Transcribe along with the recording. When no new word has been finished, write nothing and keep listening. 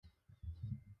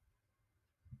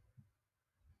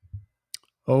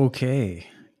Okay.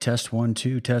 Test one,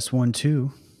 two, test one,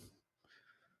 two.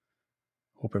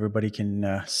 Hope everybody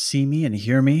can see me and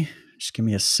hear me. Just give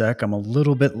me a sec. I'm a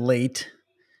little bit late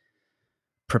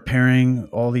preparing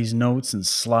all these notes and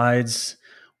slides.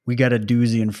 We got a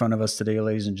doozy in front of us today,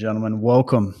 ladies and gentlemen.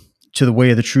 Welcome to the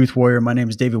Way of the Truth Warrior. My name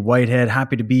is David Whitehead.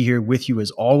 Happy to be here with you as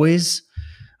always.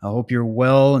 I hope you're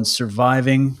well and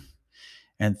surviving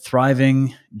and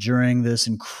thriving during this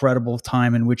incredible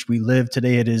time in which we live.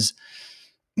 Today it is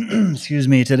excuse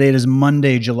me, today it is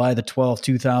Monday, July the 12th,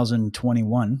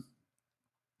 2021.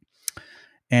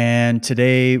 And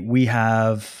today we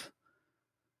have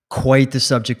quite the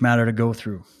subject matter to go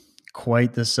through.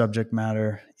 Quite the subject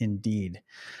matter indeed.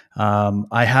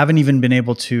 I haven't even been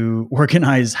able to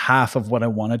organize half of what I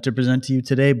wanted to present to you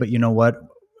today, but you know what?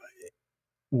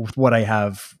 With what I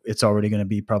have, it's already going to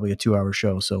be probably a 2-hour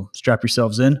show. So strap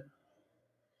yourselves in.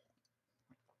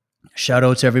 Shout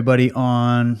out to everybody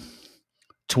on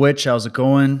Twitch. How's it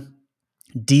going?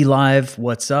 D Live,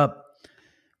 what's up?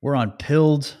 We're on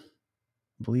Pilled.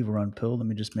 I believe we're on Pilled. Let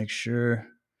me just make sure.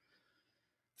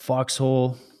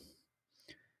 Foxhole,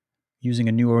 using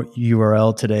a new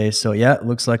URL today. So yeah, it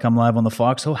looks like I'm live on the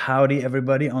Foxhole. Howdy,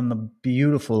 everybody on the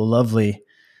beautiful, lovely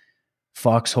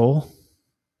Foxhole.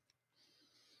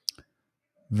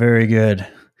 Very good.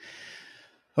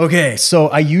 Okay, so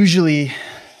I usually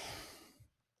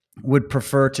would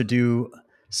prefer to do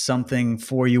something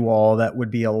for you all that would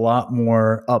be a lot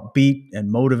more upbeat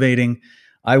and motivating.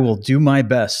 I will do my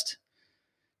best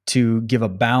to give a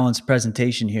balanced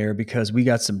presentation here because we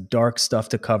got some dark stuff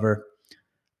to cover.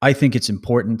 I think it's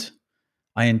important.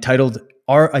 I titled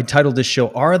this show,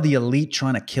 Are the Elite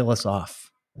Trying to Kill Us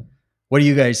Off? What do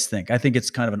you guys think? I think it's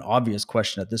kind of an obvious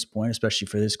question at this point, especially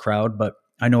for this crowd, but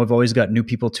I know I've always got new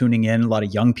people tuning in, a lot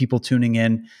of young people tuning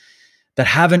in that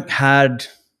haven't had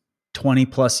 20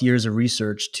 plus years of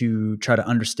research to try to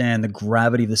understand the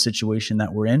gravity of the situation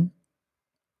that we're in.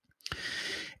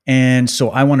 And so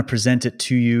I want to present it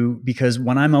to you because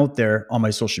when I'm out there on my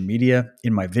social media,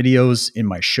 in my videos, in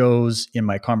my shows, in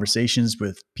my conversations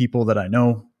with people that I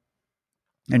know,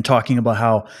 and talking about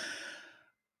how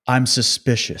I'm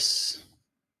suspicious.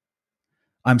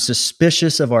 I'm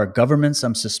suspicious of our governments.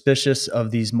 I'm suspicious of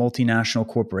these multinational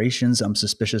corporations. I'm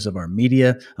suspicious of our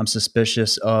media. I'm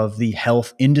suspicious of the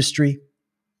health industry.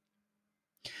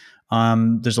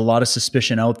 There's a lot of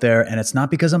suspicion out there, and it's not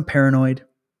because I'm paranoid.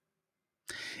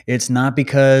 It's not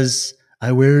because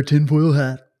I wear a tinfoil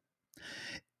hat.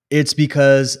 It's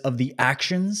because of the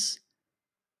actions,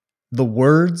 the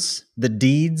words, the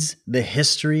deeds, the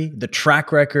history, the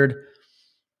track record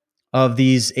of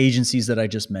these agencies that I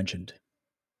just mentioned.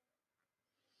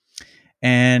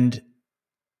 And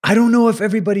I don't know if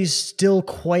everybody's still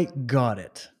quite got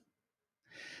it.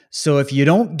 So if you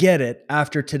don't get it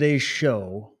after today's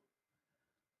show,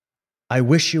 I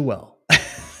wish you well.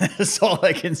 That's all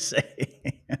I can say.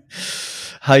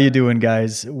 How you doing,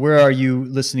 guys? Where are you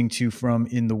listening to from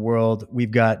in the world?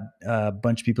 We've got a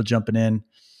bunch of people jumping in.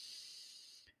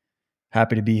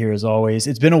 Happy to be here as always.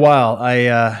 It's been a while.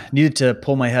 I needed to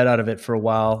pull my head out of it for a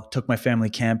while. Took my family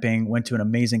camping, went to an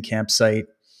amazing campsite,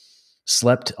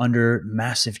 slept under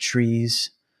massive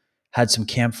trees, had some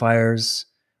campfires,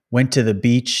 went to the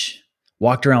beach,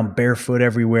 walked around barefoot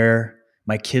everywhere.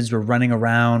 My kids were running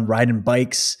around, riding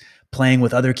bikes, playing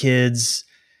with other kids,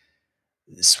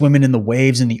 swimming in the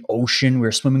waves in the ocean. We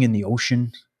were swimming in the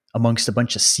ocean amongst a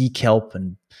bunch of sea kelp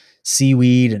and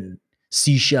seaweed and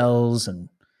seashells and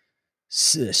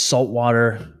salt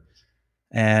water.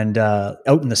 And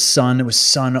out in the sun, it was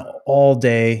sun all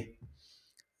day,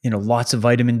 lots of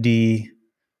vitamin D,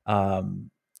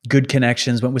 good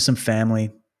connections, went with some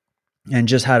family, and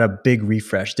just had a big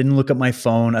refresh. Didn't look at my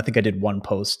phone. I think I did one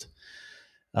post.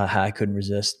 I couldn't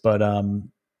resist. But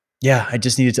yeah, I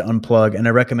just needed to unplug. And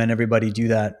I recommend everybody do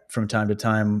that from time to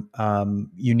time.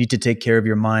 You need to take care of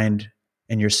your mind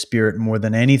and your spirit more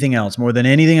than anything else.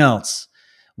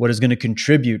 What is going to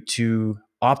contribute to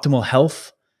optimal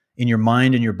health in your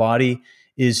mind and your body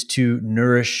is to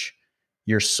nourish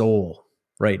your soul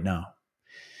right now.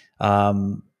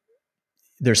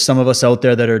 There's some of us out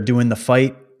there that are doing the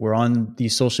fight. We're on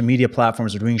these social media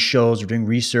platforms. We're doing shows. We're doing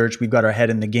research. We've got our head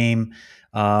in the game.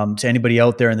 To anybody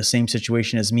out there in the same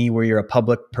situation as me, where you're a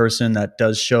public person that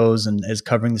does shows and is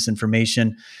covering this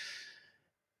information,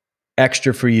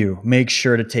 extra for you. Make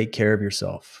sure to take care of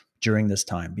yourself during this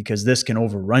time because this can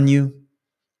overrun you.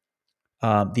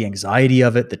 The anxiety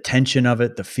of it, the tension of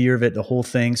it, the fear of it, the whole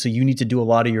thing. So you need to do a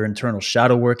lot of your internal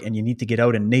shadow work, and you need to get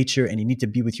out in nature, and you need to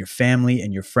be with your family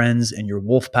and your friends and your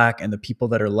wolf pack and the people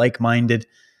that are like-minded,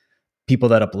 people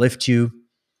that uplift you.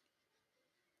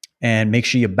 and make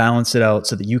sure you balance it out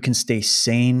so that you can stay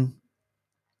sane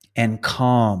and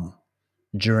calm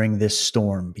during this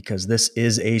storm, because this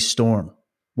is a storm.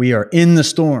 We are in the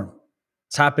storm.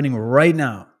 It's happening right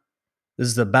now. This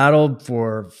is the battle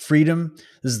for freedom.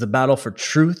 This is the battle for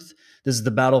truth. This is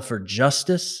the battle for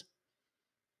justice.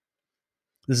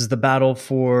 This is the battle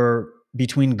for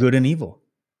between good and evil.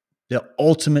 The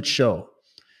ultimate show.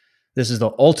 This is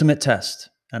the ultimate test.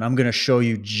 And I'm going to show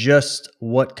you just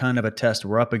what kind of a test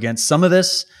we're up against. Some of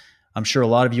this, I'm sure a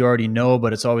lot of you already know,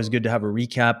 but it's always good to have a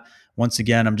recap. Once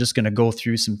again, I'm just going to go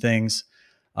through some things.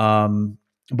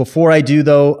 Before I do,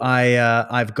 though,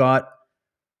 I've got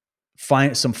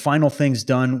some final things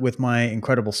done with my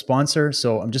incredible sponsor.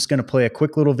 So I'm just going to play a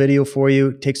quick little video for you.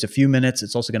 It takes a few minutes.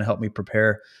 It's also going to help me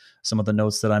prepare some of the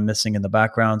notes that I'm missing in the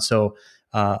background. So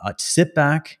sit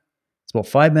back. It's about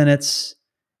 5 minutes.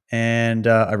 And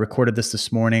I recorded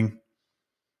this morning.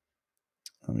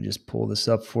 Let me just pull this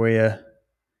up for you.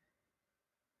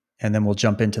 And then we'll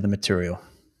jump into the material.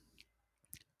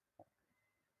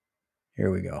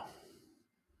 Here we go.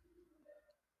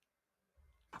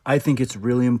 I think it's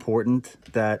really important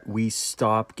that we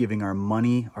stop giving our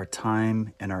money, our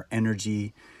time, and our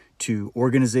energy to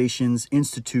organizations,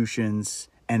 institutions,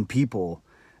 and people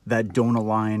that don't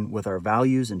align with our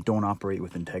values and don't operate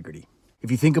with integrity. If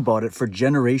you think about it, for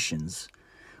generations,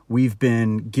 we've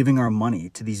been giving our money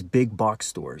to these big box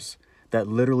stores that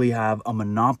literally have a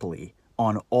monopoly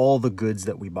on all the goods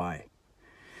that we buy.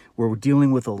 We're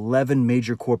dealing with 11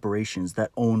 major corporations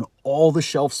that own all the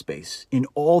shelf space in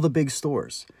all the big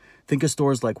stores. Think of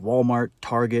stores like Walmart,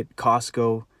 Target,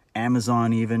 Costco,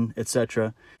 Amazon even,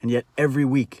 etc. And yet every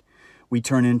week we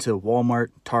turn into Walmart,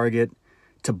 Target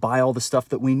to buy all the stuff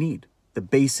that we need, the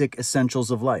basic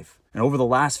essentials of life. And over the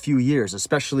last few years,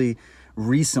 especially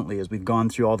recently as we've gone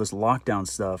through all this lockdown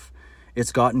stuff,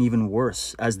 it's gotten even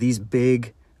worse as these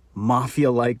big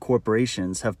mafia-like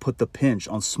corporations have put the pinch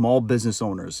on small business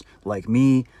owners like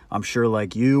me, I'm sure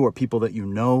like you or people that you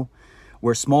know,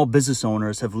 where small business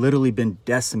owners have literally been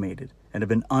decimated and have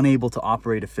been unable to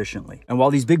operate efficiently. And while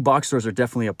these big box stores are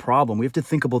definitely a problem, we have to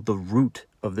think about the root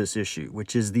of this issue,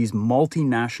 which is these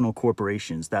multinational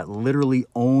corporations that literally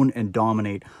own and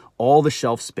dominate all the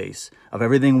shelf space of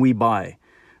everything we buy,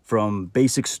 from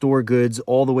basic store goods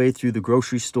all the way through the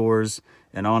grocery stores,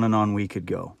 and on we could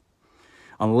go.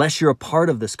 Unless you're a part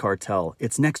of this cartel,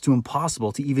 it's next to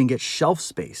impossible to even get shelf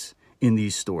space in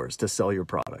these stores to sell your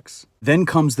products. Then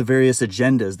comes the various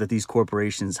agendas that these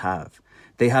corporations have.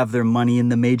 They have their money in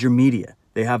the major media.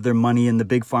 They have their money in the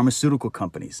big pharmaceutical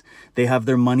companies. They have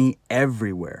their money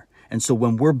everywhere. And so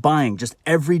when we're buying just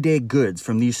everyday goods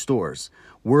from these stores,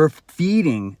 we're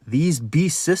feeding these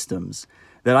beast systems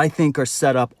that I think are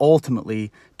set up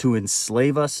ultimately to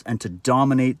enslave us and to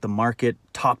dominate the market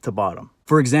top to bottom.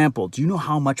 For example, do you know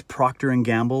how much Procter &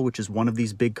 Gamble, which is one of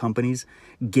these big companies,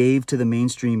 gave to the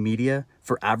mainstream media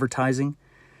for advertising?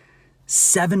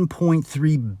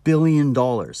 $7.3 billion.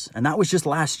 And that was just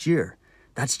last year.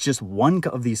 That's just one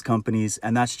of these companies,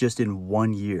 and that's just in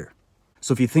 1 year.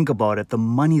 So if you think about it, the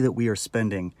money that we are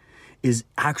spending is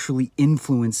actually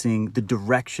influencing the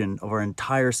direction of our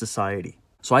entire society.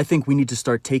 So I think we need to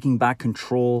start taking back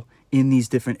control in these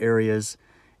different areas.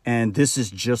 And this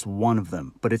is just one of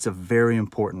them, but it's a very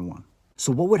important one.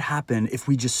 So what would happen if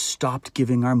we just stopped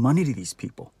giving our money to these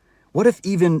people? What if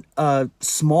even a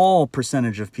small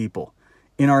percentage of people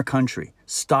in our country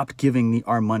stopped giving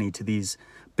our money to these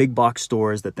big box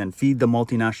stores that then feed the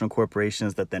multinational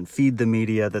corporations, that then feed the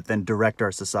media, that then direct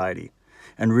our society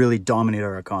and really dominate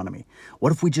our economy?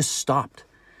 What if we just stopped?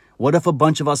 What if a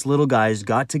bunch of us little guys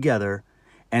got together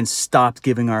and stopped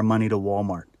giving our money to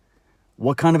Walmart?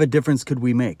 What kind of a difference could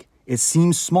we make? It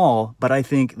seems small, but I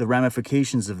think the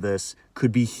ramifications of this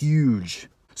could be huge.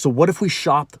 So what if we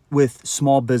shopped with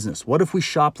small business? What if we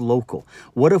shopped local?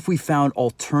 What if we found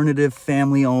alternative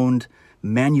family-owned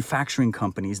manufacturing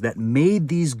companies that made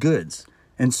these goods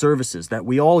and services that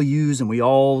we all use and we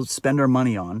all spend our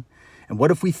money on? And what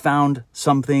if we found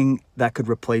something that could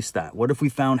replace that? What if we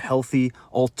found healthy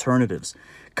alternatives?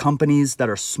 Companies that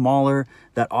are smaller,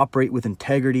 that operate with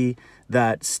integrity,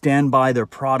 that stand by their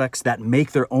products, that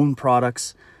make their own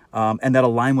products, and that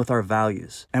align with our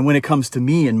values. And when it comes to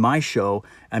me and my show,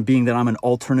 and being that I'm an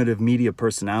alternative media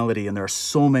personality and there are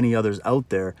so many others out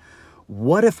there,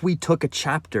 what if we took a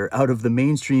chapter out of the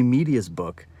mainstream media's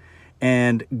book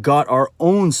and got our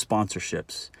own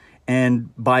sponsorships?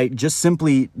 And by just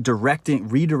simply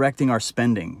redirecting our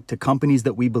spending to companies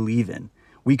that we believe in,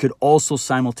 we could also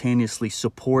simultaneously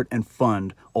support and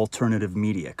fund alternative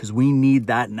media, because we need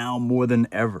that now more than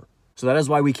ever. So that is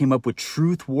why we came up with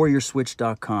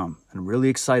truthwarriorswitch.com. I'm really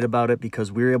excited about it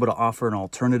because we're able to offer an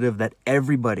alternative that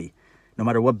everybody, no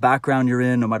matter what background you're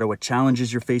in, no matter what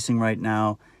challenges you're facing right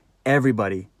now,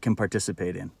 everybody can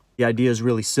participate in. The idea is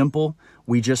really simple.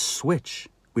 We just switch.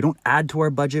 We don't add to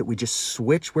our budget. We just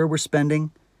switch where we're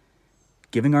spending,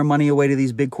 giving our money away to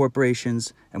these big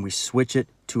corporations, and we switch it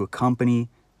to a company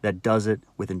that does it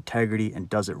with integrity and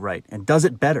does it right and does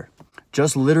it better.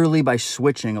 Just literally by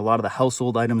switching a lot of the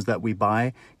household items that we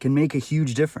buy can make a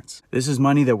huge difference. This is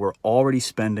money that we're already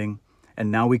spending,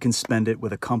 and now we can spend it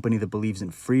with a company that believes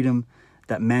in freedom,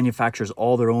 that manufactures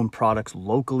all their own products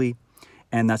locally,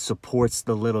 and that supports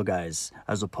the little guys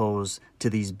as opposed to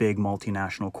these big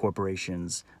multinational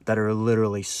corporations that are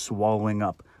literally swallowing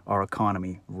up our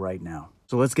economy right now.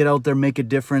 So let's get out there, make a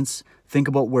difference. Think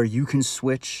about where you can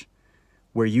switch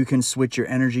your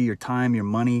energy, your time, your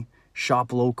money.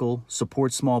 Shop local,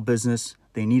 support small business.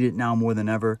 They need it now more than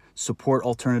ever. Support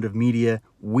alternative media.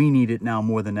 We need it now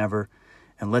more than ever.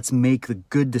 And let's make the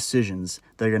good decisions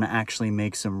that are going to actually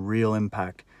make some real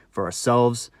impact for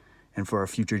ourselves and for our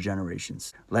future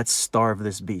generations. Let's starve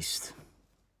this beast.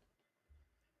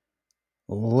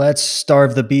 Let's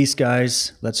starve the beast,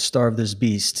 guys. Let's starve this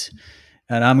beast.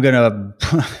 And I'm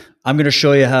gonna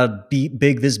show you how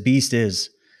big this beast is.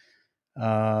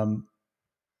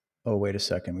 Oh, wait a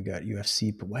second. We got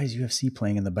UFC. But why is UFC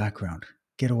playing in the background?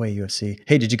 Get away, UFC.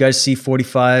 Hey, did you guys see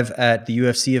 45 at the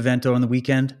UFC event on the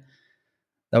weekend?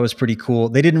 That was pretty cool.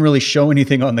 They didn't really show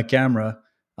anything on the camera.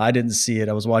 I didn't see it.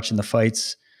 I was watching the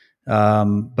fights.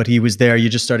 But he was there. You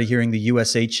just started hearing the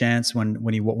USA chants when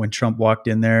Trump walked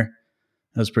in there.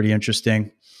 That was pretty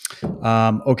interesting.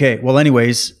 Okay. Well,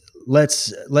 anyways,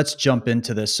 let's jump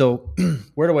into this. So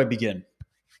where do I begin?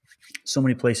 So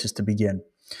many places to begin.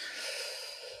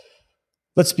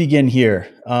 Let's begin here.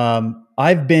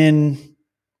 I've been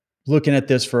looking at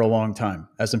this for a long time,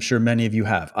 as I'm sure many of you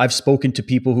have. I've spoken to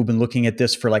people who've been looking at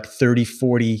this for like 30,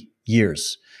 40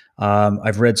 years.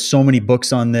 I've read so many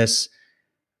books on this.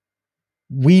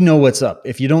 We know what's up.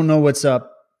 If you don't know what's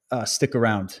up, stick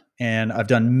around. And I've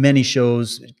done many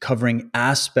shows covering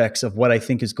aspects of what I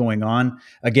think is going on.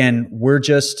 Again, we're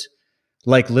just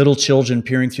like little children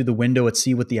peering through the window at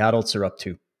see what the adults are up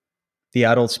to. The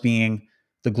adults being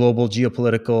the global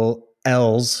geopolitical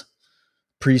L's,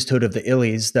 priesthood of the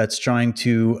illies, that's trying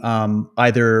to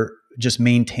either just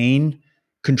maintain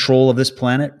control of this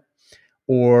planet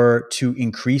or to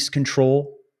increase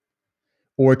control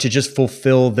or to just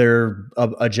fulfill their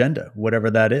agenda,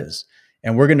 whatever that is.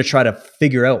 And we're going to try to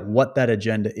figure out what that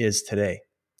agenda is today.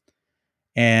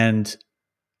 And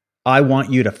I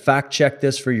want you to fact check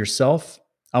this for yourself.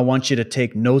 I want you to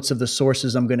take notes of the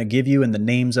sources I'm going to give you and the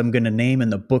names I'm going to name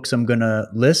and the books I'm going to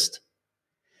list,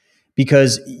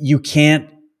 because you can't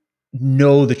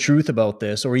know the truth about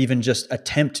this or even just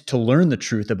attempt to learn the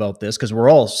truth about this, because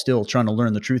we're all still trying to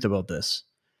learn the truth about this.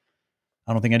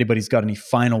 I don't think anybody's got any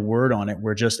final word on it.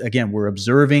 We're just, again, we're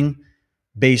observing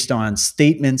based on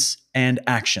statements and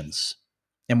actions.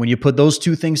 And when you put those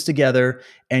two things together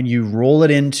and you roll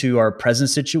it into our present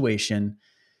situation,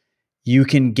 you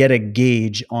can get a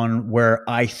gauge on where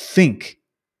I think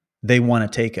they want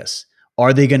to take us.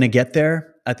 Are they going to get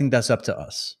there? I think that's up to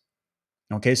us.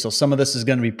 Okay, so some of this is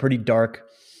going to be pretty dark,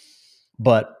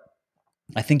 but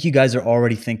I think you guys are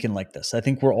already thinking like this. I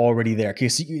think we're already there.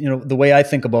 Because, the way I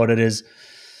think about it is,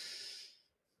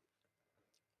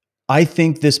 I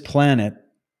think this planet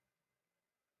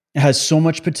has so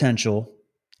much potential.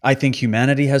 I think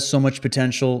humanity has so much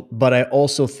potential, but I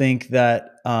also think that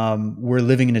we're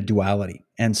living in a duality.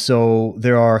 And so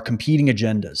there are competing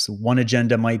agendas. One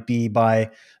agenda might be by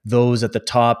those at the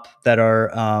top that are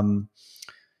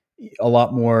a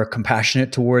lot more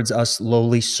compassionate towards us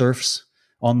lowly serfs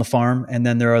on the farm. And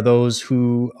then there are those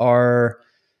who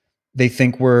they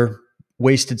think we're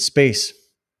wasted space.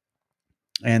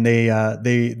 And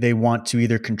they want to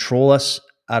either control us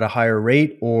at a higher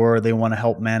rate, or they want to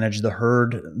help manage the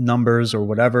herd numbers or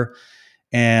whatever.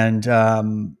 And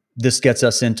this gets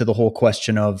us into the whole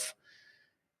question of,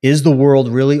 is the world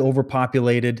really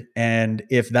overpopulated? And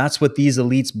if that's what these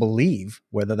elites believe,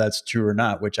 whether that's true or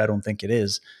not, which I don't think it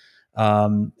is,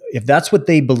 if that's what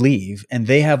they believe and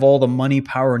they have all the money,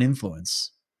 power, and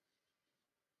influence,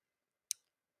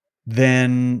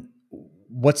 then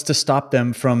what's to stop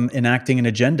them from enacting an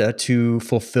agenda to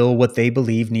fulfill what they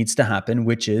believe needs to happen,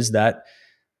 which is that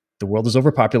the world is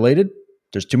overpopulated.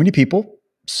 There's too many people.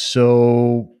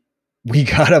 So we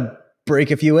got to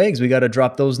break a few eggs. We got to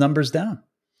drop those numbers down.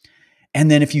 And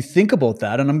then if you think about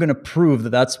that, and I'm going to prove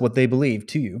that that's what they believe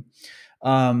to you.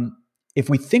 If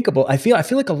we think about, I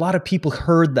feel like a lot of people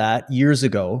heard that years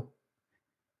ago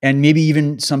And maybe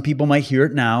even some people might hear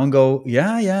it now and go,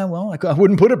 yeah, well, I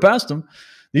wouldn't put it past them.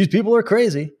 These people are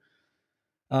crazy.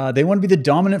 They want to be the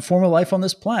dominant form of life on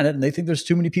this planet, and they think there's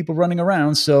too many people running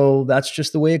around, so that's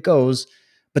just the way it goes.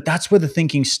 But that's where the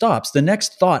thinking stops. The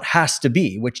next thought has to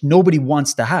be, which nobody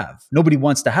wants to have. Nobody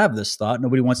wants to have this thought.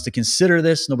 Nobody wants to consider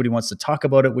this. Nobody wants to talk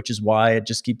about it, which is why it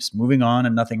just keeps moving on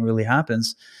and nothing really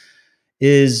happens.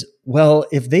 Is, well,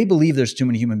 if they believe there's too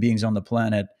many human beings on the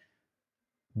planet,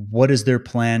 what is their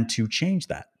plan to change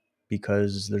that?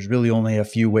 Because there's really only a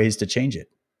few ways to change it.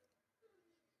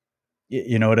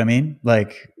 You know what I mean?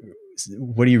 Like,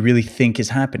 what do you really think is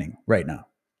happening right now?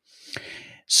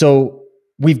 So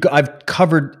I've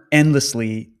covered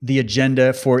endlessly the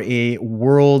agenda for a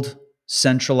world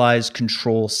centralized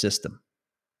control system.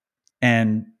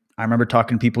 And I remember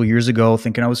talking to people years ago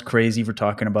thinking I was crazy for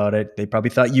talking about it. They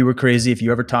probably thought you were crazy if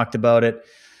you ever talked about it.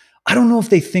 I don't know if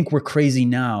they think we're crazy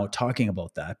now talking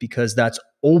about that, because that's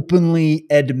openly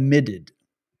admitted.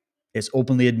 It's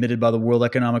openly admitted by the World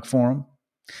Economic Forum.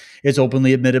 It's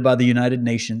openly admitted by the United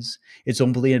Nations. It's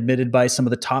openly admitted by some of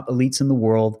the top elites in the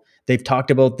world. They've talked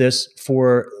about this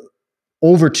for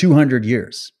over 200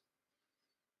 years.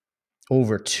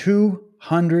 Over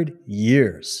 200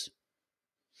 years.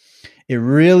 It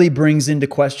really brings into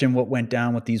question what went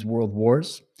down with these world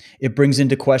wars. It brings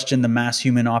into question the mass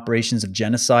human operations of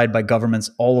genocide by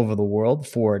governments all over the world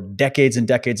for decades and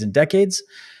decades and decades.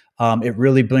 It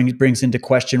really brings into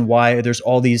question why there's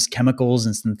all these chemicals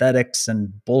and synthetics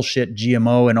and bullshit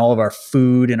GMO in all of our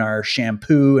food and our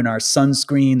shampoo and our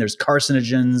sunscreen. There's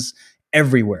carcinogens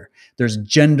everywhere. There's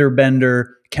gender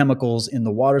bender chemicals in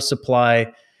the water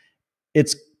supply.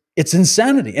 It's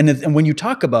insanity. And when you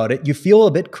talk about it, you feel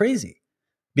a bit crazy,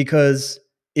 because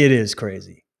it is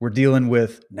crazy. We're dealing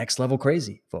with next level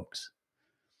crazy, folks.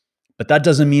 But that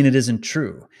doesn't mean it isn't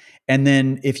true. And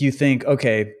then if you think,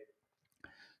 okay,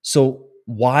 so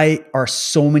why are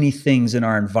so many things in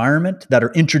our environment that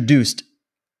are introduced?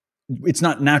 It's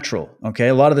not natural, okay?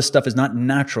 A lot of this stuff is not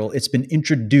natural. It's been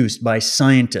introduced by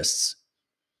scientists.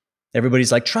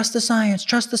 Everybody's like, trust the science,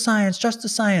 trust the science, trust the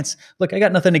science. Look, I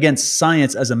got nothing against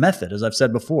science as a method, as I've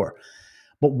said before.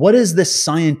 But what is this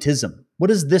scientism? What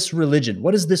is this religion?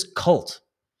 What is this cult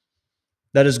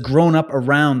that has grown up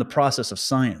around the process of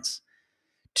science?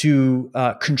 To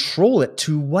control it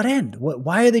to what end?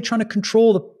 Why are they trying to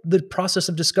control the process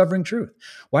of discovering truth?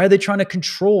 Why are they trying to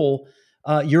control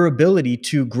your ability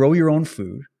to grow your own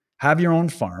food, have your own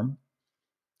farm?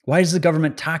 Why is the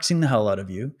government taxing the hell out of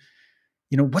you?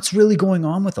 You know, what's really going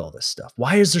on with all this stuff?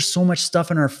 Why is there so much stuff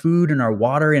in our food, in our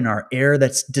water, in our air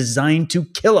that's designed to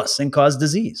kill us and cause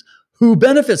disease? Who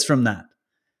benefits from that?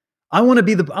 I want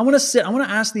to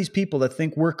ask these people that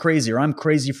think we're crazy, or I'm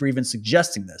crazy for even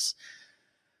suggesting this.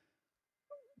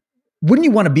 Wouldn't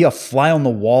you want to be a fly on the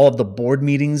wall of the board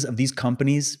meetings of these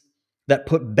companies that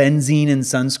put benzene in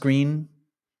sunscreen?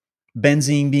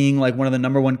 Benzene being like one of the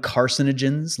number one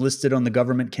carcinogens listed on the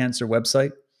government cancer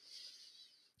website.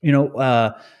 You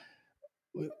know,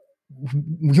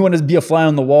 you want to be a fly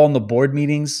on the wall in the board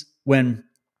meetings when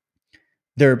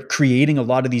they're creating a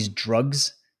lot of these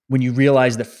drugs, when you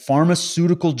realize that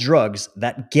pharmaceutical drugs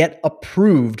that get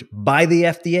approved by the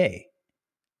FDA,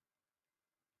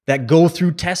 that go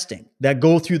through testing, that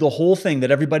go through the whole thing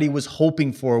that everybody was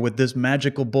hoping for with this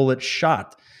magical bullet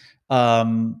shot.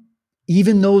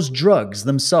 Even those drugs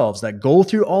themselves that go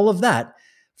through all of that,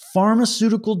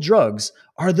 pharmaceutical drugs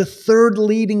are the third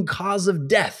leading cause of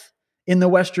death in the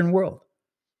Western world.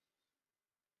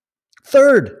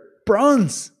 Third,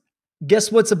 bronze.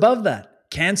 Guess what's above that?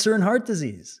 Cancer and heart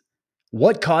disease.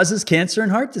 What causes cancer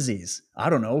and heart disease? I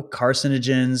don't know,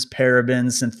 carcinogens,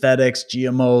 parabens, synthetics,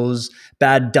 GMOs,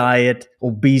 bad diet,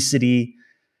 obesity,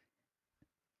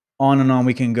 on and on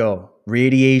we can go.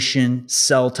 Radiation,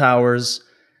 cell towers,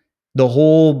 the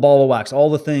whole ball of wax, all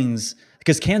the things.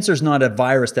 Because cancer is not a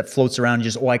virus that floats around and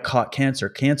just, I caught cancer.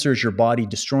 Cancer is your body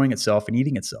destroying itself and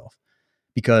eating itself,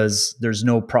 because there's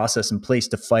no process in place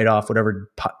to fight off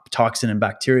whatever toxin and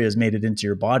bacteria has made it into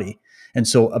your body. And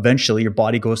so eventually your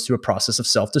body goes through a process of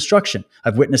self-destruction.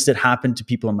 I've witnessed it happen to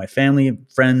people in my family,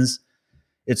 friends.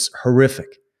 It's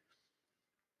horrific.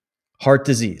 Heart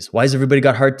disease. Why has everybody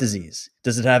got heart disease?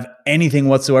 Does it have anything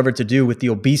whatsoever to do with the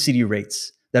obesity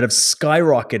rates that have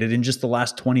skyrocketed in just the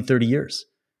last 20, 30 years?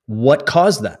 What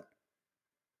caused that?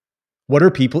 What are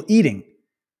people eating?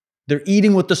 They're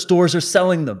eating what the stores are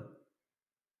selling them.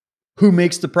 Who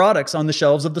makes the products on the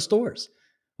shelves of the stores?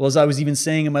 Well, as I was even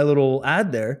saying in my little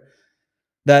ad there,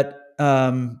 that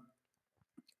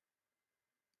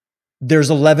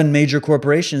There's 11 major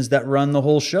corporations that run the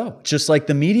whole show. Just like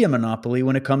the media monopoly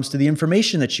when it comes to the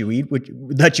information that you eat,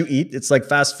 it's like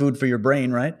fast food for your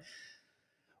brain, right?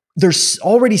 There's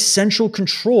already central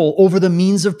control over the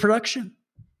means of production,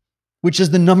 which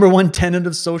is the number one tenet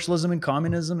of socialism and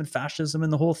communism and fascism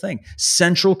and the whole thing.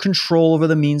 Central control over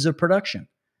the means of production.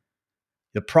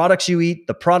 The products you eat,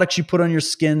 the products you put on your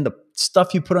skin, the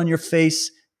stuff you put on your face,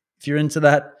 if you're into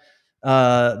that,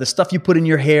 the stuff you put in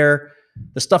your hair,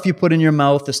 the stuff you put in your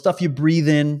mouth, the stuff you breathe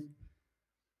in.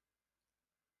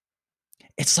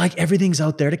 It's like everything's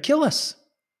out there to kill us.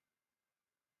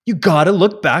 You got to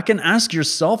look back and ask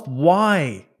yourself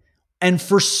why, and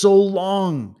for so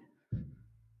long.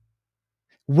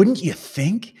 Wouldn't you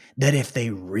think that if they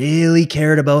really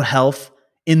cared about health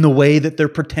in the way that they're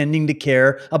pretending to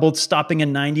care about stopping a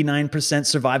 99%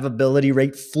 survivability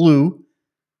rate flu,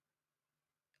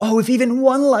 if even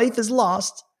one life is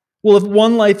lost, well, if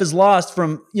one life is lost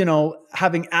from,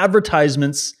 having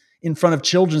advertisements in front of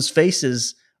children's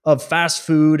faces of fast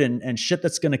food and shit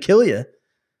that's going to kill you,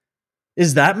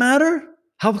 does that matter?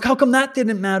 How come that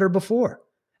didn't matter before?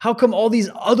 How come all these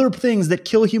other things that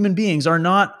kill human beings are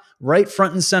not right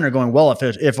front and center going, well,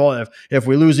 if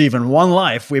we lose even one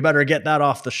life, we better get that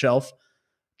off the shelf.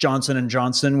 Johnson &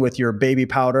 Johnson with your baby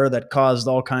powder that caused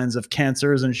all kinds of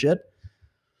cancers and shit.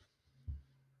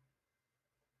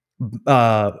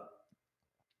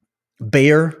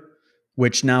 Bayer,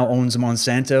 which now owns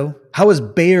Monsanto. How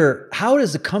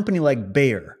does a company like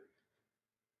Bayer,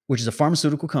 which is a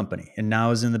pharmaceutical company and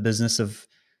now is in the business of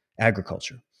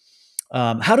agriculture,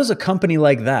 how does a company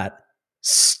like that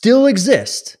still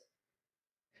exist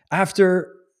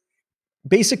after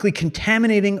basically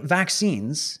contaminating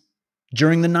vaccines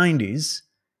during the 90s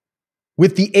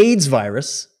with the AIDS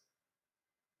virus?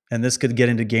 And this could get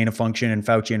into gain of function and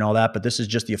Fauci and all that, but this is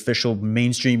just the official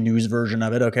mainstream news version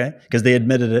of it, okay? Because they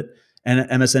admitted it. And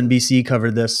MSNBC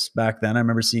covered this back then. I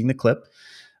remember seeing the clip.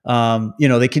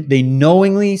 They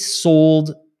knowingly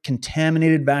sold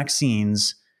contaminated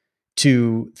vaccines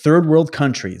to third world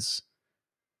countries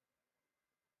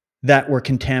that were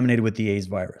contaminated with the AIDS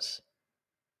virus.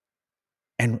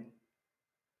 And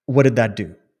what did that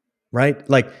do? Right?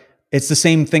 Like, it's the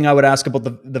same thing I would ask about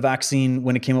the vaccine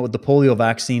when it came out with the polio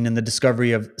vaccine and the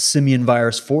discovery of simian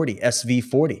virus 40,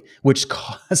 SV40, which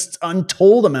caused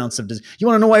untold amounts of disease. You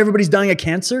want to know why everybody's dying of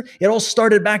cancer? It all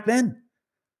started back then.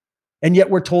 And yet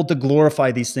we're told to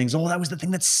glorify these things. Oh, that was the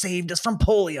thing that saved us from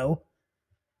polio.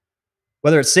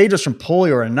 Whether it saved us from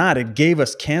polio or not, it gave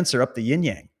us cancer up the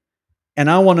yin-yang.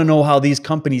 And I want to know how these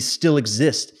companies still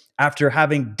exist after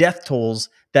having death tolls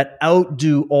that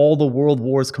outdo all the world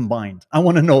wars combined. I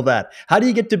want to know that. How do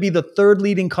you get to be the third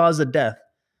leading cause of death?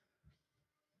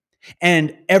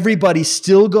 And everybody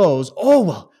still goes, oh,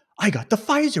 well, I got the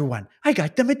Pfizer one. I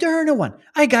got the Moderna one.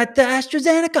 I got the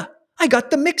AstraZeneca. I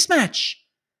got the mix match.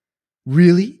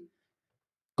 Really?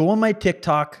 Go on my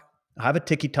TikTok. I have a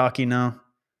TikTok now.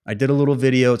 I did a little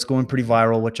video. It's going pretty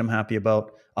viral, which I'm happy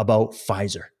about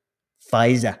Pfizer.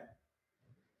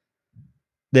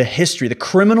 The history, the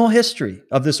criminal history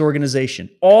of this organization.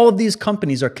 All of these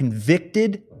companies are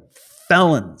convicted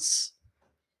felons.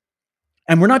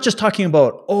 And we're not just talking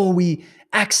about, we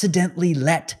accidentally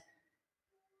let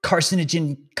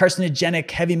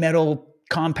carcinogenic heavy metal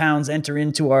compounds enter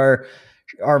into our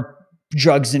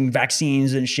drugs and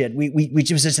vaccines and shit. We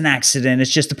just, it's an accident.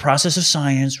 It's just the process of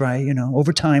science, right?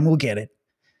 Over time we'll get it.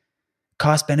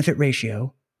 Cost benefit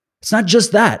ratio. It's not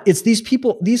just that. It's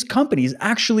these companies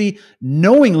actually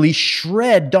knowingly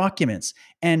shred documents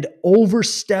and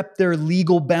overstep their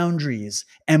legal boundaries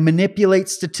and manipulate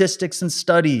statistics and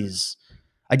studies.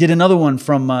 I did another one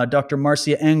from Dr.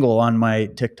 Marcia Engel on my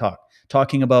TikTok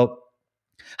talking about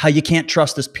how you can't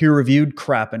trust this peer-reviewed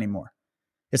crap anymore.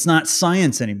 It's not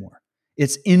science anymore.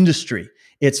 It's industry.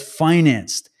 It's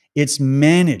financed. It's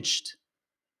managed.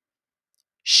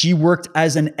 She worked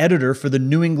as an editor for the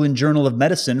New England Journal of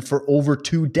Medicine for over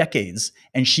 2 decades.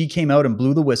 And she came out and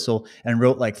blew the whistle and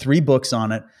wrote like 3 books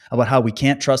on it about how we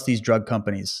can't trust these drug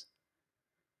companies.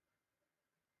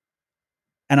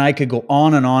 And I could go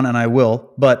on, and I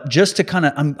will. But just to kind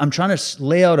of, I'm trying to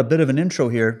lay out a bit of an intro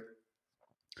here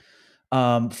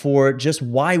for just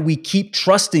why we keep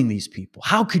trusting these people.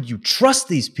 How could you trust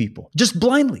these people? Just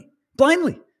blindly.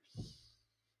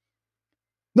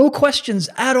 No questions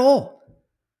at all.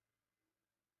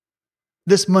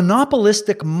 This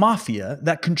monopolistic mafia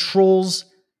that controls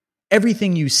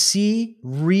everything you see,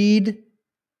 read,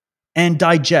 and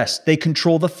digest. They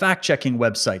control the fact-checking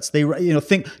websites. They,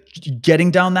 think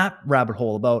getting down that rabbit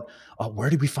hole about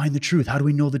where do we find the truth? How do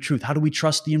we know the truth? How do we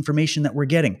trust the information that we're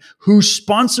getting? Who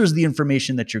sponsors the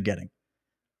information that you're getting?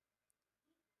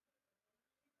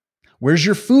 Where's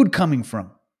your food coming from?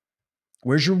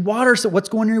 Where's your water? So what's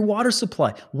going in your water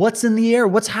supply? What's in the air?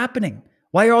 What's happening?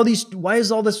 Why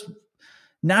is all this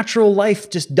natural life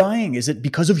just dying? Is it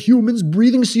because of humans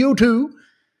breathing CO2?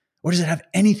 Or does it have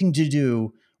anything to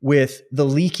do with the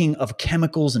leaking of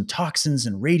chemicals and toxins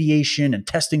and radiation and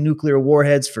testing nuclear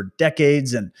warheads for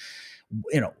decades and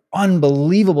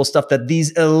unbelievable stuff that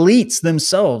these elites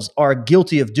themselves are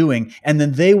guilty of doing? And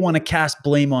then they want to cast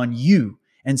blame on you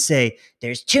and say,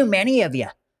 there's too many of you.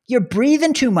 You're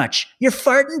breathing too much. You're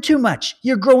farting too much.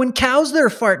 You're growing cows that are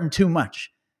farting too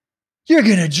much. You're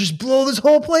going to just blow this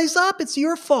whole place up. It's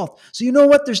your fault. So you know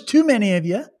what? There's too many of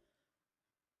you.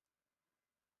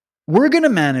 We're going to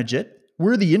manage it.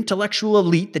 We're the intellectual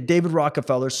elite that David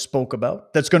Rockefeller spoke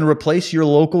about that's going to replace your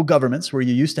local governments where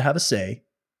you used to have a say.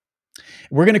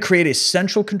 We're going to create a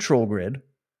central control grid.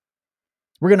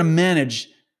 We're going to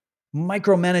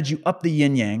micromanage you up the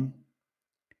yin yang.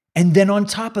 And then on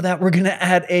top of that, we're going to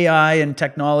add AI and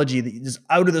technology that is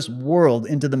out of this world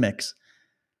into the mix.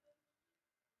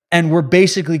 And we're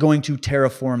basically going to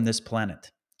terraform this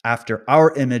planet after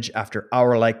our image, after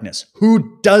our likeness.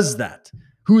 Who does that?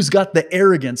 Who's got the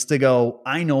arrogance to go,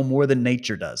 I know more than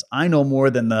nature does. I know more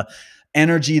than the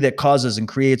energy that causes and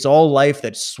creates all life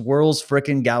that swirls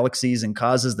frickin' galaxies and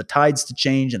causes the tides to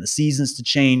change and the seasons to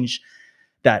change,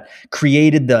 that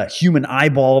created the human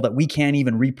eyeball that we can't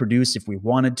even reproduce if we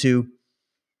wanted to.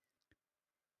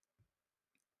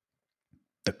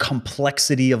 The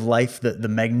complexity of life, the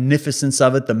magnificence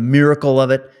of it, the miracle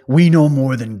of it. We know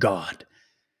more than God.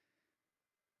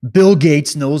 Bill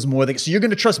Gates knows more than... So you're going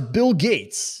to trust Bill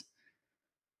Gates,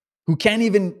 who can't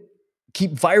even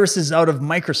keep viruses out of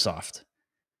Microsoft,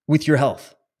 with your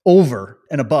health, over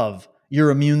and above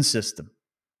your immune system,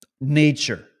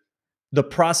 nature, the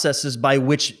processes by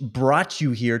which brought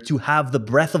you here to have the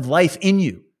breath of life in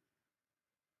you.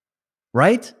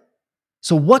 Right?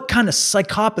 So what kind of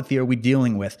psychopathy are we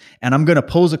dealing with? And I'm going to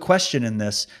pose a question in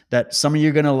this that some of you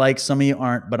are going to like, some of you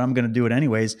aren't, but I'm going to do it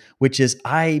anyways, which is,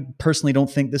 I personally don't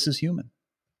think this is human.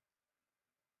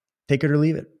 Take it or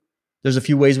leave it. There's a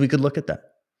few ways we could look at that.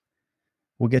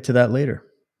 We'll get to that later.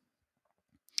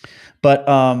 But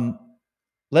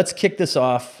let's kick this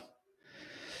off.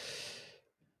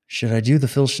 Should I do the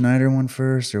Phil Schneider one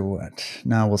first or what?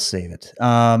 No, we'll save it.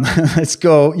 Let's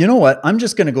go. You know what? I'm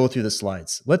just going to go through the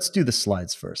slides. Let's do the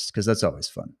slides first because that's always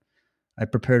fun. I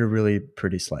prepared a really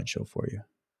pretty slideshow for you.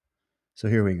 So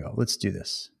here we go. Let's do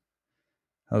this.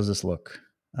 How does this look?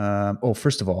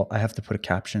 First of all, I have to put a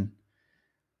caption.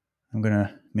 I'm going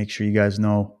to make sure you guys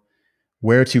know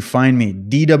where to find me.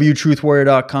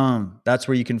 dwtruthwarrior.com. That's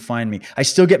where you can find me. I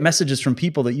still get messages from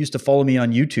people that used to follow me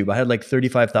on YouTube. I had like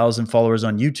 35,000 followers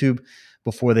on YouTube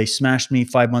before they smashed me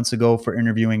 5 months ago for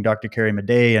interviewing Dr. Carrie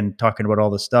Madej and talking about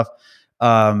all this stuff.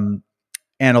 And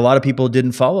a lot of people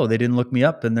didn't follow. They didn't look me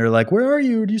up. And they're like, where are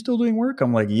you? Are you still doing work?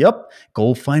 I'm like, yep.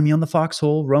 Go find me on the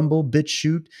Foxhole, Rumble,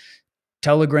 BitChute,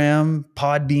 Telegram,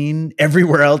 Podbean,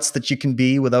 everywhere else that you can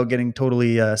be without getting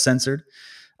totally censored.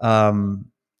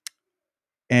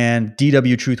 And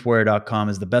dwtruthwarrior.com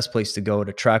is the best place to go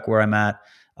to track where I'm at.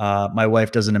 My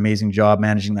wife does an amazing job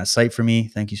managing that site for me.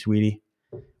 Thank you, sweetie.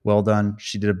 Well done.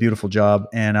 She did a beautiful job.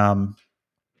 And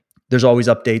there's always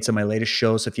updates on my latest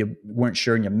show. So if you weren't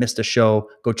sure and you missed a show,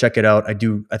 go check it out.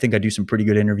 I think I do some pretty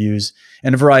good interviews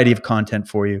and a variety of content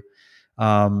for you.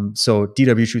 So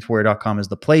dwtruthwarrior.com is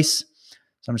the place.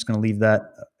 So I'm just going to leave that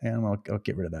and I'll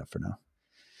get rid of that for now.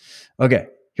 Okay,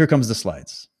 here comes the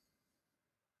slides.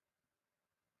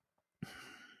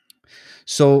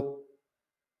 So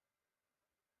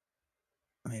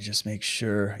let me just make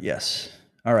sure. Yes.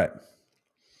 All right.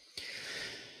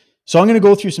 So I'm going to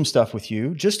go through some stuff with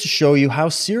you just to show you how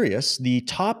serious the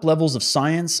top levels of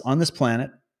science on this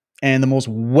planet and the most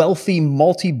wealthy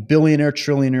multi-billionaire,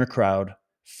 trillionaire crowd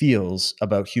feels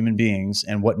about human beings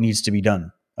and what needs to be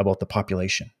done about the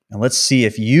population. And let's see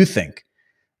if you think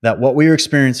that what we are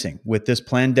experiencing with this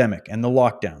pandemic and the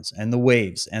lockdowns and the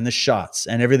waves and the shots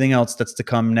and everything else that's to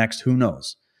come next, who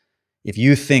knows? If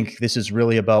you think this is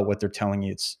really about what they're telling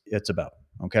you it's about,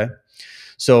 okay?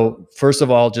 So first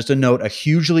of all, just a note, a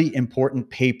hugely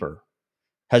important paper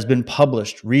has been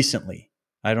published recently.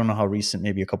 I don't know how recent,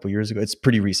 maybe a couple of years ago. It's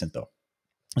pretty recent though.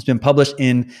 It's been published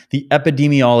in the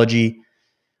Epidemiology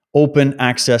Open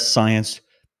Access Science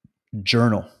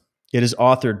Journal. It is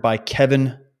authored by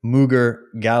Kevin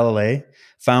Muger-Galilei,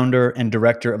 founder and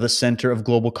director of the Center of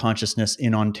Global Consciousness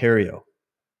in Ontario.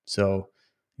 So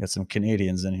got some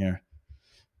Canadians in here.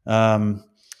 In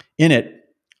it,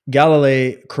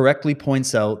 Galilei correctly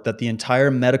points out that the entire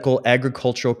medical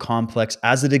agricultural complex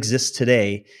as it exists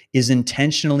today is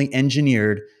intentionally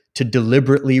engineered to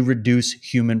deliberately reduce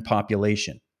human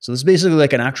population. So this is basically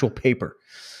like an actual paper.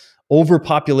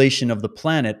 Overpopulation of the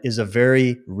planet is a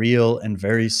very real and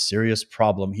very serious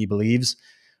problem, he believes.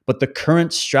 But the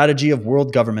current strategy of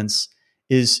world governments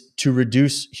is to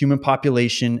reduce human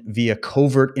population via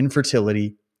covert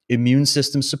infertility, immune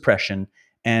system suppression,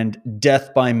 and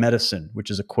death by medicine,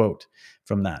 which is a quote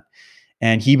from that.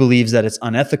 And he believes that it's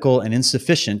unethical and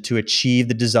insufficient to achieve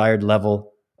the desired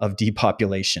level of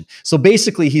depopulation. So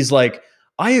basically, he's like,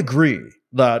 I agree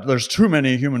that there's too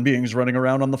many human beings running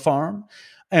around on the farm.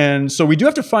 And so we do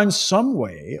have to find some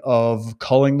way of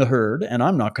culling the herd. And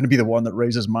I'm not going to be the one that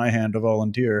raises my hand to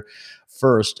volunteer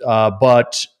first.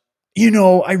 But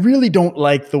I really don't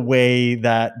like the way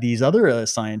that these other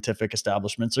scientific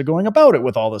establishments are going about it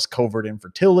with all this covert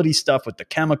infertility stuff with the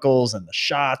chemicals and the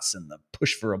shots and the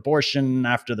push for abortion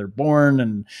after they're born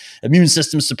and immune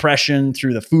system suppression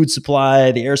through the food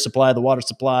supply, the air supply, the water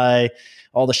supply,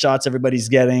 all the shots everybody's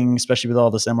getting, especially with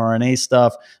all this mRNA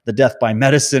stuff, the death by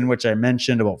medicine, which I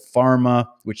mentioned about pharma,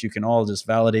 which you can all just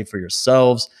validate for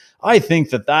yourselves. I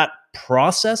think that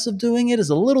process of doing it is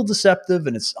a little deceptive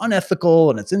and it's unethical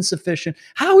and it's insufficient.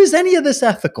 How is any of this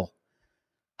ethical?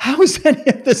 How is any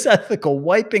of this ethical?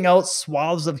 Wiping out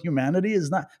swaths of humanity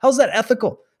is not. How's that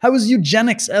ethical? How is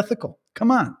eugenics ethical?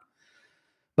 Come on.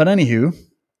 But anywho,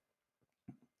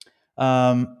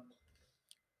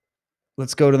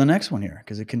 let's go to the next one here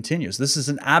because it continues. This is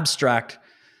an abstract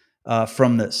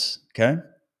from this, okay?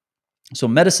 So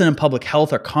medicine and public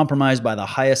health are compromised by the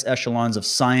highest echelons of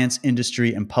science,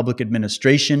 industry, and public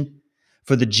administration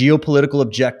for the geopolitical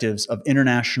objectives of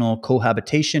international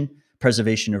cohabitation,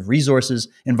 preservation of resources,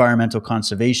 environmental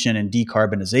conservation, and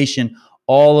decarbonization,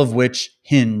 all of which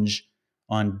hinge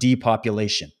on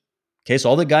depopulation. Okay, so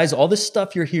all this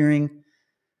stuff you're hearing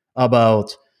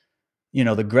about,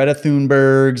 the Greta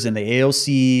Thunbergs and the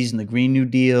AOCs and the Green New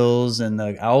Deals and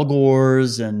the Al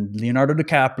Gores and Leonardo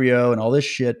DiCaprio and all this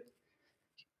shit,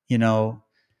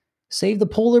 save the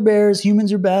polar bears,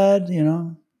 humans are bad,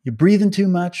 you're breathing too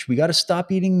much, we got to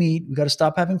stop eating meat, we got to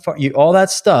stop having fun, all that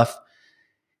stuff.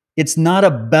 It's not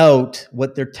about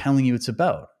what they're telling you it's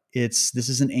about. This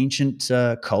is an ancient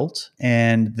cult,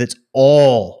 and that's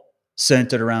all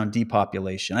centered around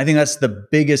depopulation. I think that's the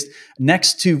biggest,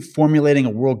 next to formulating a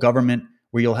world government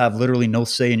where you'll have literally no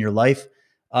say in your life.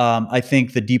 I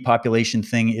think the depopulation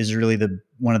thing is really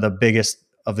one of the biggest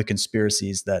of the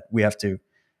conspiracies that we have to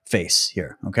face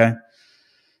here, okay,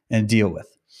 and deal with.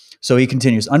 So he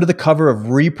continues, under the cover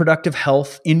of reproductive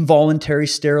health, involuntary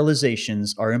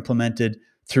sterilizations are implemented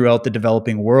throughout the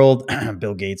developing world,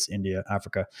 Bill Gates, India,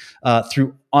 Africa,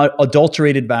 through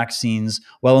adulterated vaccines,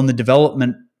 while in the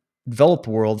developed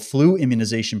world, flu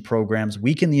immunization programs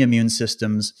weaken the immune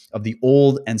systems of the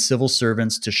old and civil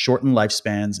servants to shorten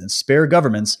lifespans and spare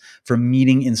governments from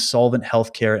meeting insolvent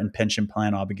healthcare and pension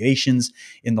plan obligations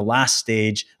in the last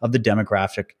stage of the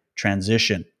demographic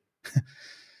transition.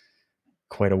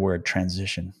 Quite a word,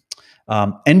 transition.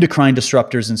 Endocrine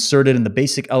disruptors inserted in the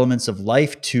basic elements of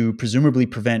life to presumably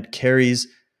prevent caries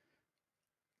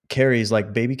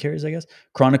like baby caries, I guess,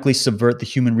 chronically subvert the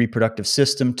human reproductive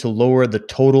system to lower the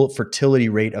total fertility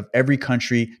rate of every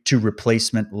country to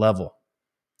replacement level.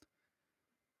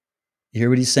 You hear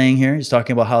what he's saying here? He's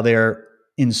talking about how they're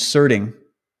inserting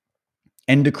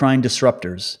endocrine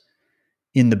disruptors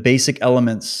in the basic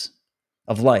elements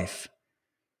of life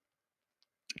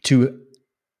to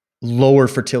lower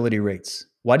fertility rates.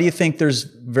 Why do you think there's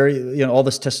all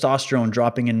this testosterone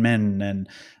dropping in men and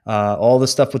all the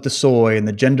stuff with the soy and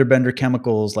the gender bender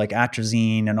chemicals like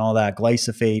atrazine and all that,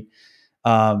 glyphosate,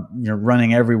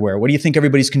 running everywhere? What do you think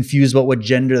everybody's confused about what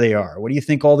gender they are? What do you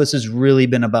think all this has really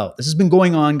been about? This has been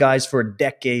going on, guys, for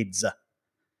decades.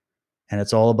 And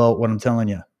it's all about what I'm telling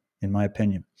you, in my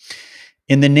opinion.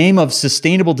 In the name of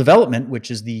sustainable development,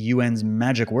 which is the UN's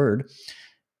magic word,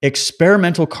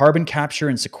 experimental carbon capture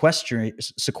and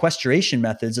sequestration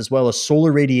methods, as well as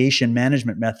solar radiation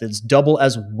management methods, double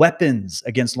as weapons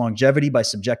against longevity by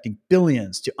subjecting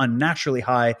billions to unnaturally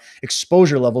high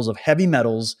exposure levels of heavy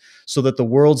metals so that the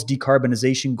world's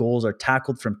decarbonization goals are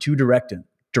tackled from two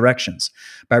directions: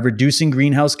 by reducing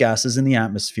greenhouse gases in the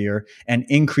atmosphere and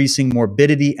increasing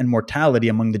morbidity and mortality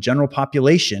among the general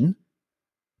population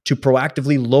to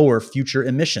proactively lower future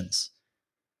emissions.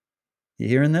 You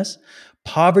hearing this?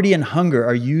 Poverty and hunger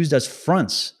are used as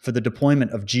fronts for the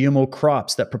deployment of GMO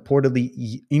crops that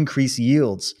purportedly increase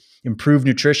yields, improve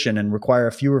nutrition, and require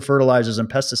fewer fertilizers and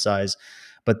pesticides,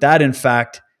 but that in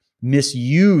fact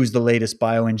misuse the latest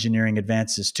bioengineering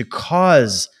advances to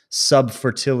cause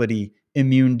subfertility,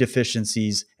 immune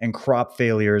deficiencies, and crop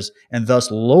failures, and thus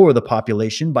lower the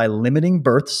population by limiting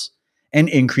births and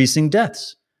increasing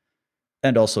deaths.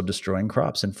 and also destroying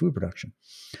crops and food production.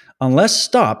 Unless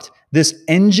stopped, this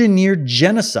engineered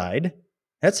genocide,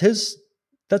 that's his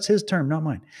term, not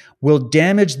mine, will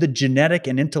damage the genetic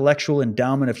and intellectual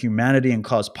endowment of humanity and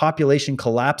cause population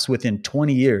collapse within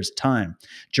 20 years' time,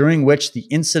 during which the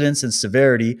incidence and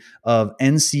severity of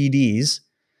NCDs,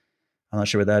 I'm not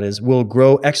sure what that is, will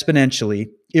grow exponentially,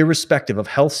 irrespective of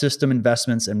health system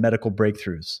investments and medical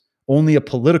breakthroughs. Only a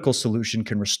political solution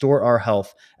can restore our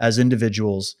health as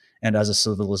individuals and as a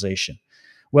civilization.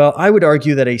 Well, I would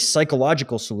argue that a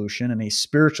psychological solution and a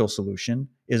spiritual solution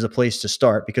is a place to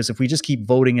start, because if we just keep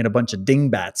voting in a bunch of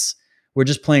dingbats, we're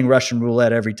just playing Russian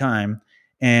roulette every time,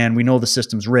 and we know the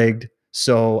system's rigged.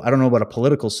 So I don't know about a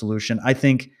political solution. I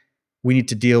think we need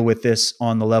to deal with this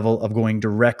on the level of going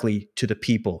directly to the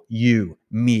people, you,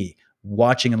 me,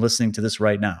 watching and listening to this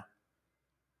right now.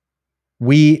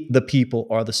 We, the people,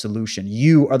 are the solution.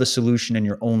 You are the solution in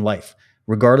your own life,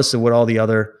 regardless of what all the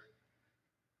other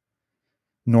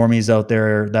normies out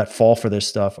there that fall for this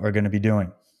stuff are going to be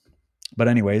doing. But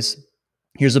anyways,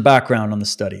 here's a background on the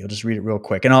study. I'll just read it real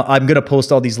quick. And I'm going to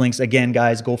post all these links. Again,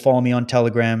 guys, go follow me on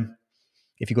Telegram.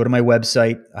 If you go to my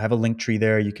website, I have a link tree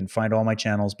there. You can find all my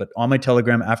channels. But on my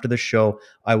Telegram after the show,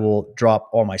 I will drop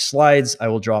all my slides. I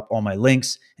will drop all my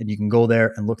links, and you can go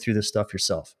there and look through this stuff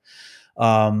yourself.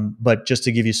 But just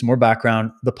to give you some more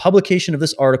background, the publication of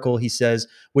this article, he says,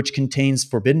 which contains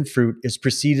forbidden fruit, is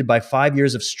preceded by 5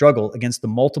 years of struggle against the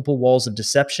multiple walls of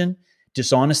deception,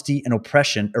 dishonesty, and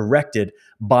oppression erected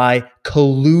by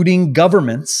colluding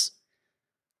governments,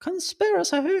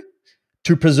 conspiracy,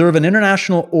 to preserve an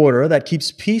international order that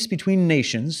keeps peace between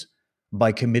nations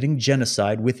by committing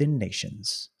genocide within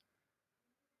nations.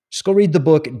 Just go read the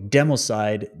book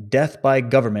Democide, Death by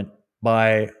Government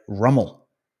by Rummel,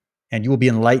 and you will be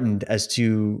enlightened as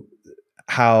to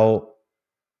how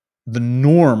the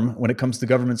norm when it comes to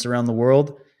governments around the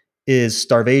world is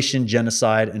starvation,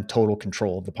 genocide, and total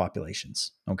control of the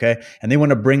populations. Okay. And they want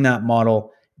to bring that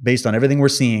model based on everything we're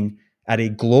seeing at a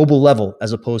global level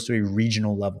as opposed to a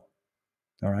regional level.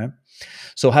 All right.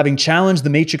 So having challenged the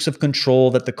matrix of control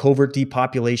that the covert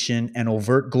depopulation and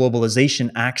overt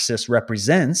globalization axis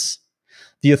represents,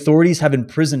 the authorities have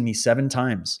imprisoned me 7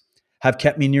 times, have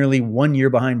kept me nearly 1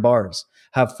 year behind bars,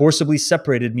 have forcibly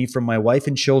separated me from my wife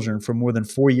and children for more than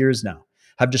 4 years now,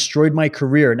 have destroyed my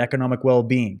career and economic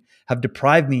well-being, have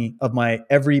deprived me of my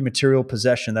every material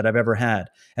possession that I've ever had,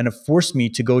 and have forced me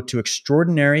to go to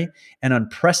extraordinary and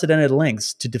unprecedented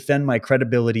lengths to defend my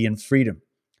credibility and freedom.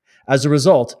 As a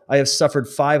result, I have suffered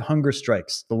 5 hunger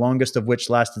strikes, the longest of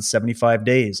which lasted 75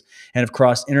 days, and have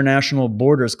crossed international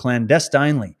borders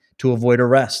clandestinely to avoid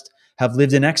arrest, have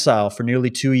lived in exile for nearly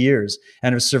 2 years,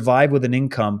 and have survived with an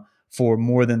income for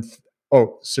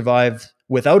survived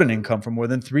without an income for more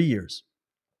than 3 years.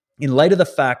 In light of the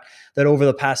fact that over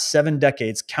the past 7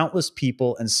 decades, countless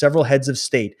people and several heads of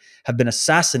state have been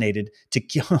assassinated to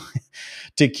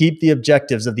keep the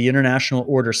objectives of the international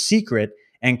order secret,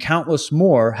 and countless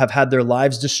more have had their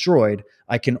lives destroyed,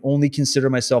 I can only consider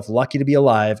myself lucky to be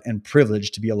alive and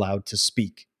privileged to be allowed to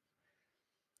speak.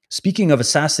 Speaking of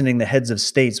assassinating the heads of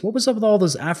states, what was up with all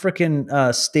those African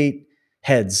state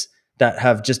heads that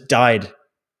have just died?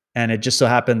 And it just so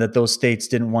happened that those states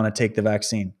didn't want to take the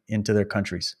vaccine into their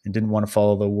countries and didn't want to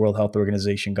follow the World Health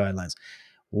Organization guidelines.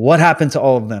 What happened to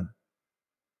all of them?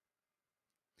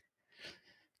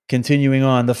 Continuing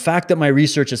on, the fact that my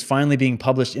research is finally being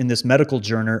published in this medical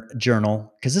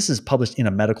journal, because this is published in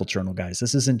a medical journal, guys.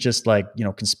 This isn't just like,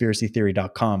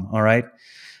 conspiracytheory.com, all right?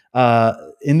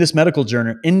 In this medical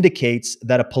journal indicates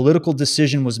that a political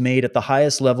decision was made at the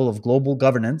highest level of global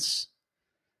governance.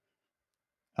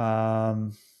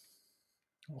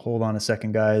 Hold on a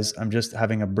second, guys. I'm just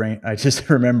having a brain. I just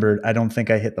remembered. I don't think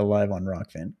I hit the live on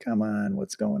Rockfin. Come on.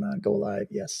 What's going on? Go live.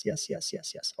 Yes.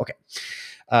 Okay.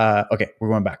 Okay. We're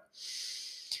going back.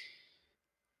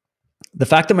 The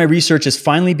fact that my research is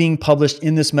finally being published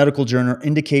in this medical journal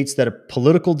indicates that a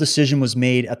political decision was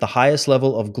made at the highest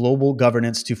level of global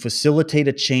governance to facilitate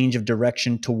a change of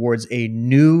direction towards a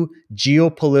new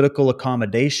geopolitical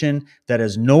accommodation that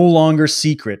is no longer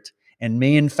secret and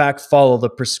may in fact follow the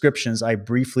prescriptions I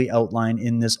briefly outline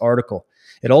in this article.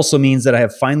 It also means that I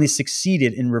have finally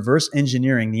succeeded in reverse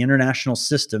engineering the international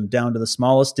system down to the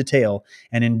smallest detail,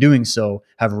 and in doing so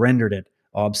have rendered it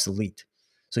obsolete.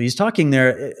 So he's talking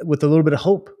there with a little bit of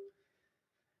hope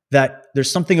that there's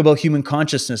something about human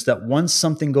consciousness that once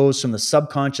something goes from the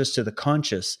subconscious to the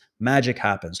conscious, magic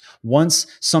happens. Once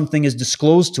something is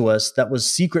disclosed to us that was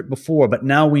secret before, but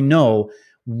now we know,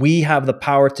 we have the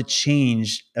power to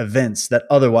change events that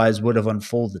otherwise would have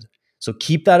unfolded. So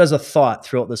keep that as a thought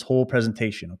throughout this whole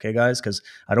presentation, okay, guys? Because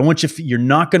I don't want you're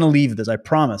not going to leave this, I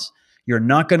promise. You're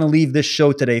not going to leave this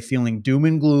show today feeling doom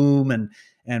and gloom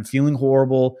and feeling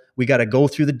horrible. We got to go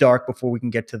through the dark before we can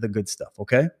get to the good stuff,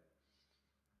 okay?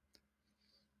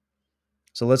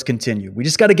 So let's continue. We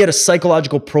just got to get a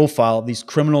psychological profile of these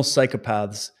criminal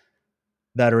psychopaths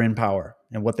that are in power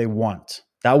and what they want.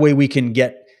 That way we can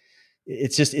get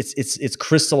it's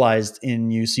crystallized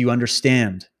in you so you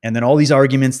understand. And then all these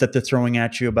arguments that they're throwing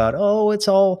at you about, oh, it's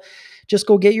all just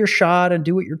go get your shot and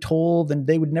do what you're told and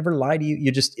they would never lie to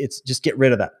you. Just get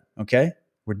rid of that, okay?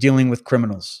 We're dealing with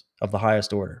criminals of the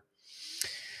highest order.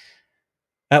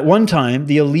 At one time,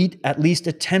 the elite at least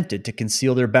attempted to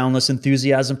conceal their boundless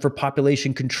enthusiasm for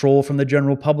population control from the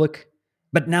general public,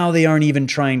 but now they aren't even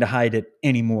trying to hide it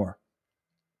anymore.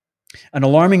 An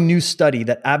alarming new study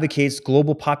that advocates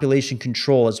global population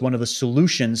control as one of the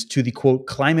solutions to the, quote,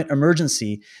 climate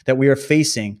emergency that we are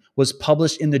facing was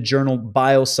published in the journal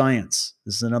Bioscience.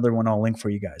 This is another one I'll link for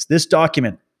you guys. This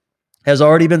document has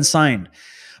already been signed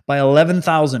by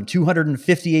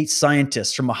 11,258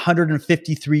 scientists from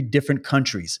 153 different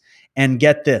countries. And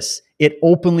get this, it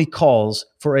openly calls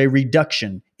for a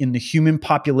reduction in the human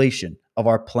population of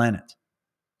our planet.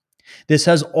 This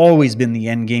has always been the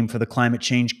end game for the climate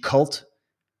change cult,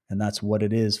 and that's what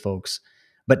it is, folks.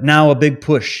 But now a big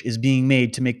push is being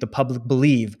made to make the public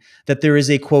believe that there is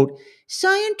a, quote,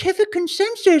 scientific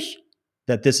consensus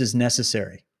that this is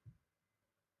necessary.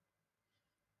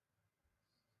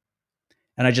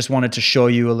 And I just wanted to show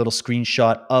you a little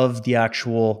screenshot of the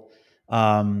actual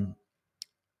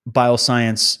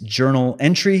Bioscience journal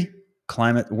entry,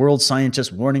 Climate World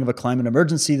Scientists Warning of a Climate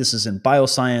Emergency. This is in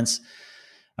Bioscience,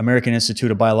 American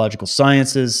Institute of Biological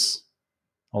Sciences,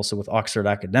 also with Oxford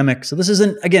Academic. So this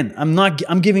isn't, again,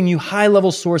 I'm giving you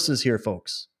high-level sources here,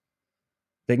 folks.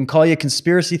 They can call you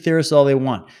conspiracy theorists all they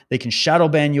want. They can shadow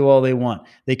ban you all they want.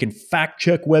 They can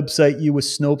fact-check website you with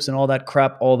Snopes and all that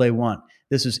crap all they want.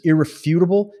 This is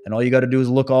irrefutable, and all you got to do is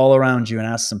look all around you and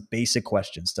ask some basic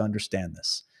questions to understand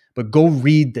this. But go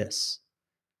read this,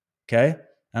 okay?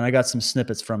 And I got some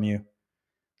snippets from you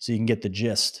so you can get the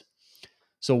gist.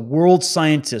 So, world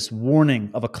scientists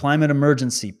warning of a climate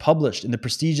emergency, published in the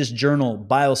prestigious journal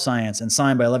Bioscience and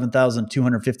signed by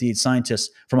 11,258 scientists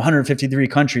from 153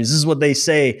 countries. This is what they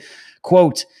say,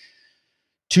 quote,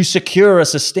 to secure a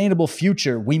sustainable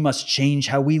future, we must change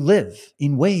how we live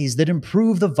in ways that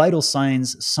improve the vital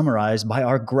signs summarized by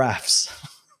our graphs.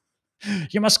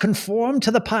 You must conform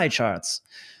to the pie charts.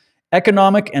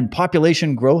 Economic and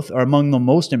population growth are among the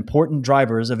most important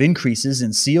drivers of increases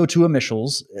in CO2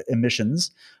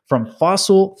 emissions from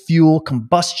fossil fuel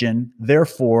combustion.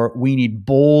 Therefore, we need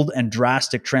bold and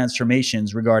drastic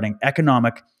transformations regarding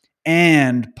economic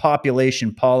and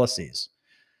population policies.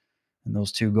 And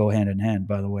those two go hand in hand,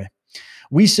 by the way.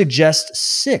 We suggest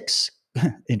 6,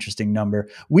 interesting number.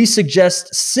 We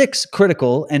suggest 6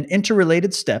 critical and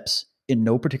interrelated steps in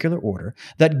no particular order,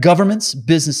 that governments,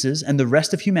 businesses, and the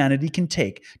rest of humanity can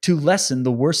take to lessen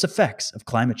the worst effects of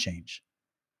climate change.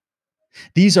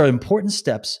 These are important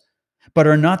steps, but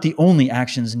are not the only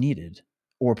actions needed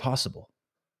or possible.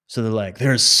 So they're like,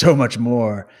 there's so much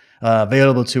more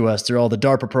available to us through all the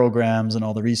DARPA programs and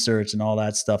all the research and all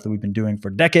that stuff that we've been doing for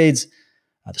decades.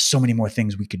 There's so many more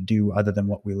things we could do other than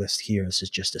what we list here. This is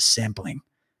just a sampling.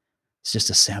 It's just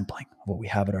a sampling of what we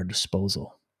have at our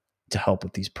disposal to help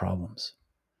with these problems.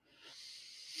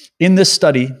 In this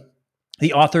study,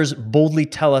 the authors boldly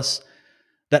tell us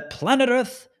that planet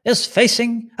Earth is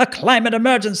facing a climate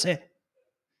emergency.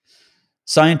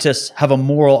 Scientists have a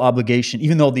moral obligation,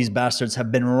 even though these bastards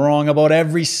have been wrong about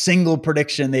every single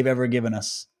prediction they've ever given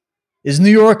us. Is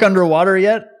New York underwater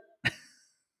yet?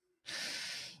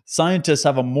 Scientists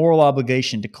have a moral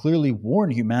obligation to clearly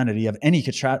warn humanity of any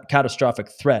catastrophic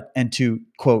threat and to,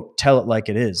 quote, tell it like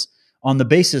it is. On the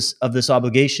basis of this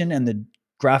obligation and the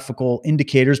graphical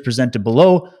indicators presented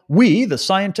below, we, the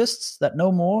scientists that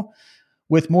know more,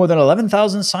 with more than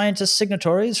 11,000 scientist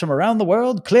signatories from around the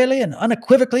world, clearly and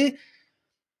unequivocally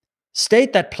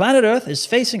state that planet Earth is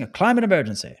facing a climate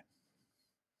emergency.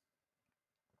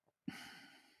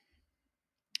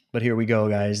 But here we go,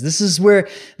 guys. This is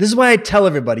why I tell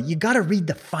everybody, you got to read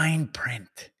the fine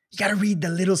print. You got to read the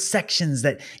little sections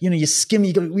that, you skim,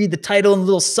 you read the title and a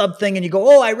little sub thing and you go,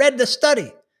 oh, I read the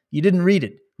study. You didn't read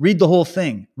it. Read the whole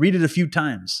thing. Read it a few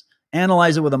times.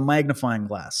 Analyze it with a magnifying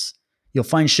glass. You'll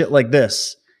find shit like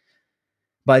this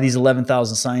by these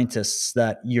 11,000 scientists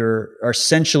that are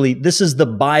essentially, this is the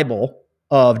Bible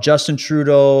of Justin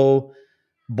Trudeau,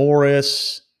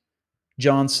 Boris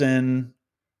Johnson,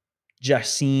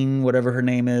 Jacine, whatever her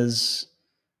name is,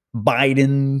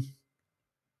 Biden,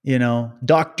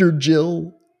 Dr.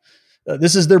 Jill.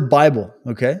 This is their Bible,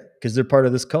 okay? Because they're part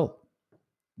of this cult.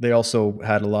 They also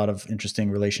had a lot of interesting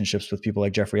relationships with people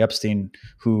like Jeffrey Epstein,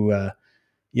 who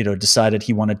decided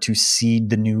he wanted to seed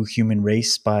the new human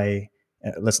race by.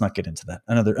 Let's not get into that.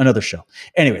 Another show.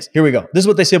 Anyways, here we go. This is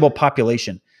what they say about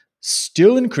population.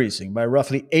 Still increasing by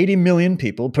roughly 80 million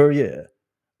people per year,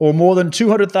 or more than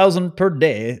 200,000 per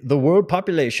day, the world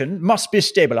population must be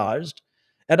stabilized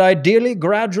and ideally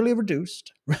gradually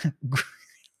reduced.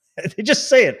 They just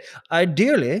say it.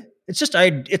 Ideally, it's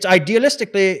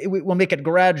idealistically, we'll make it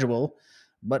gradual,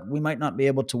 but we might not be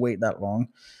able to wait that long.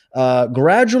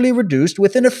 Gradually reduced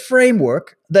within a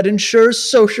framework that ensures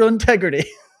social integrity.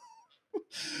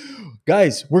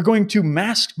 Guys, we're going to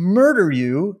mass murder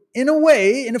you in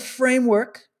a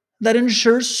framework that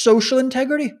ensures social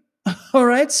integrity. All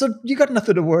right, so you got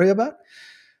nothing to worry about.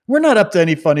 We're not up to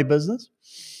any funny business.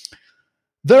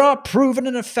 There are proven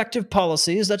and effective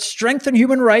policies that strengthen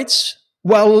human rights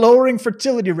while lowering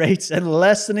fertility rates and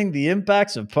lessening the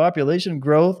impacts of population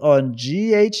growth on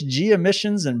GHG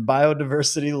emissions and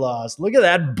biodiversity loss. Look at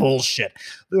that bullshit.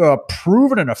 There are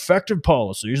proven and effective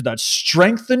policies that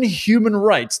strengthen human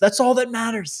rights. That's all that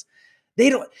matters.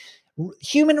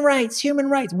 Human rights.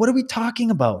 What are we talking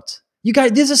about? You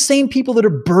guys, these are the same people that are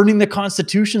burning the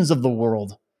constitutions of the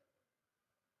world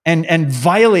and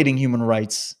violating human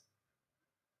rights.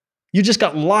 You just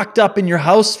got locked up in your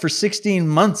house for 16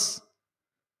 months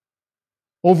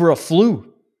over a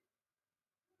flu.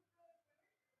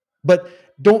 But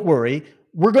don't worry,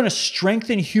 we're going to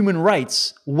strengthen human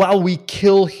rights while we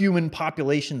kill human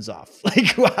populations off.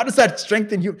 Like, how does that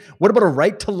strengthen you? What about a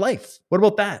right to life? What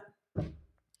about that?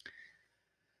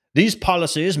 These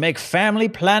policies make family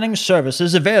planning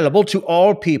services available to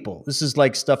all people. This is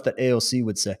like stuff that AOC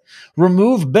would say.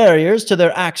 Remove barriers to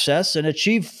their access and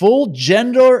achieve full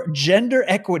gender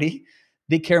equity.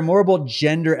 They care more about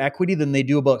gender equity than they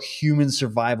do about human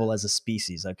survival as a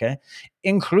species, okay?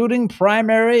 Including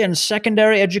primary and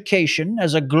secondary education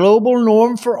as a global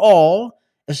norm for all,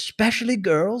 especially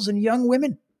girls and young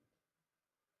women.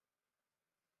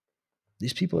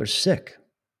 These people are sick.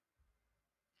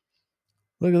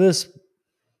 Look at this.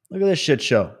 Look at this shit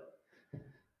show.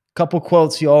 Couple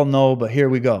quotes you all know, but here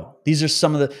we go. These are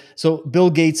some of the... So Bill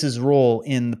Gates' role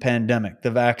in the pandemic, the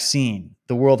vaccine,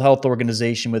 the World Health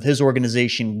Organization with his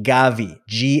organization Gavi,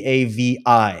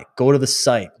 Gavi. Go to the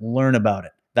site, learn about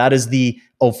it. That is the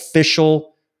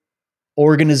official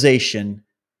organization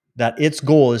that its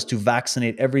goal is to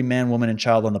vaccinate every man, woman, and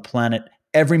child on the planet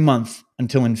every month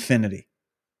until infinity,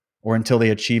 or until they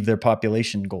achieve their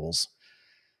population goals.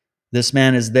 This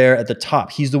man is there at the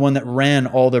top. He's the one that ran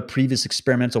all their previous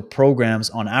experimental programs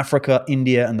on Africa,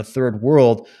 India, and the third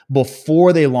world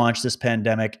before they launched this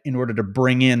pandemic in order to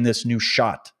bring in this new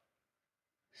shot.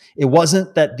 It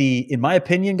wasn't that in my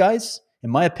opinion, guys,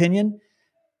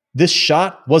 this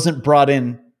shot wasn't brought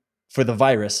in for the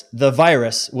virus. The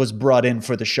virus was brought in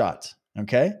for the shot,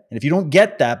 okay? And if you don't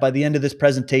get that by the end of this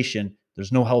presentation,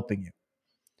 there's no helping you.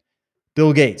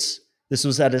 Bill Gates. This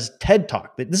was at his TED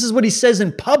Talk. This is what he says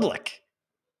in public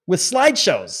with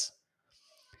slideshows.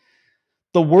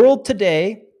 The world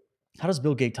today, how does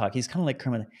Bill Gates talk? He's kind of like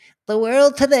Kermit. The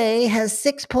world today has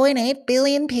 6.8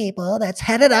 billion people. That's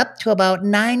headed up to about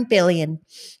 9 billion.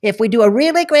 If we do a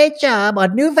really great job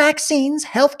on new vaccines,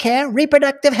 healthcare,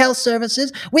 reproductive health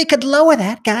services, we could lower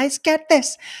that, guys, get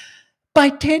this, by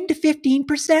 10 to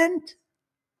 15%.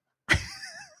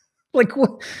 Like,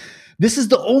 what? This is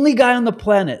the only guy on the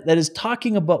planet that is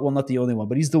talking about, well, not the only one,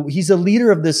 but he's a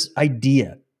leader of this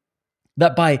idea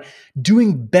that by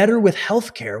doing better with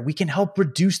healthcare, we can help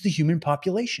reduce the human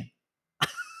population.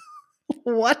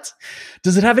 What?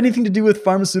 Does it have anything to do with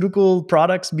pharmaceutical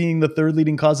products being the third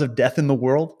leading cause of death in the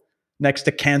world, next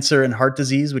to cancer and heart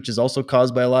disease, which is also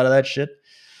caused by a lot of that shit?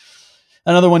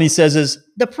 Another one he says is,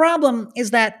 the problem is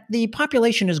that the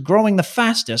population is growing the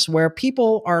fastest where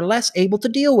people are less able to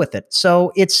deal with it.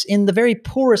 So it's in the very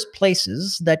poorest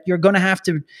places that you're going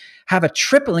to have a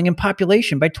tripling in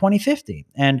population by 2050.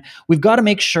 And we've got to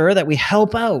make sure that we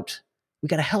help out. We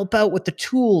got to help out with the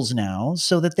tools now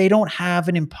so that they don't have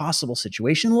an impossible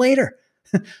situation later.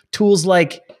 Tools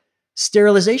like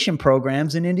sterilization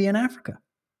programs in India and Africa.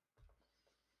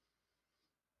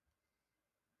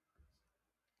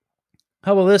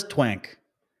 How about this twank?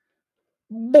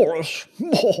 Boris,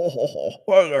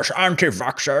 there's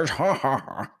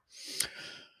anti-vaxxers.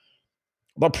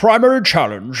 The primary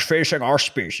challenge facing our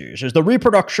species is the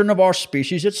reproduction of our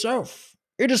species itself.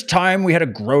 It is time we had a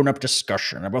grown-up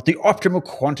discussion about the optimum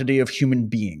quantity of human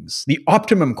beings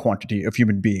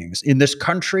in this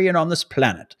country and on this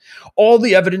planet. All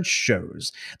the evidence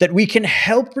shows that we can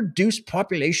help reduce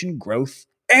population growth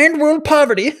end world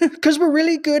poverty because we're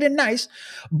really good and nice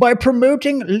by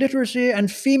promoting literacy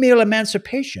and female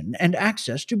emancipation and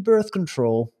access to birth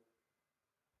control.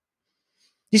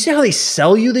 You see how they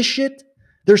sell you this shit?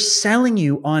 They're selling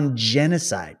you on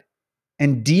genocide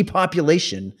and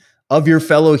depopulation of your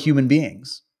fellow human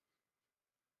beings.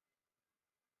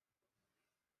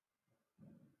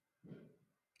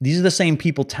 These are the same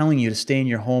people telling you to stay in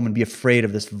your home and be afraid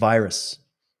of this virus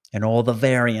and all the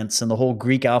variants and the whole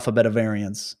Greek alphabet of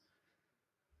variants.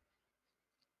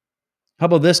 How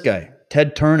about this guy,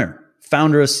 Ted Turner,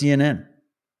 founder of CNN?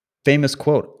 Famous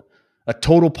quote: a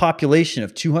total population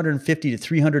of 250 to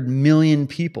 300 million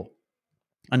people,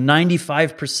 a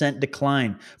 95%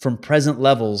 decline from present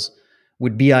levels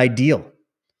would be ideal.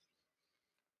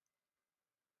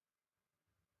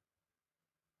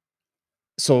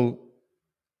 So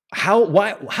how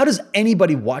does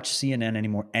anybody watch CNN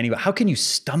anymore anyway? How can you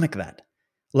stomach that?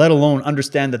 Let alone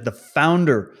understand that the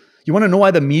founder, you want to know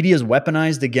why the media is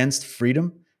weaponized against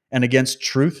freedom and against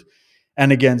truth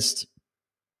and against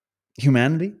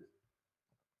humanity?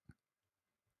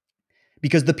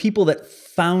 Because the people that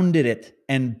founded it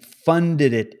and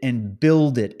funded it and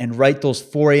build it and write those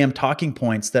 4 a.m. talking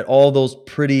points that all those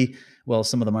pretty, well,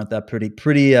 some of them aren't that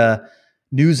pretty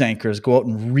news anchors go out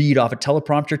and read off a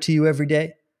teleprompter to you every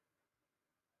day.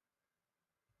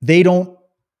 They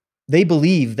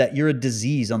believe that you're a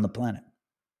disease on the planet.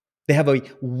 They have a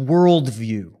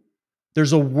worldview.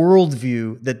 There's a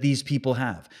worldview that these people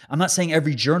have. I'm not saying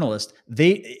every journalist,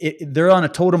 they're on a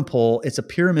totem pole. It's a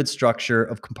pyramid structure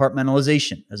of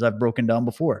compartmentalization, as I've broken down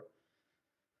before.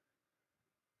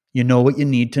 You know what you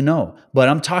need to know. But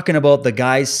I'm talking about the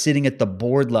guys sitting at the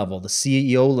board level, the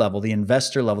CEO level, the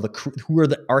investor level, who are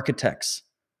the architects.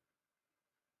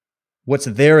 What's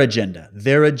their agenda?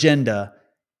 Their agenda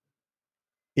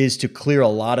is to clear a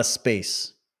lot of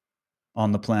space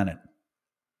on the planet.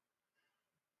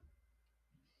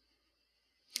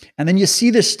 And then you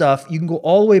see this stuff, you can go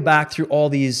all the way back through all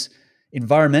these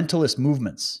environmentalist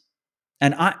movements.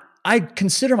 And I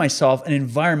consider myself an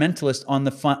environmentalist on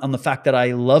the fact that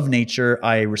I love nature,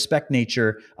 I respect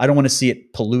nature, I don't want to see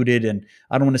it polluted, and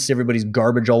I don't want to see everybody's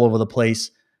garbage all over the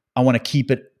place. I want to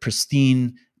keep it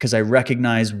pristine because I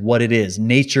recognize what it is.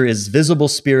 Nature is visible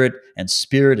spirit, and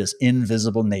spirit is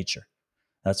invisible nature.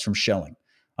 That's from Schelling.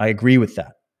 I agree with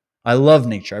that. I love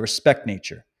nature. I respect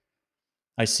nature.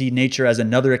 I see nature as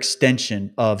another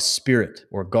extension of spirit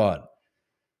or God.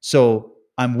 So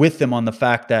I'm with them on the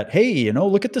fact that, hey,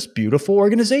 look at this beautiful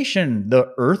organization,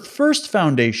 the Earth First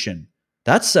Foundation.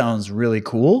 That sounds really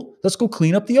cool. Let's go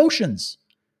clean up the oceans.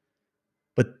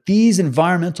 But these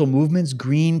environmental movements,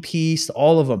 Greenpeace,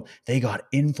 all of them, they got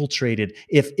infiltrated.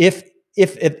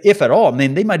 If at all, I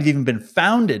mean, they might have even been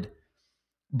founded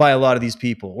by a lot of these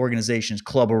people, organizations,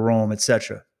 Club of Rome,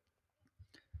 etc.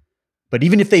 But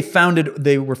even if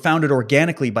they were founded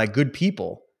organically by good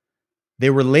people, they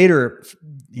were later,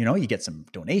 you get some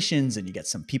donations and you get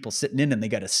some people sitting in and they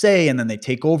got a say, and then they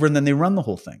take over and then they run the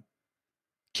whole thing.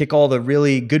 Kick all the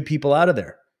really good people out of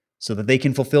there so that they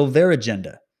can fulfill their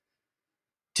agenda,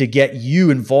 to get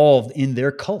you involved in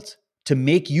their cult, to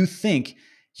make you think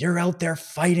you're out there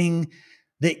fighting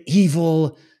the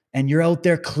evil and you're out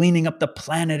there cleaning up the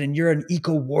planet and you're an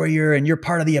eco warrior and you're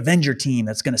part of the Avenger team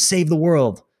that's going to save the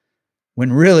world.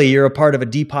 When really you're a part of a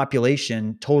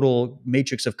depopulation, total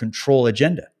matrix of control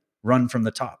agenda run from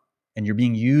the top, and you're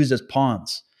being used as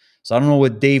pawns. So I don't know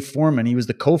what Dave Foreman, he was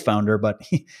the co-founder, but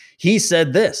he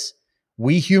said this: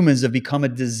 we humans have become a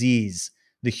disease,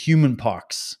 the human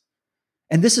pox.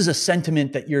 And this is a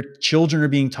sentiment that your children are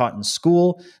being taught in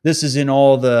school. This is in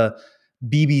all the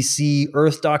BBC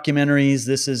Earth documentaries.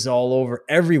 This is all over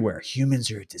everywhere.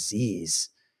 Humans are a disease.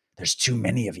 There's too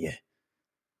many of you.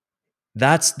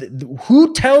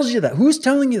 Who tells you that? Who's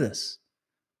telling you this?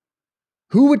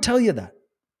 Who would tell you that?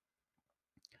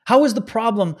 How is the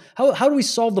problem? How do we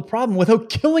solve the problem without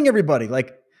killing everybody?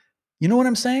 You know what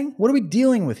I'm saying? What are we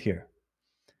dealing with here?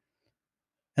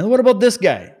 And what about this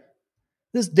guy?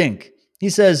 This dink. He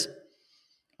says,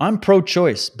 I'm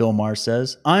pro-choice, Bill Maher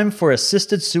says. I'm for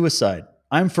assisted suicide.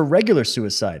 I'm for regular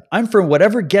suicide. I'm for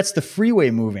whatever gets the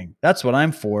freeway moving. That's what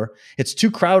I'm for. It's too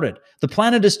crowded. The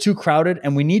planet is too crowded,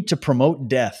 and we need to promote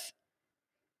death.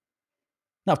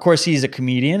 Now, of course, he's a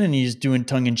comedian, and he's doing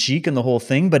tongue-in-cheek and the whole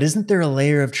thing, but isn't there a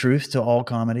layer of truth to all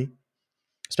comedy?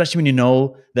 Especially when you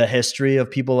know the history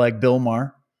of people like Bill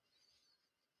Maher.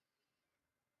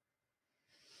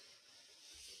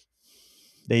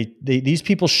 These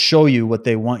people show you what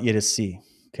they want you to see.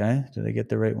 Okay, did I get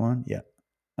the right one? Yeah.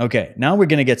 Okay, now we're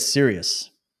going to get serious,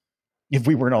 if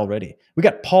we weren't already. We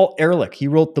got Paul Ehrlich. He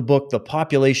wrote the book, The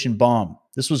Population Bomb.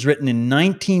 This was written in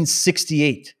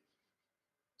 1968.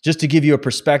 Just to give you a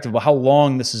perspective of how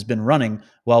long this has been running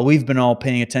while we've been all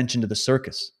paying attention to the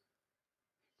circus.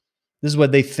 This is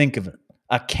what they think of it.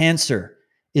 A cancer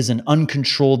is an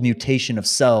uncontrolled mutation of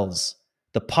cells.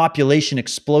 The population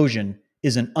explosion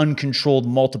is an uncontrolled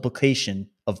multiplication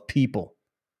of people.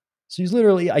 So he's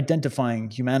literally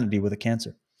identifying humanity with a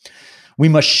cancer. We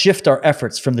must shift our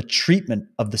efforts from the treatment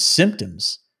of the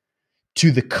symptoms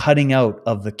to the cutting out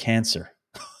of the cancer.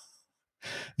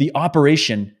 The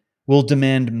operation will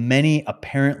demand many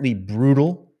apparently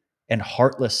brutal and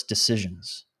heartless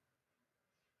decisions.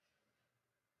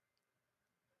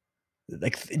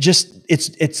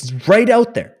 It's right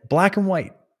out there, black and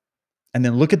white. And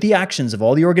then look at the actions of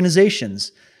all the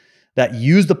organizations that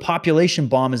use the population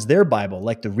bomb as their Bible,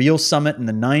 like the Rio Summit in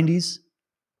the 90s,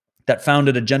 that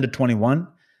founded Agenda 21,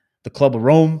 the Club of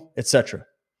Rome, etc.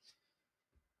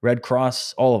 Red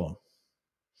Cross, all of them.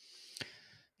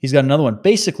 He's got another one.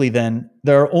 Basically, then,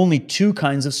 there are only two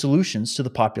kinds of solutions to the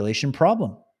population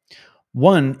problem.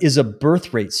 One is a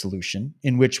birth rate solution,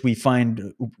 in which we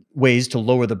find ways to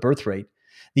lower the birth rate.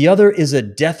 The other is a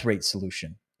death rate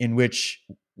solution, in which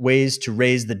ways to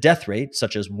raise the death rate,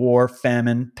 such as war,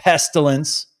 famine,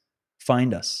 pestilence,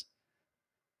 find us.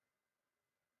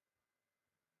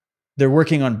 They're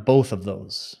working on both of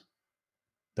those.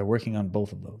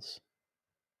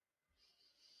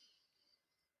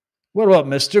 What about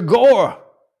Mr. Gore,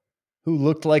 who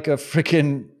looked like a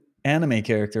freaking anime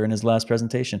character in his last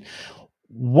presentation?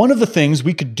 One of the things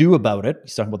we could do about it,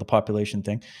 he's talking about the population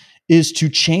thing, is to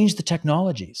change the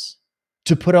technologies,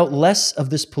 to put out less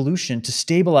of this pollution, to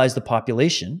stabilize the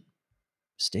population.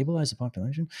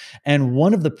 And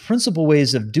one of the principal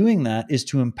ways of doing that is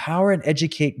to empower and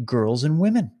educate girls and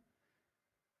women.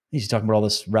 He's talking about all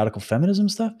this radical feminism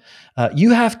stuff.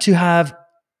 You have to have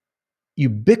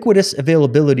ubiquitous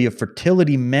availability of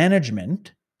fertility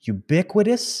management,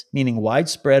 ubiquitous, meaning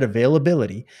widespread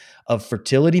availability of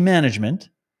fertility management,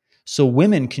 so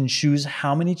women can choose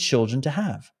how many children to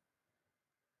have.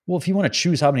 Well, if you want to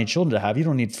choose how many children to have, you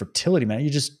don't need fertility management.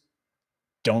 You just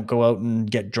don't go out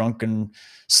and get drunk and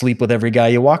sleep with every guy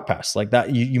you walk past. Like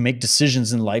that, you make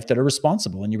decisions in life that are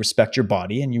responsible, and you respect your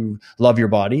body, and you love your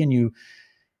body, and you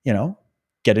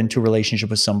get into a relationship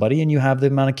with somebody, and you have the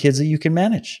amount of kids that you can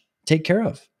manage, take care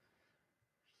of.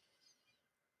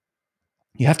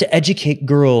 You have to educate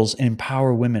girls and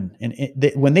empower women.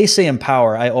 And when they say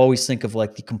empower, I always think of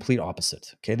like the complete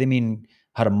opposite. Okay. They mean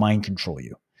how to mind control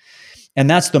you. And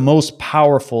that's the most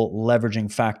powerful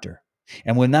leveraging factor.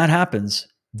 And when that happens,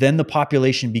 then the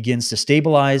population begins to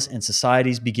stabilize and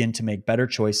societies begin to make better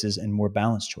choices and more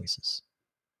balanced choices.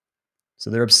 So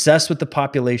they're obsessed with the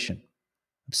population.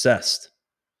 Obsessed.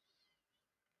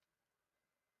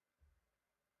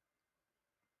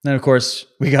 Then, of course,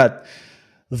 we got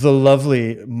the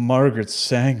lovely Margaret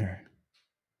Sanger,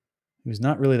 who's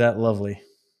not really that lovely.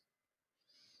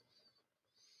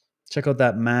 Check out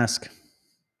that mask.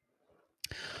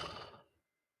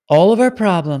 All of our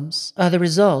problems are the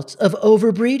result of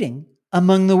overbreeding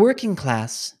among the working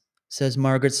class, says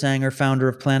Margaret Sanger, founder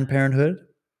of Planned Parenthood.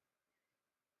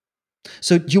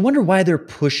 So do you wonder why they're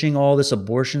pushing all this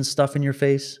abortion stuff in your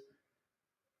face?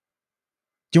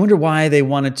 Do you wonder why they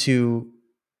wanted to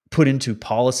put into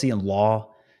policy and law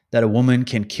that a woman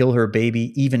can kill her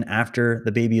baby even after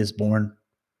the baby is born?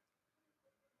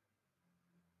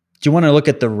 Do you want to look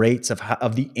at the rates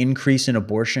of the increase in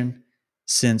abortion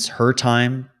since her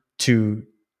time to,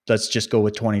 let's just go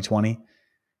with 2020?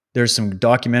 There's some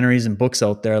documentaries and books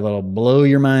out there that'll blow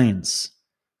your minds.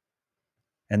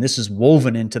 And this is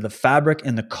woven into the fabric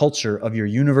and the culture of your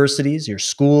universities, your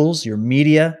schools, your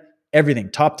media, everything,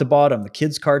 top to bottom, the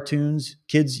kids' cartoons,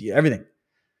 kids, everything.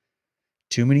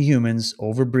 Too many humans,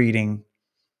 overbreeding,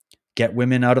 get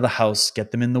women out of the house,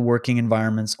 get them in the working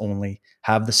environments only,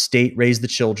 have the state raise the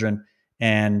children,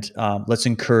 and let's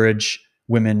encourage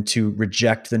women to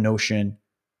reject the notion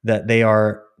that they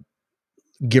are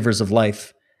givers of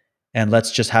life, and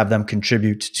let's just have them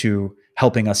contribute to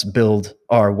helping us build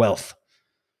our wealth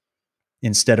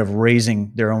instead of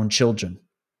raising their own children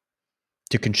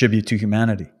to contribute to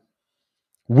humanity.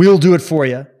 We'll do it for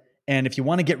you. And if you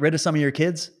want to get rid of some of your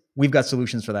kids, we've got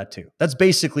solutions for that too. That's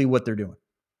basically what they're doing.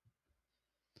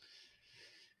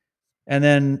 And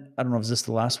then, I don't know, is this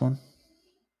the last one?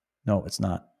 No, it's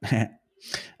not.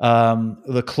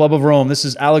 The Club of Rome. This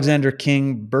is Alexander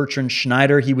King Bertrand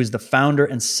Schneider. He was the founder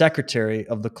and secretary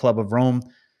of the Club of Rome.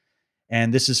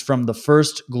 And this is from the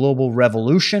First Global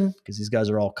Revolution, because these guys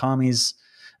are all commies.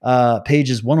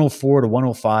 Pages 104 to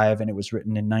 105, and it was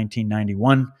written in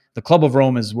 1991. The Club of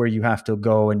Rome is where you have to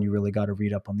go, and you really got to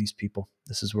read up on these people.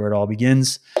 This is where it all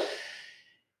begins.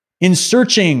 In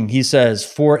searching, he says,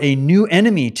 for a new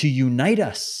enemy to unite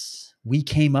us, we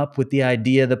came up with the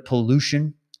idea that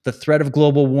pollution, the threat of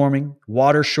global warming,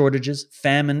 water shortages,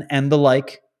 famine, and the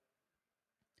like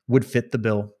would fit the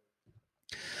bill.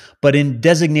 But in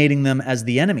designating them as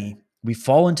the enemy, we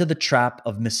fall into the trap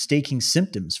of mistaking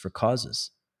symptoms for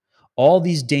causes. All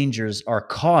these dangers are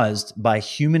caused by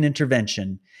human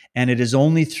intervention, and it is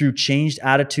only through changed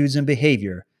attitudes and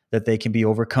behavior that they can be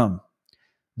overcome.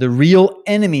 The real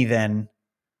enemy, then,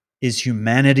 is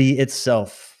humanity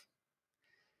itself.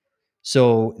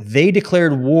 So they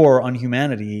declared war on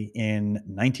humanity in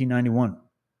 1991.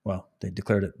 Well, they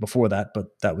declared it before that, but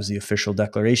that was the official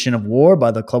declaration of war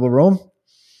by the Club of Rome.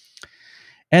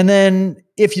 And then,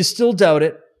 if you still doubt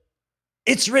it,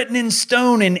 it's written in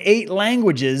stone in 8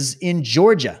 languages in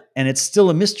Georgia. And it's still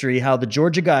a mystery how the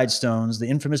Georgia Guidestones, the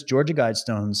infamous Georgia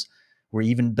Guidestones, were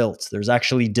even built. There's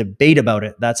actually debate about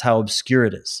it. That's how obscure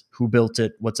it is. Who built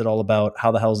it? What's it all about?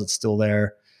 How the hell is it still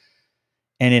there?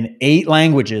 And in 8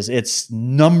 languages, its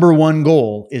number one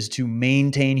goal is to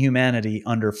maintain humanity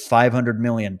under 500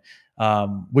 million,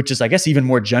 which is, I guess, even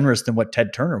more generous than what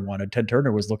Ted Turner wanted. Ted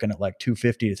Turner was looking at like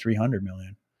 250 to 300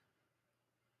 million.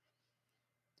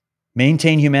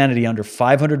 Maintain humanity under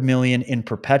 500 million in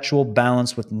perpetual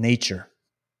balance with nature.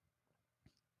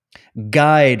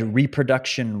 Guide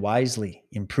reproduction wisely,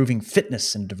 improving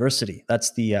fitness and diversity.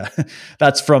 That's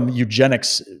that's from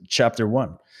Eugenics, chapter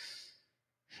 1.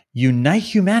 Unite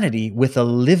humanity with a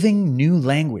living new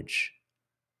language.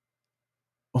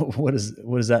 What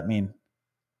does that mean?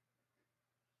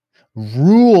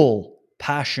 Rule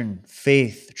passion,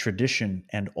 faith, tradition,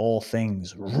 and all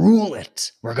things. Rule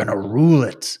it. We're going to rule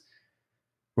it.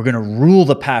 We're going to rule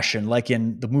the passion, like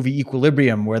in the movie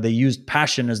Equilibrium, where they used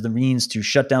passion as the means to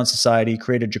shut down society,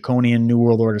 create a draconian New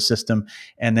World Order system,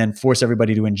 and then force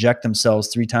everybody to inject themselves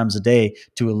 3 times a day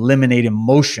to eliminate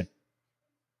emotion.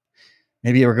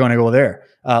 Maybe we're going to go there.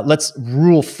 Let's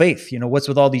rule faith. You know, what's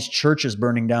with all these churches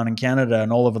burning down in Canada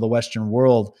and all over the Western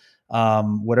world?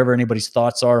 Whatever anybody's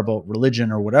thoughts are about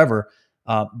religion or whatever,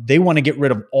 they want to get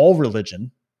rid of all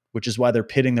religion, which is why they're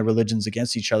pitting the religions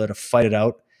against each other to fight it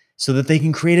out, so that they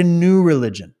can create a new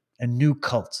religion, a new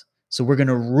cult. So we're going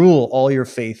to rule all your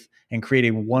faith and create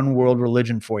a one world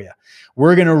religion for you.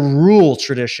 We're going to rule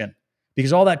tradition,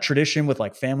 because all that tradition with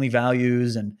like family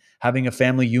values and having a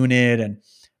family unit and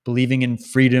believing in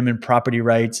freedom and property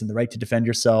rights and the right to defend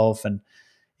yourself and,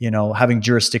 you know, having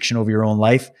jurisdiction over your own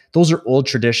life. Those are old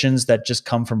traditions that just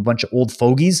come from a bunch of old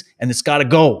fogies, and it's got to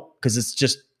go because it's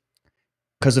just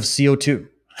because of CO2.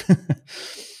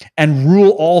 And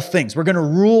rule all things. We're going to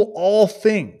rule all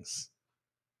things.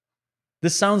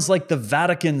 This sounds like the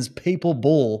Vatican's papal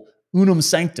bull, Unum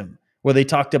Sanctum, where they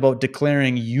talked about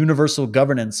declaring universal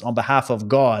governance on behalf of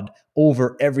God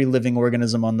over every living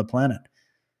organism on the planet.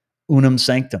 Unum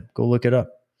Sanctum. Go look it up.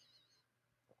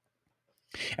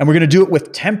 And we're going to do it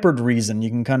with tempered reason. You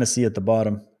can kind of see at the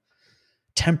bottom.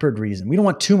 Tempered reason. We don't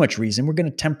want too much reason. We're going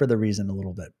to temper the reason a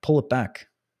little bit. Pull it back.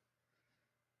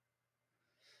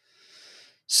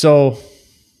 So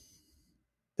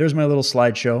there's my little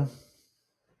slideshow.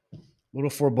 A little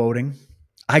foreboding.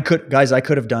 I could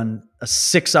have done a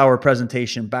 6-hour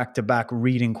presentation back to back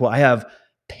reading quote. I have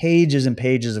pages and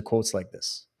pages of quotes like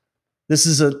this. This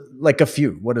is like a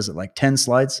few. What is it? Like 10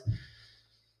 slides?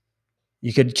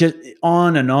 You could just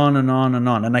on and on and on and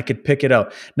on, and I could pick it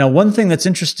out. Now, one thing that's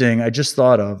interesting, I just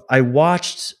thought of, I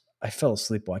fell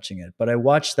asleep watching it, but I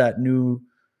watched that new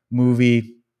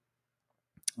movie.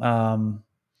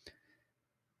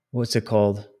 What's it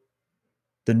called?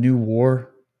 The New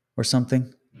War or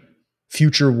something?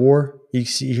 Future War. You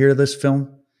hear this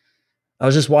film? I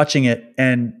was just watching it,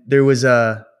 and there was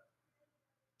a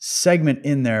segment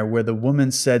in there where the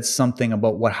woman said something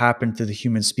about what happened to the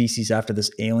human species after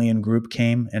this alien group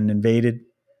came and invaded.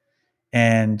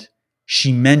 And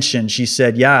she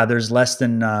said, yeah, there's less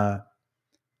than,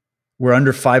 we're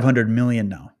under 500 million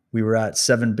now. We were at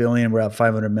 7 billion. We're at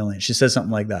 500 million. She said something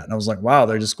like that. And I was like, wow,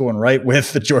 they're just going right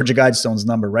with the Georgia Guidestones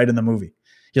number right in the movie.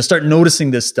 You'll start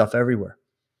noticing this stuff everywhere.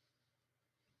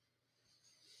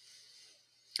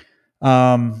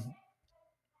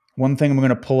 One thing I'm going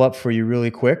to pull up for you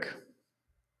really quick.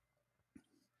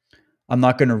 I'm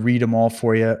not going to read them all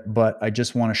for you, but I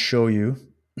just want to show you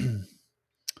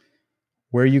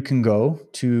where you can go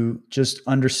to just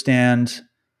understand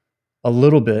a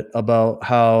little bit about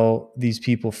how these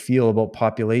people feel about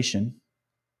population.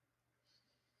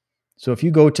 So if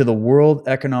you go to the World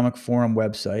Economic Forum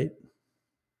website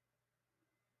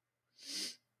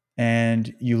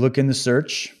and you look in the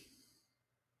search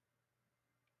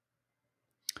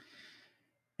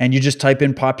and you just type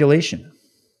in population,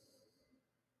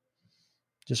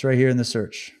 Just right here in the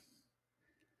search.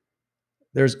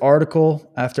 There's article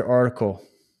after article.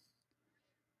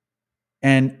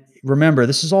 And remember,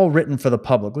 this is all written for the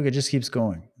public. Look, it just keeps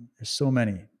going. There's so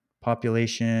many.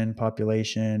 Population,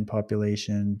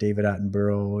 David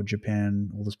Attenborough, Japan,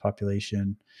 oldest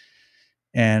population.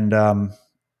 And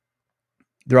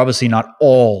they're obviously not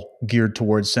all geared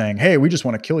towards saying, hey, we just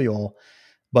want to kill you all.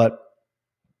 But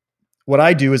what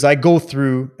I do is I go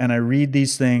through and I read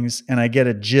these things and I get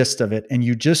a gist of it. And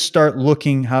you just start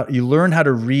looking you learn how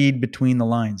to read between the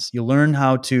lines. You learn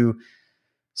how to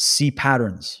see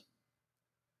patterns.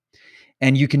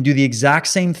 And you can do the exact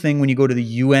same thing when you go to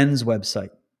the UN's website.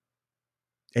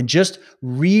 And just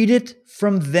read it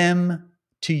from them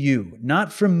to you,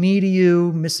 not from me to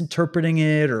you, misinterpreting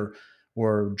it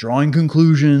or drawing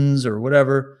conclusions or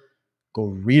whatever. Go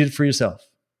read it for yourself.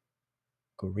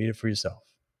 Go read it for yourself.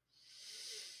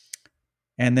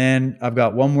 And then I've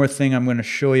got one more thing I'm going to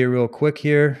show you real quick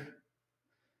here.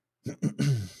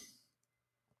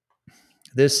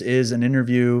 This is an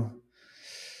interview.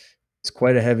 It's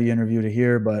quite a heavy interview to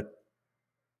hear, but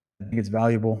I think it's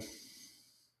valuable.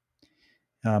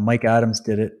 Mike Adams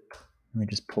did it. Let me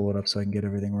just pull it up so I can get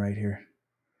everything right here.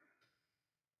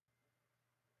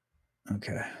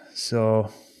 Okay,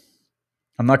 so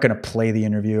I'm not going to play the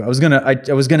interview. I was going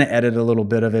to edit a little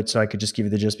bit of it so I could just give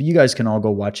you the gist, but you guys can all go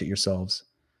watch it yourselves.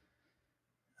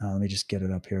 Let me just get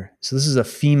it up here. So this is a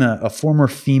former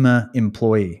FEMA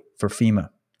employee for FEMA,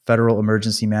 Federal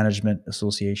Emergency Management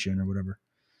Association or whatever.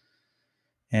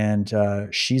 And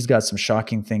she's got some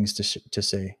shocking things to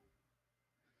say.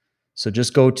 So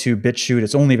just go to BitChute.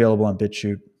 It's only available on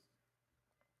BitChute.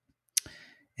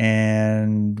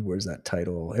 And where's that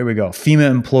title? Here we go. FEMA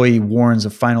employee warns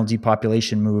of final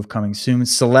depopulation move coming soon.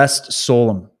 Celeste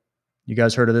Solum. You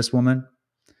guys heard of this woman?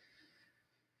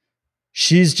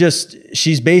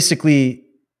 She's basically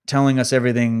telling us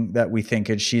everything that we think.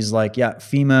 And she's like, yeah,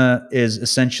 FEMA is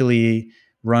essentially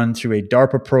run through a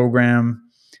DARPA program.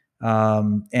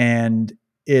 And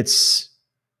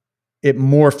it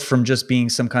morphed from just being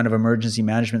some kind of emergency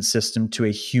management system to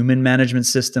a human management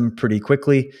system pretty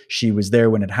quickly. She was there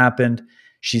when it happened.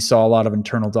 She saw a lot of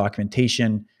internal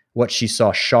documentation. What she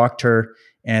saw shocked her.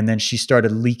 And then she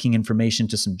started leaking information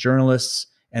to some journalists.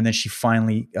 And then she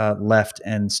finally left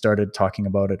and started talking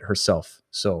about it herself.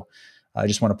 So I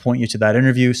just want to point you to that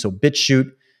interview. So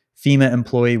BitChute, FEMA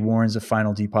employee warns of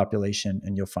final depopulation,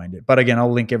 and you'll find it. But again,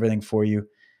 I'll link everything for you.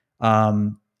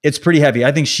 It's pretty heavy.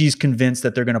 I think she's convinced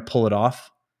that they're going to pull it off.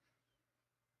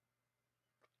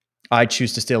 I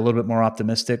choose to stay a little bit more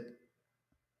optimistic.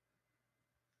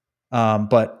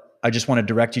 But I just want to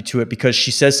direct you to it because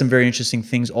she says some very interesting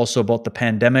things also about the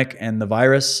pandemic and the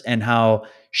virus and how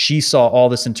she saw all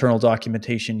this internal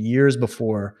documentation years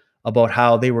before about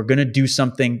how they were going to do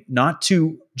something, not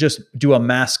to just do a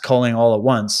mass culling all at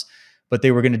once, but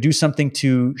they were going to do something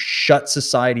to shut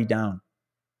society down.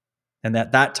 And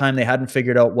at that time, they hadn't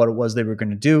figured out what it was they were going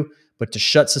to do, but to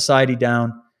shut society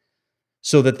down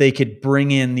so that they could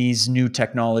bring in these new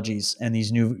technologies and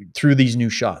through these new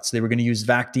shots. They were going to use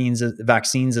vaccines as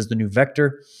the new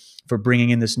vector for bringing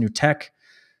in this new tech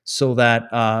so that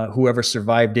whoever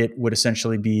survived it would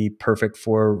essentially be perfect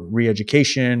for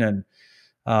re-education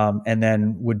and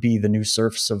then would be the new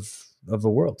serfs of the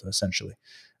world, essentially.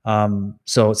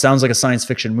 So it sounds like a science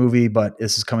fiction movie, but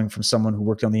this is coming from someone who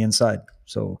worked on the inside.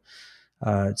 So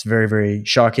it's very, very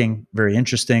shocking, very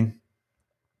interesting.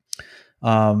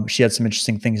 She had some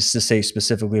interesting things to say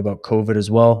specifically about COVID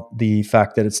as well. The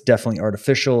fact that it's definitely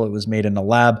artificial. It was made in a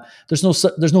lab. There's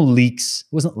no leaks.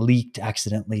 It wasn't leaked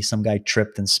accidentally. Some guy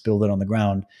tripped and spilled it on the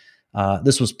ground.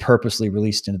 This was purposely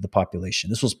released into the population.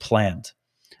 This was planned.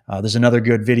 There's another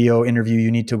good video interview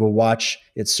you need to go watch.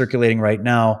 It's circulating right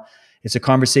now. It's a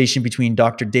conversation between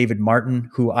Dr. David Martin,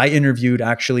 who I interviewed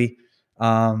actually.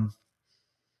 I'll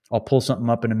pull something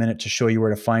up in a minute to show you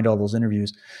where to find all those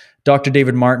interviews. Dr.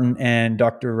 David Martin and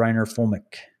Dr. Reiner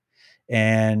Fulmick.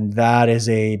 And that is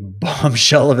a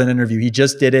bombshell of an interview. He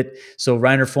just did it. So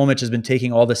Reiner Fulmick has been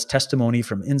taking all this testimony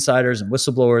from insiders and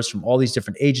whistleblowers from all these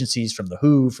different agencies, from the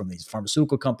WHO, from these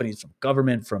pharmaceutical companies, from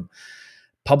government, from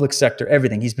public sector,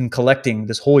 everything. He's been collecting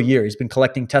this whole year. He's been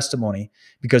collecting testimony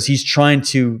because he's trying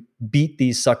to beat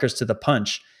these suckers to the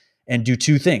punch and do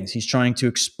two things. He's trying to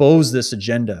expose this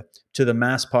agenda to the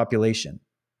mass population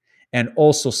and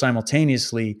also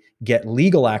simultaneously get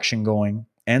legal action going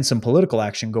and some political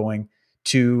action going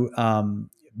to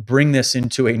bring this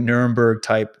into a Nuremberg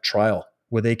type trial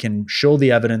where they can show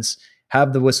the evidence,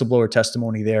 have the whistleblower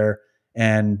testimony there,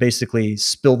 and basically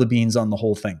spill the beans on the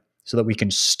whole thing so that we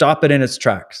can stop it in its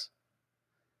tracks.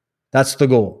 That's the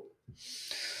goal.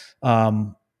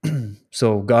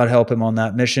 So God help him on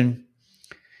that mission.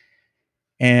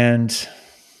 And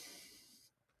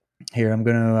here, I'm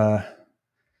going to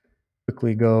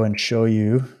quickly go and show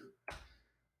you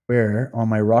where on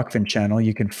my Rockfin channel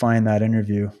you can find that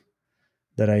interview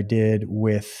that I did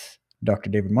with Dr.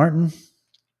 David Martin.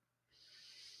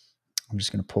 I'm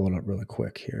just going to pull it up really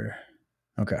quick here.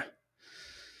 Okay.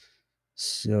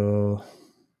 So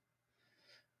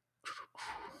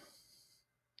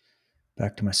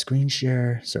back to my screen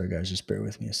share. Sorry, guys, just bear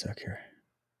with me a sec here.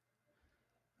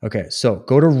 Okay, so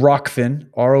go to Rockfin,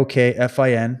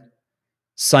 ROKFIN.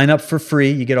 Sign up for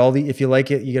free. You get if you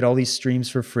like it, you get all these streams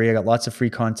for free. I got lots of free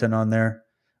content on there.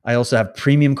 I also have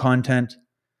premium content,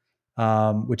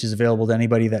 which is available to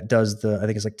anybody that does I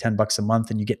think it's like $10 a month,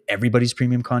 and you get everybody's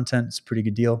premium content. It's a pretty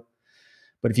good deal.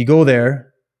 But if you go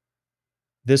there,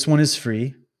 this one is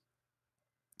free.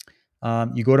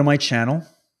 You go to my channel,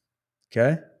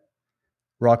 okay?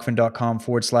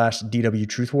 Rockfin.com/DW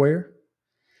Truth Warrior.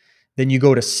 Then you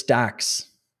go to Stacks.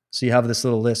 So you have this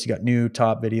little list. You got new,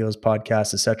 top videos,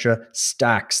 podcasts, etc.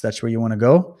 Stacks, that's where you want to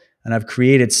go. And I've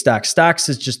created Stacks. Stacks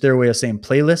is just their way of saying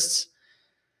playlists.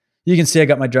 You can see I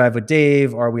got my Drive with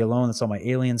Dave, Are We Alone? That's all my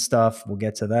alien stuff. We'll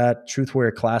get to that. Truth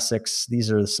Warrior Classics.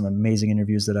 These are some amazing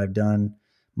interviews that I've done.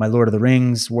 My Lord of the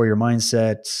Rings, Warrior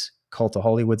Mindset, Cult of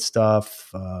Hollywood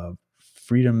stuff,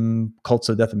 Freedom, Cults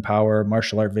of Death and Power,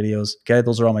 martial art videos. Okay,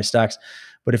 those are all my stacks.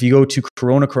 But if you go to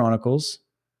Corona Chronicles,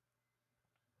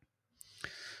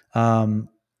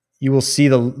 you will see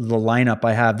the lineup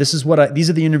I have. These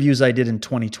are the interviews I did in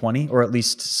 2020, or at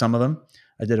least some of them.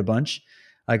 I did a bunch.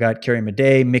 I got Carrie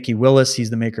Madej, Mickey Willis. He's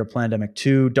the maker of Plandemic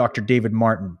 2. Dr. David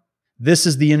Martin. This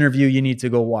is the interview you need to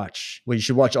go watch. Well, you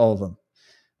should watch all of them.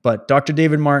 But Dr.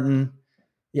 David Martin,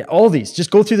 yeah, all these.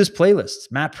 Just go through this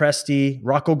playlist. Matt Presti,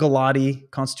 Rocco Galati,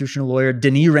 constitutional lawyer.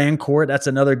 Denis Rancourt, that's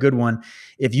another good one.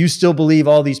 If you still believe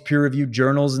all these peer-reviewed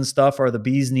journals and stuff are the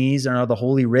bee's knees and are the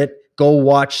holy writ, go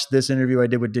watch this interview I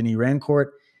did with Denis Rancourt.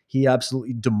 He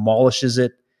absolutely demolishes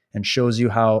it and shows you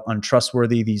how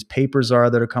untrustworthy these papers are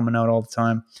that are coming out all the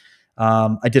time.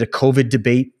 I did a COVID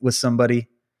debate with somebody.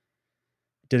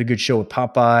 Did a good show with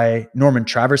Popeye. Norman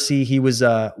Traversy, he was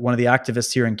one of the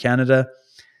activists here in Canada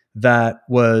that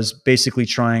was basically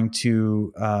trying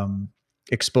to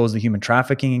expose the human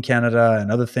trafficking in Canada and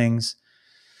other things.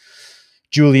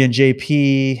 Julian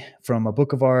JP from a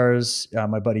book of ours,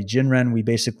 my buddy Jinren, we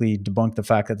basically debunked the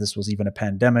fact that this was even a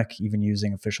pandemic, even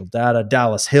using official data.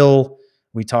 Dallas Hill,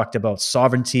 we talked about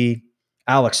sovereignty.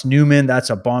 Alex Newman, that's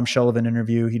a bombshell of an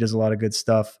interview. He does a lot of good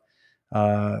stuff.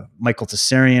 Michael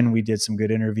Tessarian, we did some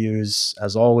good interviews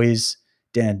as always.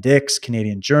 Dan Dix,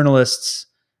 Canadian journalists.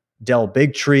 Del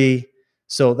Bigtree.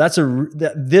 So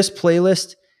this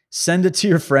playlist, send it to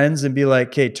your friends and be like,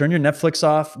 okay, turn your Netflix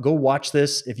off, go watch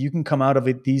this. If you can come out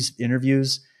of these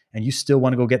interviews and you still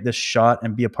want to go get this shot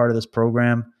and be a part of this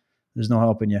program, there's no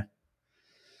helping you.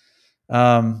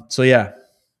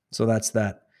 So that's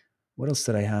that. What else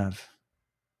did I have?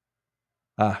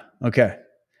 Okay.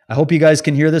 I hope you guys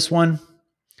can hear this one.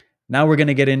 Now we're going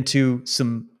to get into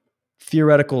some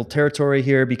theoretical territory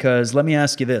here, because let me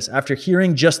ask you this. After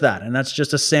hearing just that, and that's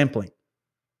just a sampling,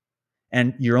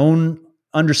 and your own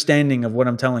understanding of what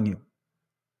I'm telling you,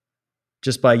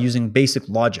 just by using basic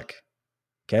logic,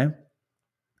 okay?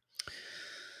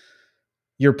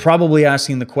 You're probably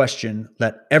asking the question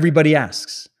that everybody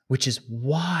asks, which is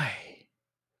why?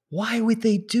 Why would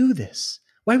they do this?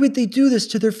 Why would they do this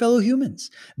to their fellow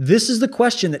humans? This is the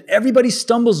question that everybody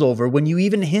stumbles over when you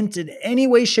even hint in any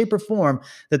way, shape, or form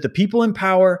that the people in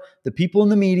power, the people in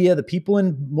the media, the people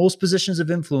in most positions of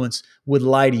influence would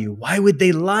lie to you. Why would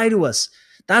they lie to us?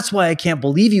 That's why I can't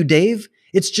believe you, Dave.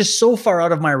 It's just so far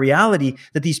out of my reality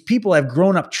that these people I've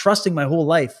grown up trusting my whole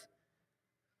life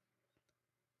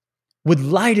would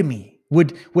lie to me,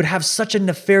 would have such a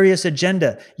nefarious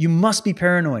agenda. You must be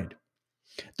paranoid.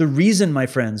 The reason, my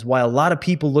friends, why a lot of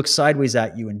people look sideways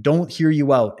at you and don't hear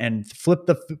you out and flip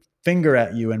the finger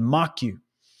at you and mock you,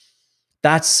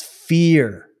 that's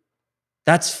fear.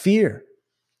 That's fear.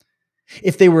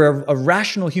 If they were a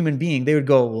rational human being, they would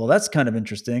go, well, that's kind of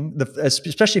interesting.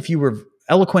 Especially if you were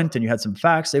eloquent and you had some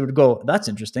facts, they would go, that's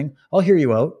interesting. I'll hear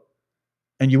you out.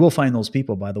 And you will find those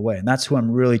people, by the way. And that's who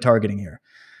I'm really targeting here.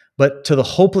 But to the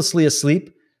hopelessly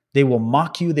asleep, they will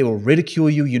mock you. They will ridicule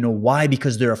you. You know why?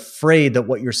 Because they're afraid that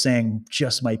what you're saying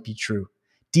just might be true.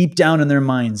 Deep down in their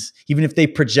minds, even if they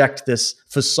project this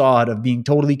facade of being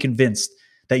totally convinced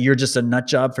that you're just a nut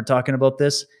job for talking about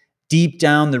this, deep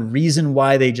down, the reason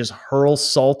why they just hurl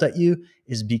salt at you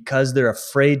is because they're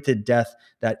afraid to death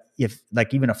that if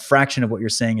like even a fraction of what you're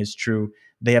saying is true,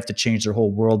 they have to change their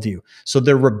whole worldview. So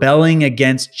they're rebelling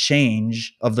against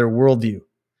change of their worldview.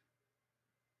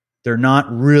 They're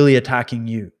not really attacking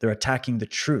you. They're attacking the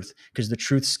truth because the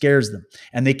truth scares them.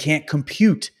 And they can't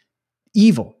compute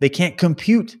evil. They can't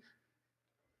compute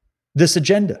this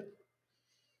agenda.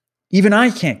 Even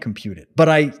I can't compute it.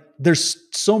 But there's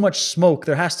so much smoke,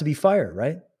 there has to be fire,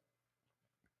 right?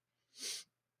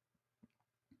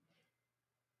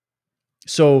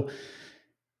 So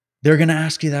they're going to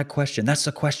ask you that question. That's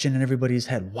the question in everybody's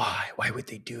head. Why? Why would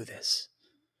they do this?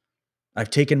 I've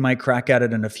taken my crack at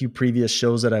it in a few previous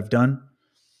shows that I've done.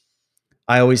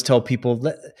 I always tell people,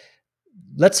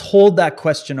 let's hold that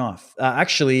question off.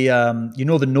 Actually,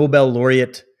 the Nobel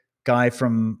laureate guy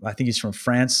from, I think he's from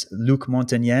France, Luc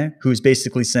Montagnier, who's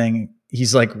basically saying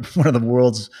he's like one of the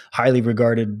world's highly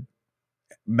regarded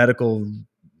medical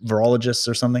virologists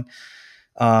or something.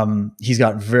 He's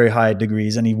got very high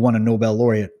degrees and he won a Nobel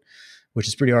laureate, which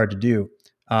is pretty hard to do.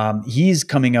 He's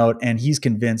coming out and he's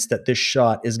convinced that this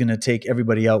shot is going to take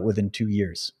everybody out within 2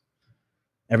 years.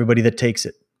 Everybody that takes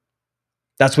it.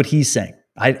 That's what he's saying.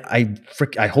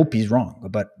 I hope he's wrong,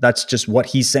 but that's just what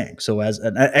he's saying. So as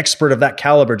an expert of that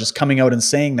caliber, just coming out and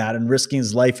saying that and risking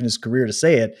his life and his career to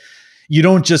say it, you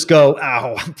don't just go,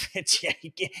 "Oh,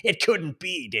 it couldn't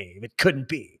be, Dave. It couldn't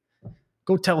be."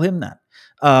 Go tell him that.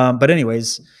 But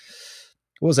anyways,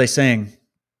 what was I saying?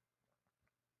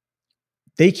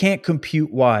 They can't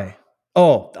compute why.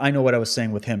 Oh, I know what I was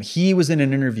saying with him. He was in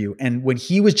an interview, and when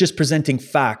he was just presenting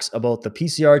facts about the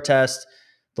PCR test,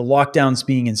 the lockdowns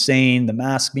being insane, the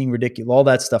mask being ridiculous, all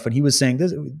that stuff, and he was saying,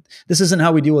 this isn't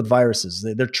how we deal with viruses.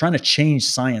 They're trying to change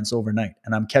science overnight,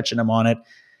 and I'm catching him on it.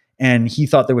 And he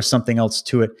thought there was something else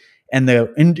to it. And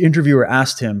the interviewer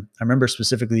asked him, I remember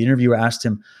specifically, the interviewer asked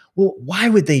him, well, why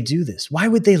would they do this? Why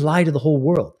would they lie to the whole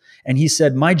world? And he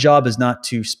said, my job is not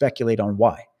to speculate on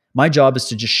why. My job is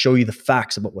to just show you the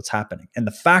facts about what's happening. And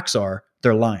the facts are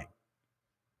they're lying.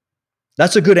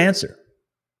 That's a good answer.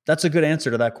 That's a good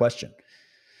answer to that question.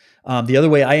 The other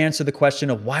way I answer the question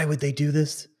of why would they do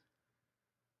this?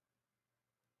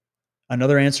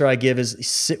 Another answer I give is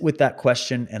sit with that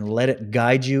question and let it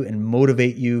guide you and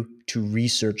motivate you to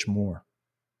research more.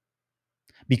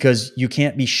 Because you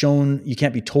can't be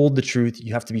told the truth.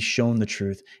 You have to be shown the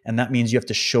truth. And that means you have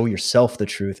to show yourself the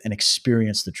truth and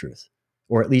experience the truth,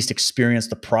 or at least experience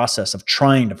the process of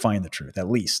trying to find the truth, at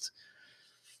least.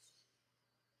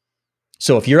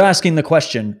 So if you're asking the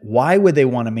question, why would they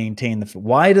want to maintain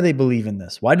why do they believe in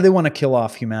this? Why do they want to kill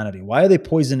off humanity? Why are they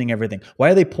poisoning everything?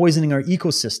 Why are they poisoning our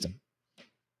ecosystem?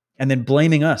 And then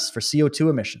blaming us for CO2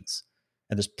 emissions.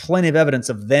 And there's plenty of evidence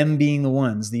of them being the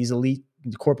ones, these elite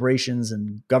corporations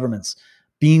and governments,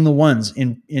 being the ones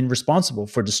in responsible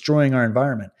for destroying our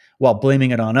environment while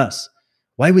blaming it on us.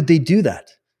 Why would they do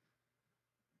that?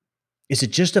 Is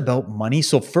it just about money?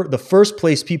 So the first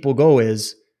place people go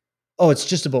is, oh, it's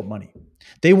just about money.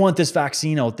 They want this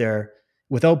vaccine out there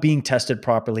without being tested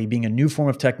properly, being a new form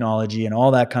of technology and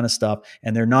all that kind of stuff.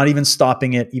 And they're not even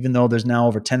stopping it, even though there's now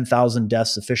over 10,000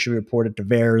 deaths officially reported to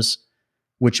VAERS,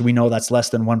 which we know that's less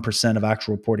than 1% of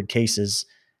actual reported cases.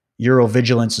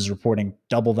 Eurovigilance is reporting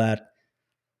double that.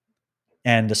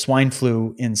 And the swine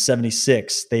flu in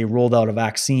 76, they rolled out a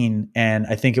vaccine and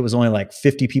I think it was only like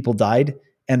 50 people died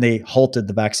and they halted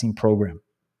the vaccine program.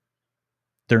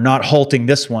 They're not halting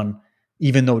this one,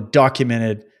 even though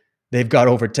documented they've got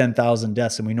over 10,000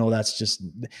 deaths. And we know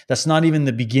that's not even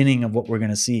the beginning of what we're going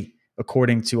to see,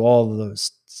 according to all of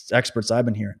those experts I've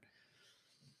been hearing.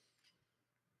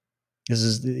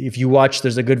 If you watch,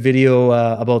 there's a good video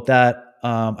about that.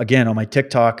 Again, on my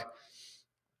TikTok,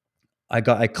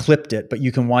 I clipped it, but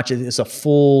you can watch it. It's a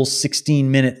full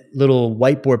 16-minute little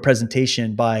whiteboard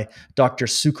presentation by Dr.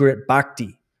 Sucharit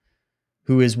Bhakdi,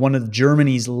 who is one of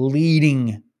Germany's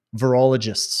leading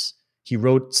virologists. He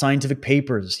wrote scientific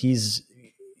papers. He's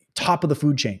top of the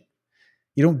food chain.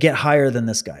 You don't get higher than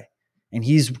this guy. And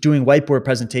he's doing whiteboard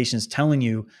presentations telling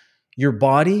you your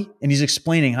body, and he's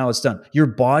explaining how it's done. Your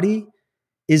body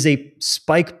is a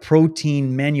spike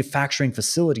protein manufacturing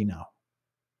facility now.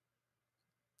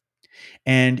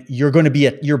 And your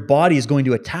body is going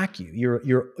to attack you.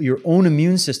 Your own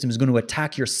immune system is going to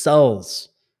attack your cells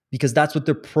because that's what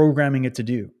they're programming it to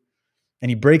do.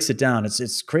 And he breaks it down.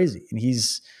 It's crazy. And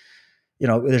he's,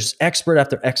 there's expert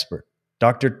after expert.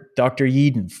 Dr.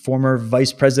 Yeadon, former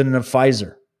vice president of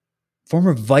Pfizer,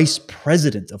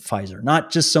 not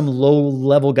just some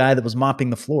low-level guy that was mopping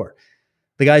the floor.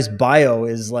 The guy's bio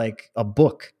is like a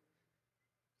book.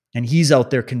 And he's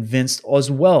out there convinced as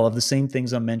well of the same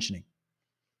things I'm mentioning.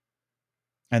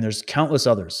 And there's countless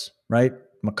others, right?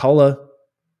 McCullough,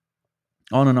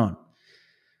 on and on.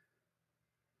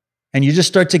 And you just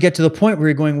start to get to the point where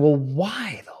you're going, well,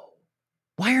 why though?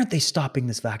 Why aren't they stopping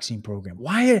this vaccine program?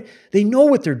 Why? They know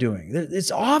what they're doing.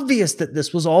 It's obvious that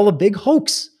this was all a big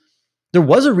hoax. There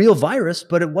was a real virus,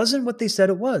 but it wasn't what they said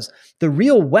it was. The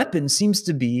real weapon seems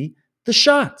to be the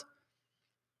shot.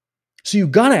 So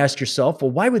you've got to ask yourself, well,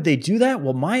 why would they do that?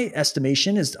 Well, my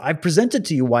estimation is I've presented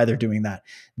to you why they're doing that.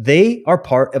 They are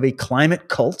part of a climate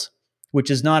cult,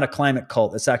 which is not a climate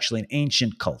cult. It's actually an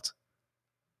ancient cult.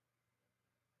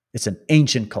 It's an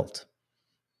ancient cult.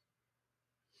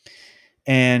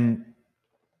 And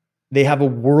they have a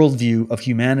worldview of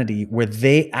humanity where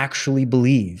they actually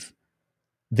believe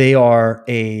they are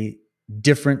a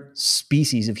different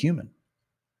species of human.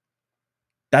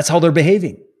 That's how they're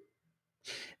behaving.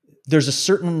 There's a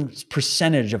certain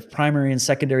percentage of primary and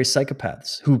secondary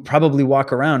psychopaths who probably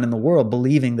walk around in the world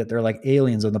believing that they're like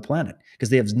aliens on the planet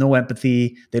because they have no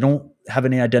empathy. They don't have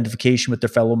any identification with their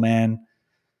fellow man.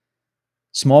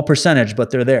 Small percentage,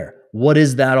 but they're there. What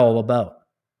is that all about?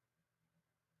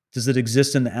 Does it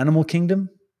exist in the animal kingdom?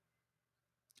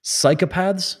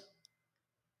 Psychopaths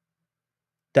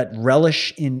that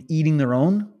relish in eating their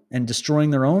own and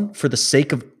destroying their own for the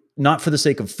sake of, not for the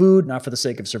sake of food, not for the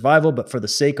sake of survival, but for the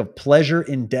sake of pleasure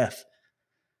in death.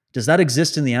 Does that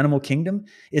exist in the animal kingdom?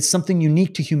 It's something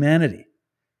unique to humanity.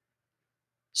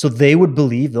 So they would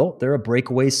believe, though, they're a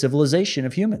breakaway civilization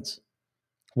of humans.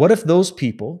 What if those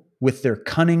people, with their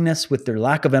cunningness, with their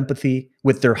lack of empathy,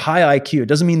 with their high IQ, it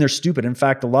doesn't mean they're stupid. In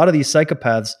fact, a lot of these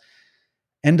psychopaths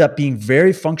end up being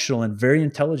very functional and very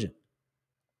intelligent.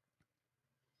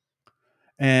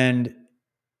 And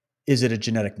is it a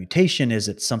genetic mutation? Is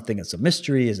it something that's a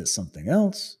mystery? Is it something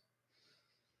else?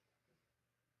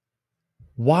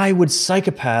 Why would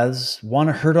psychopaths want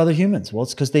to hurt other humans? Well,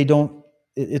 it's because they don't,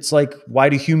 it's like, why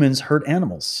do humans hurt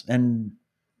animals and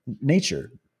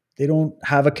nature? They don't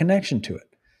have a connection to it.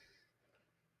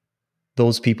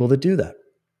 Those people that do that.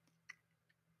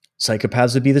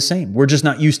 Psychopaths would be the same. We're just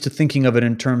not used to thinking of it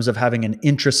in terms of having an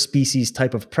intra-species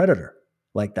type of predator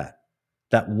like that.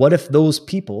 That what if those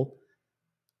people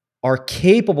are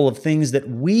capable of things that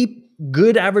we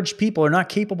good average people are not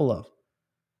capable of?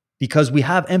 Because we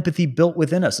have empathy built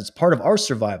within us. It's part of our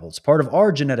survival. It's part of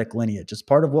our genetic lineage. It's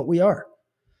part of what we are.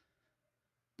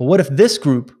 But what if this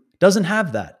group doesn't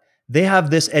have that? They have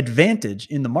this advantage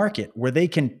in the market where they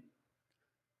can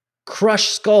crush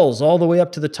skulls all the way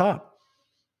up to the top.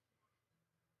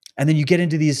 And then you get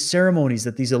into these ceremonies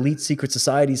that these elite secret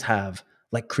societies have,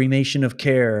 like cremation of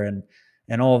care and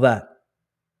all that.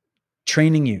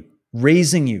 Training you,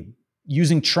 raising you,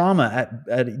 using trauma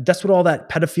that's what all that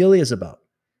pedophilia is about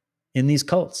in these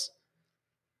cults.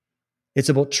 It's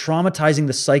about traumatizing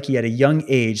the psyche at a young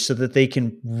age so that they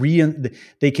can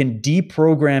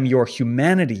deprogram your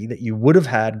humanity that you would have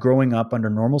had growing up under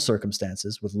normal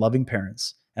circumstances with loving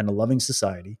parents and a loving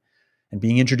society and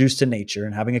being introduced to nature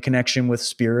and having a connection with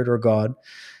spirit or God.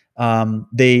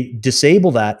 They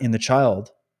disable that in the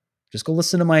child. Just go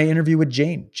listen to my interview with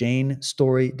Jane,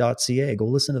 janestory.ca. Go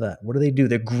listen to that. What do?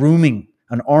 They're grooming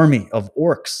an army of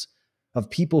orcs, of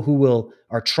people who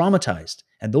are traumatized.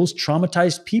 And those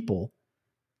traumatized people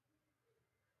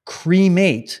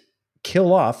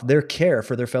kill off their care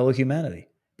for their fellow humanity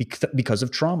because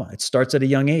of trauma. It starts at a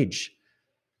young age.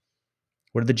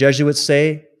 What did the Jesuits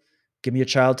say? Give me a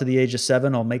child to the age of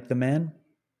 7, I'll make the man.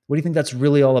 What do you think that's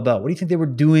really all about? What do you think they were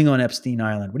doing on Epstein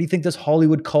Island? What do you think this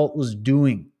Hollywood cult was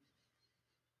doing?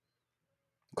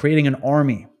 Creating an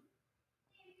army.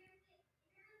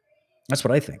 That's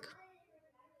what I think.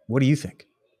 What do you think?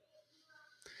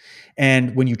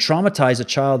 And when you traumatize a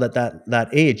child at that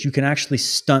age, you can actually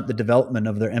stunt the development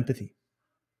of their empathy.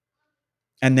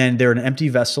 And then they're an empty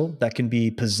vessel that can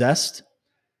be possessed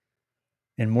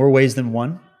in more ways than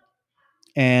one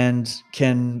and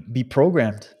can be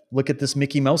programmed. Look at this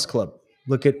Mickey Mouse Club.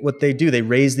 Look at what they do. They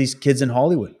raise these kids in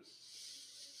Hollywood.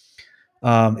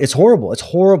 It's horrible. It's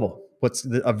horrible.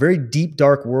 A very deep,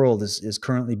 dark world is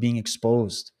currently being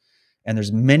exposed. And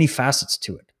there's many facets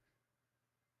to it.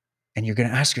 And you're going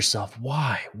to ask yourself,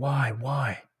 why?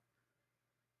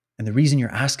 And the reason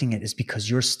you're asking it is because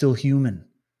you're still human.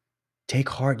 Take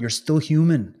heart, you're still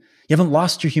human. You haven't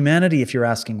lost your humanity if you're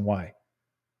asking why.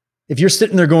 If you're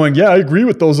sitting there going, yeah, I agree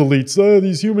with those elites.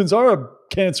 These humans are a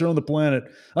cancer on the planet.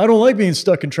 I don't like being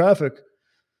stuck in traffic.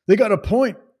 They got a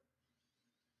point.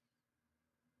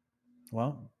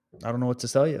 Well, I don't know what to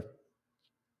tell you.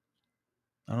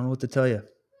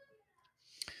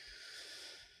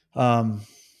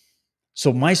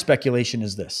 So my speculation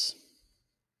is this.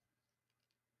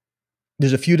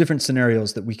 There's a few different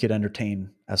scenarios that we could entertain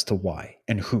as to why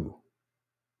and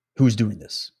who's doing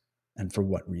this and for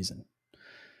what reason.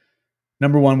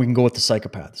 Number one, we can go with the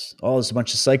psychopaths. Oh, there's a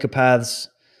bunch of psychopaths.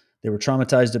 They were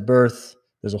traumatized at birth.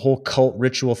 There's a whole cult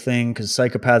ritual thing because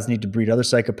psychopaths need to breed other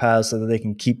psychopaths so that they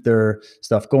can keep their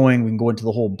stuff going. We can go into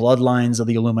the whole bloodlines of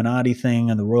the Illuminati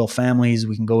thing and the royal families.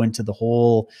 We can go into the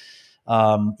whole,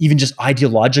 even just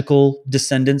ideological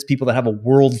descendants, people that have a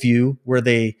worldview where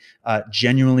they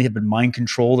genuinely have been mind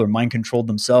controlled or mind controlled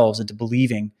themselves into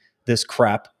believing this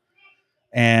crap.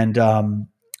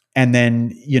 And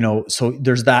then, so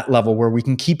there's that level where we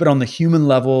can keep it on the human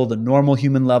level, the normal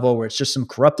human level, where it's just some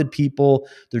corrupted people.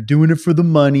 They're doing it for the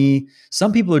money.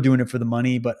 Some people are doing it for the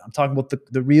money, but I'm talking about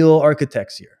the real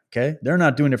architects here. Okay. They're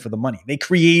not doing it for the money. They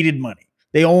created money.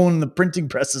 They own the printing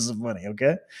presses of money.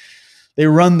 Okay. They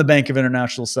run the Bank of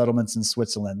International Settlements in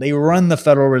Switzerland. They run the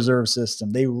Federal Reserve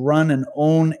System. They run and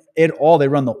own it all. They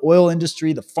run the oil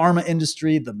industry, the pharma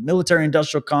industry, the military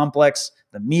industrial complex,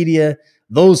 the media.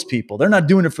 Those people, they're not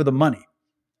doing it for the money.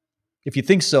 If you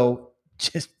think so,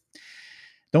 just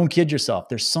don't kid yourself.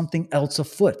 There's something else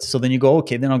afoot. So then you go,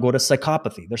 okay, then I'll go to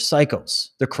psychopathy. They're psychos.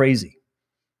 They're crazy.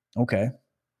 Okay.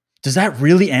 Does that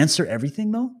really answer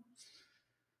everything though?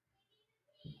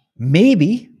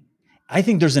 Maybe. I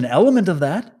think there's an element of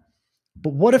that.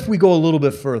 But what if we go a little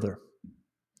bit further?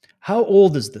 How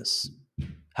old is this?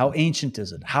 How ancient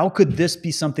is it? How could this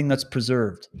be something that's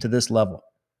preserved to this level?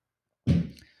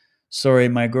 Sorry,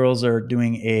 my girls are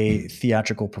doing a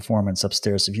theatrical performance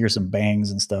upstairs. So if you hear some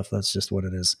bangs and stuff, that's just what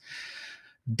it is.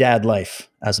 Dad life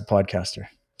as a podcaster.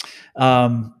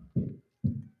 But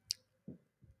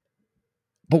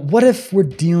what if we're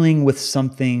dealing with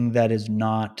something that is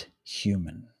not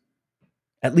human?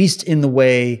 At least in the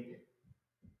way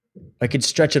I could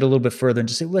stretch it a little bit further and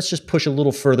just say, let's just push a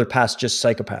little further past just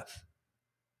psychopath.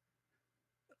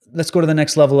 Let's go to the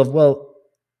next level of, well,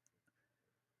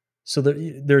 so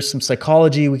there's some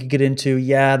psychology we could get into.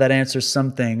 Yeah, that answers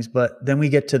some things. But then we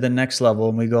get to the next level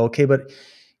and we go, okay, but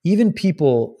even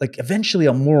people, like eventually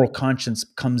a moral conscience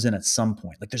comes in at some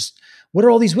point. Like what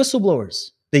are all these whistleblowers?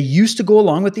 They used to go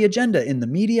along with the agenda in the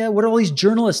media. What are all these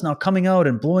journalists now coming out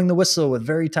and blowing the whistle with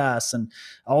Veritas, and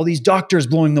all these doctors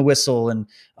blowing the whistle, and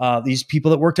these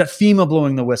people that worked at FEMA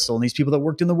blowing the whistle, and these people that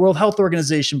worked in the World Health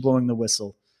Organization blowing the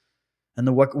whistle, and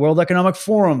the World Economic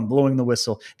Forum blowing the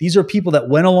whistle. These are people that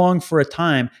went along for a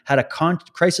time, had a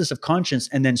crisis of conscience,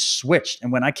 and then switched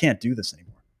and went, I can't do this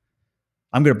anymore.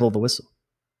 I'm going to blow the whistle.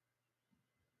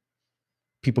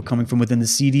 People coming from within the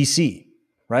CDC,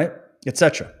 right?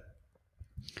 Etc.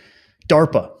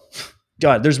 DARPA.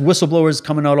 God, there's whistleblowers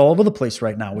coming out all over the place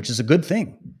right now, which is a good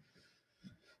thing.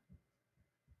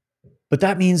 But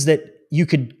that means that you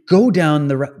could go down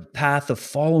the path of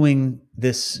following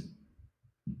this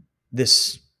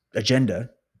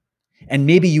agenda, and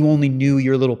maybe you only knew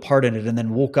your little part in it and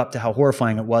then woke up to how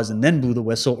horrifying it was and then blew the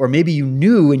whistle. Or maybe you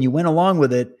knew and you went along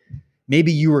with it.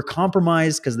 Maybe you were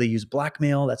compromised because they use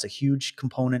blackmail. That's a huge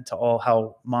component to all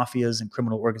how mafias and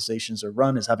criminal organizations are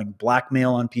run, is having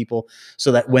blackmail on people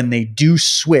so that when they do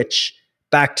switch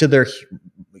back to their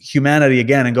humanity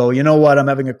again and go, you know what, I'm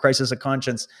having a crisis of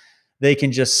conscience, they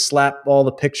can just slap all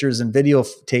the pictures and video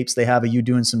tapes they have of you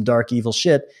doing some dark, evil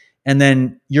shit. And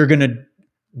then you're going to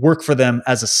work for them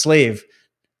as a slave,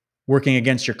 working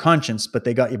against your conscience, but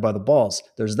they got you by the balls.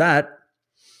 There's that.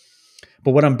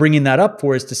 But what I'm bringing that up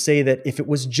for is to say that if it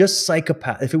was just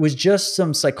psychopath, if it was just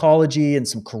some psychology and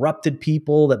some corrupted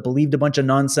people that believed a bunch of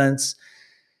nonsense,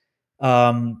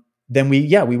 then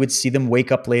we would see them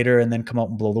wake up later and then come out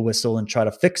and blow the whistle and try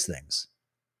to fix things,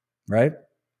 right?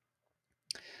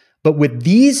 But with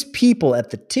these people at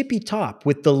the tippy top,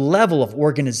 with the level of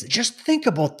organization, just think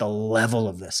about the level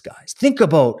of this, guys. Think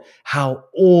about how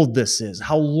old this is,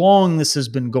 how long this has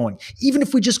been going. Even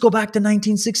if we just go back to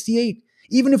 1968,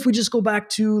 even if we just go back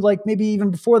to like maybe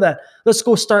even before that, let's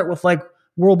go start with like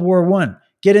World War I.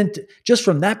 Get into just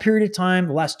from that period of time,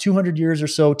 the last 200 years or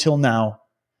so till now,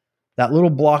 that little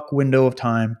block window of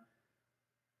time.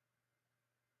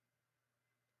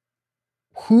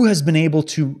 Who has been able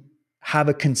to have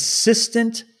a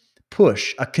consistent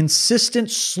push, a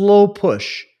consistent slow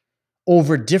push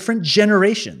over different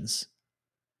generations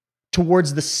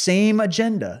towards the same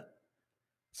agenda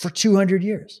for 200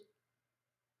 years?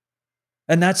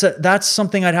 And that's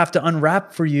something I'd have to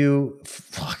unwrap for you.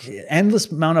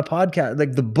 Endless amount of podcasts,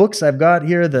 like the books I've got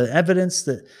here, the evidence,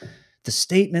 the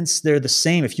statements, they're the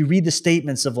same. If you read the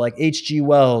statements of like H.G.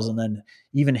 Wells and then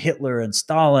even Hitler and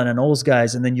Stalin and those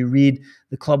guys, and then you read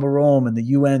the Club of Rome and the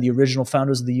UN, the original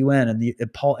founders of the UN,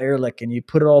 and Paul Ehrlich, and you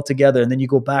put it all together, and then you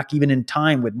go back even in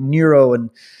time with Nero, and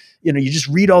you just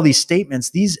read all these statements.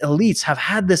 These elites have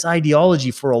had this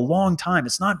ideology for a long time.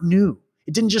 It's not new.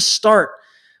 It didn't just start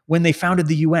when they founded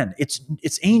the UN.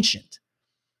 It's ancient.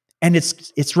 And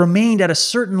it's remained at a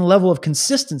certain level of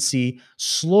consistency,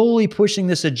 slowly pushing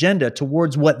this agenda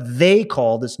towards what they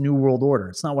call this New World Order.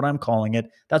 It's not what I'm calling it.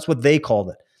 That's what they called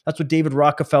it. That's what David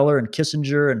Rockefeller and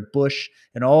Kissinger and Bush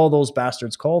and all those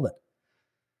bastards called it.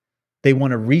 They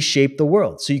want to reshape the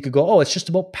world. So you could go, oh, it's just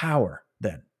about power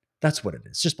then. That's what it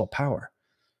is. It's just about power.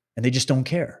 And they just don't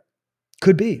care.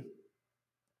 Could be.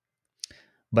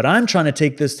 But I'm trying to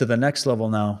take this to the next level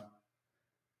now.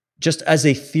 Just as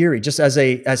a theory, just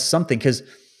as something, because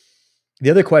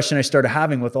the other question I started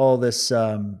having with all this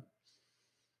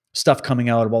stuff coming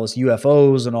out of all this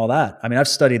UFOs and all that. I mean, I've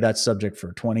studied that subject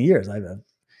for 20 years. I've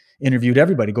interviewed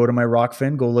everybody. Go to my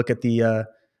Rockfin, go look at the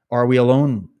Are We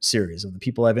Alone series of the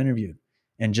people I've interviewed,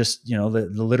 and just, the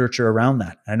literature around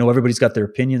that. I know everybody's got their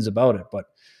opinions about it, but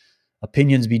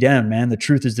opinions be damned, man. The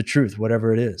truth is the truth,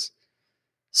 whatever it is.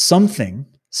 Something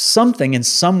and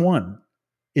someone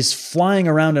is flying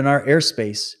around in our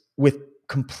airspace with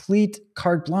complete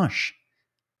carte blanche,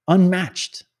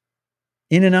 unmatched,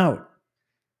 in and out.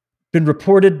 Been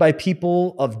reported by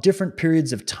people of different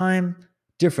periods of time,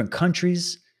 different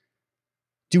countries,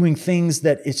 doing things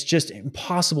that it's just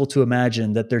impossible to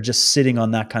imagine that they're just sitting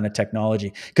on that kind of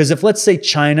technology. Because if, let's say,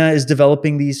 China is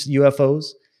developing these UFOs,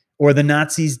 or the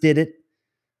Nazis did it,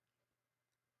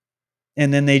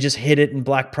 and then they just hid it in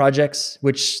black projects,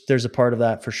 which there's a part of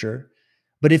that for sure.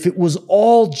 But if it was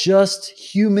all just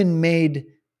human-made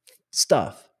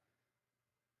stuff,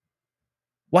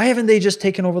 why haven't they just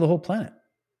taken over the whole planet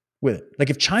with it? Like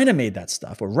if China made that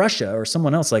stuff, or Russia, or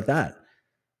someone else like that,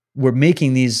 were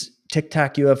making these Tic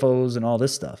Tac UFOs and all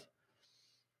this stuff,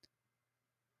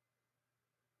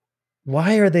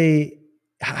 why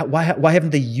haven't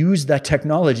they used that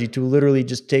technology to literally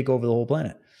just take over the whole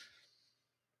planet?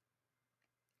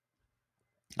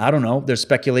 I don't know. There's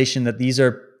speculation that these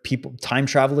are people, time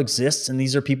travel exists, and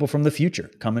these are people from the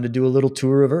future coming to do a little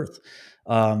tour of Earth.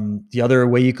 The other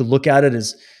way you could look at it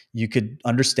is you could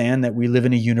understand that we live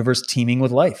in a universe teeming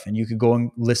with life, and you could go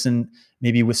and listen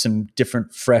maybe with some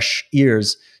different fresh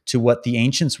ears to what the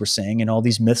ancients were saying in all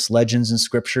these myths, legends, and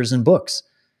scriptures and books.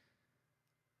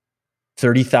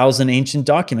 30,000 ancient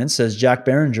documents, says Jack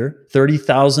Barringer,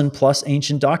 30,000 plus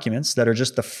ancient documents that are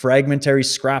just the fragmentary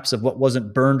scraps of what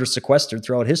wasn't burned or sequestered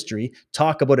throughout history,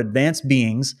 talk about advanced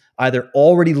beings either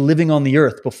already living on the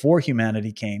earth before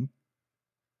humanity came,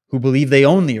 who believe they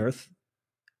own the earth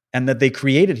and that they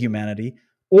created humanity,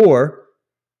 or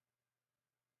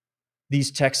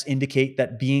these texts indicate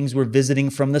that beings were visiting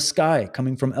from the sky,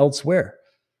 coming from elsewhere.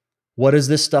 What is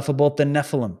this stuff about the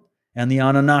Nephilim and the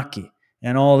Anunnaki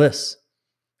and all this?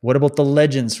 What about the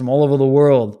legends from all over the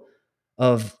world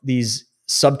of these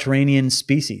subterranean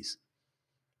species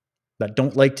that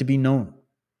don't like to be known?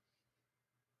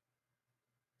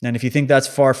 And if you think that's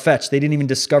far-fetched, they didn't even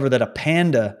discover that a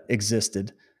panda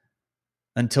existed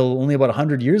until only about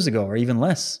 100 years ago, or even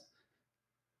less.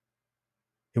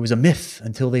 It was a myth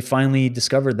until they finally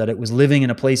discovered that it was living in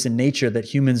a place in nature that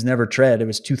humans never tread. It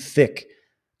was too thick,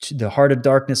 to the heart of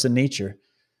darkness in nature.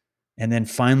 And then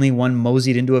finally one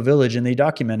moseyed into a village and they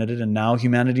documented it, and now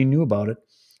humanity knew about it.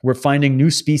 We're finding new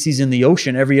species in the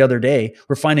ocean every other day.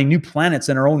 We're finding new planets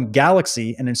in our own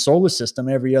galaxy and in solar system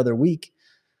every other week.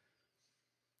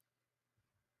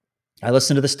 I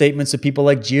listen to the statements of people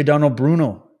like Giordano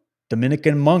Bruno,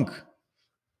 Dominican monk,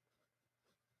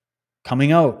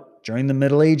 coming out during the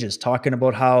Middle Ages, talking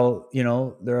about how,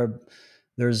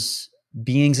 there's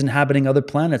beings inhabiting other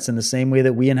planets in the same way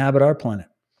that we inhabit our planet.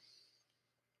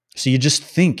 So you just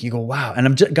think, you go, wow. And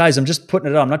I'm just putting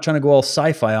it out. I'm not trying to go all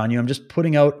sci-fi on you. I'm just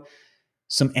putting out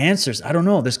some answers. I don't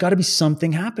know. There's got to be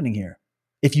something happening here.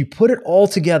 If you put it all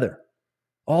together,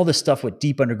 all this stuff with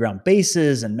deep underground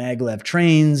bases and maglev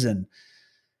trains and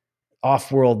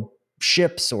off-world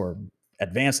ships or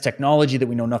advanced technology that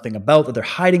we know nothing about, that they're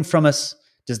hiding from us,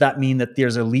 does that mean that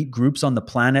there's elite groups on the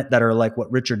planet that are like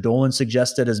what Richard Dolan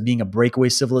suggested as being a breakaway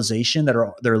civilization,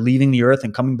 they're leaving the earth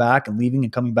and coming back and leaving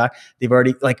and coming back? They've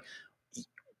already, like,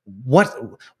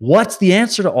 what's the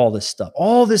answer to all this stuff?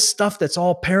 All this stuff that's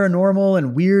all paranormal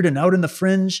and weird and out in the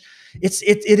fringe,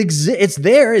 it's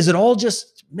there. Is it all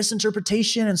just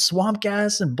misinterpretation and swamp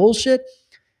gas and bullshit?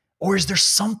 Or is there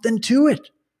something to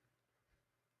it?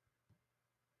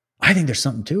 I think there's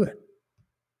something to it.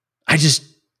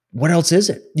 What else is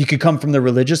it? You could come from the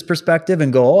religious perspective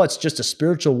and go, oh, it's just a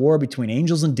spiritual war between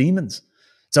angels and demons.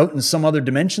 It's out in some other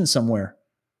dimension somewhere.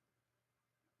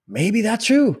 Maybe that's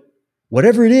true.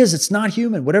 Whatever it is, it's not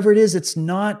human. Whatever it is, it's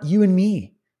not you and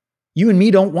me. You and me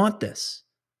don't want this.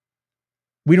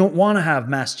 We don't want to have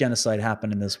mass genocide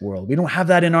happen in this world. We don't have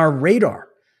that in our radar.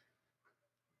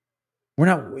 We're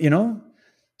not,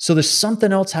 So there's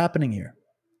something else happening here.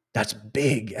 That's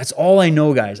big. That's all I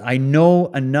know, guys. I know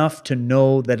enough to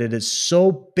know that it is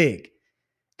so big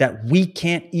that we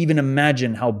can't even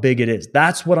imagine how big it is.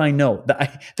 That's what I know.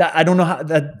 That I don't know how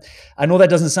that. I know that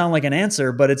doesn't sound like an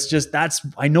answer, but it's just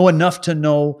I know enough to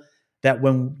know that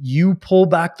when you pull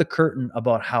back the curtain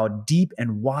about how deep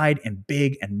and wide and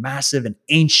big and massive and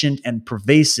ancient and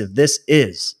pervasive this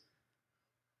is,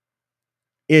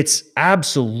 it's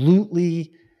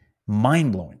absolutely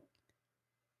mind-blowing.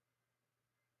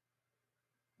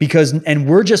 Because, and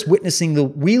we're just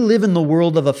witnessing we live in the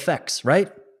world of effects,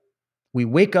 right? We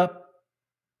wake up,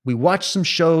 we watch some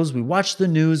shows, we watch the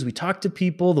news, we talk to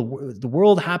people, the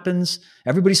world happens,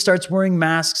 everybody starts wearing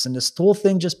masks, and this whole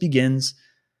thing just begins.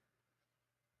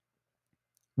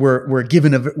 We're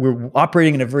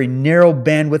operating in a very narrow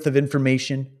bandwidth of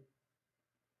information.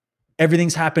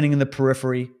 Everything's happening in the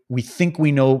periphery. We think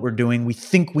we know what we're doing. We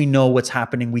think we know what's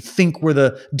happening. We think we're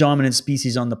the dominant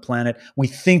species on the planet. We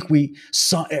think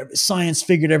science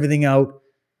figured everything out.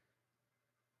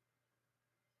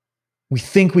 We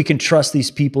think we can trust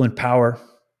these people in power.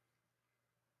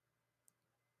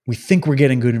 We think we're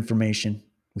getting good information.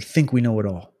 We think we know it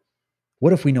all.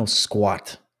 What if we know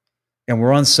squat and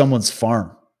we're on someone's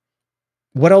farm?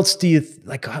 What else do you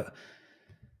like?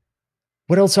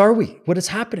 What else are we? What is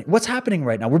happening? What's happening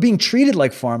right now? We're being treated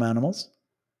like farm animals.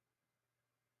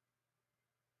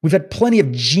 We've had plenty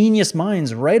of genius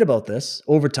minds write about this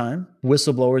over time,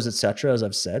 whistleblowers, etc., as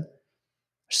I've said.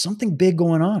 There's something big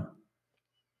going on.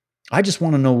 I just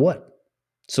want to know what.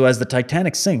 So as the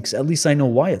Titanic sinks, at least I know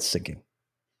why it's sinking.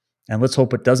 And let's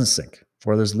hope it doesn't sink,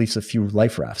 or there's at least a few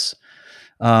life rafts.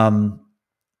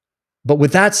 But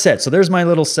with that said, so there's my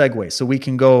little segue. So we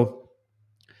can go,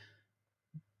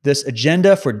 this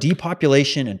agenda for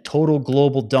depopulation and total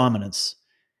global dominance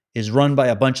is run by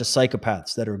a bunch of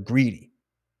psychopaths that are greedy.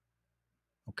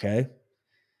 Okay?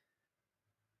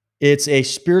 It's a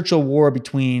spiritual war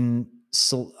between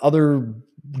other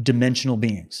dimensional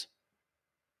beings.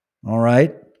 All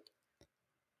right?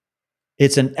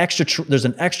 There's an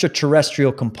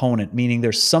extraterrestrial component, meaning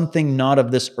there's something not of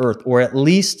this earth, or at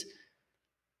least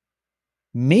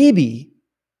maybe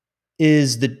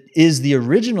is the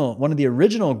original, one of the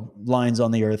original lines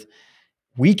on the earth.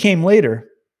 We came later.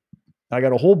 I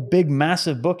got a whole big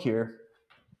massive book here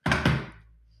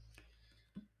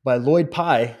by Lloyd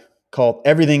Pye called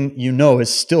Everything You Know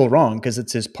Is Still Wrong, because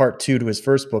it's his part 2 to his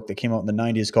first book that came out in the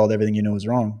 90s called Everything You Know Is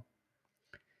Wrong.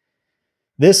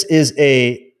 This is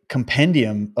a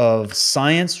compendium of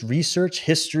science, research,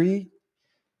 history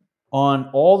on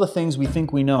all the things we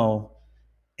think we know.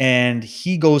 And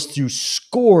he goes through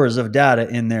scores of data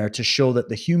in there to show that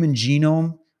the human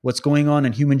genome, what's going on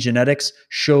in human genetics,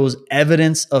 shows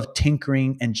evidence of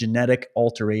tinkering and genetic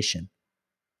alteration.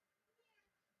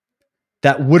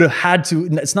 That would have had to,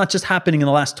 it's not just happening in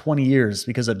the last 20 years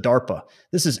because of DARPA.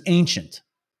 This is ancient.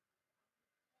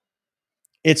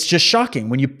 It's just shocking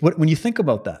when you think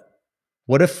about that.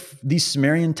 What if these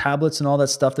Sumerian tablets and all that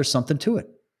stuff, there's something to it?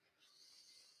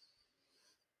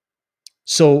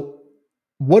 So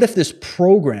what if this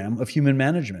program of human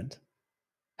management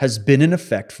has been in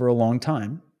effect for a long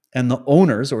time, and the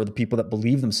owners, or the people that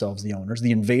believe themselves the owners,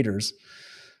 the invaders,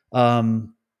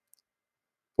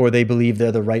 or they believe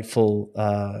they're the rightful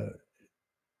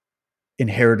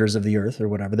inheritors of the earth or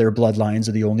whatever, their bloodlines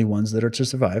are the only ones that are to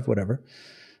survive, whatever.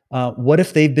 What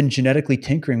if they've been genetically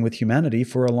tinkering with humanity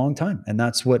for a long time? And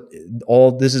that's what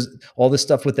all this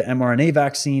stuff with the mRNA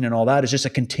vaccine and all that is just a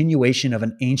continuation of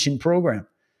an ancient program.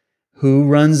 Who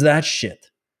runs that shit?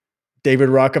 David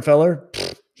Rockefeller?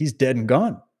 He's dead and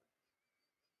gone.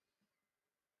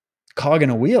 Cog in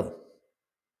a wheel.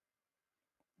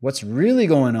 What's really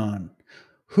going on?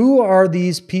 Who are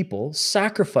these people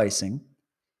sacrificing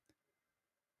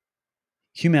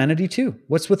humanity to?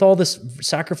 What's with all this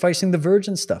sacrificing the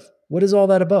virgin stuff? What is all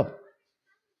that about?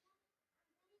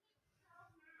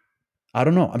 I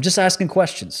don't know. I'm just asking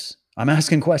questions. I'm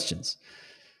asking questions.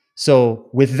 So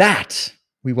with that,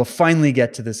 we will finally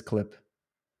get to this clip.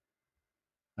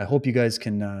 I hope you guys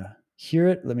can hear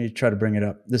it. Let me try to bring it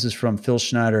up. This is from Phil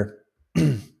Schneider.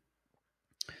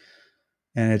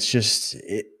 And it's just,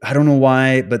 I don't know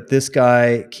why, but this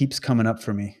guy keeps coming up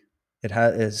for me. It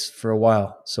has for a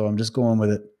while. So I'm just going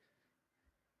with it.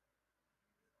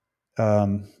 Let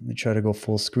me try to go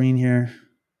full screen here.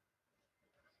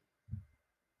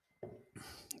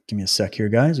 Give me a sec here,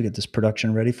 guys. We'll get this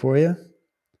production ready for you.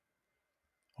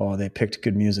 Oh, they picked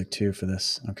good music too for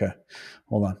this. Okay,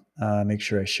 hold on. Make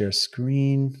sure I share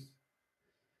screen.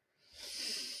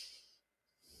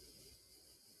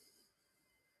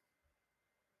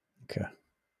 Okay.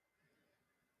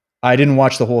 I didn't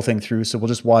watch the whole thing through, so we'll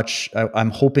just watch. I'm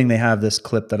hoping they have this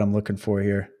clip that I'm looking for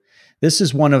here. This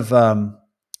is one of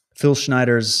Phil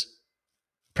Schneider's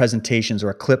presentations,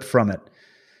 or a clip from it.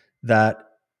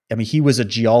 He was a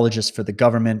geologist for the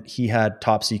government. He had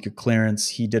top secret clearance.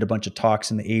 He did a bunch of talks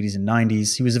in the 80s and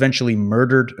 90s. He was eventually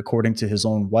murdered, according to his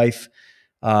own wife,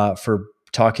 for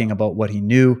talking about what he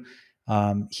knew.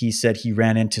 He said he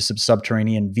ran into some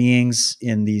subterranean beings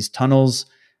in these tunnels,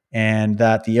 and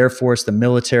that the Air Force, the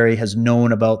military, has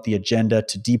known about the agenda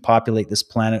to depopulate this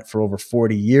planet for over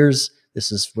 40 years. This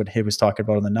is what he was talking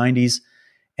about in the 90s.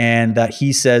 And that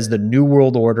he says the New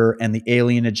World Order and the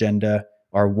alien agenda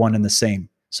are one and the same.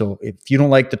 So if you don't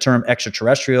like the term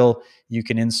extraterrestrial, you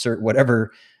can insert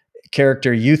whatever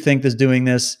character you think is doing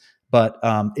this, but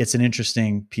it's an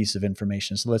interesting piece of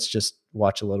information. So let's just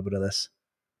watch a little bit of this.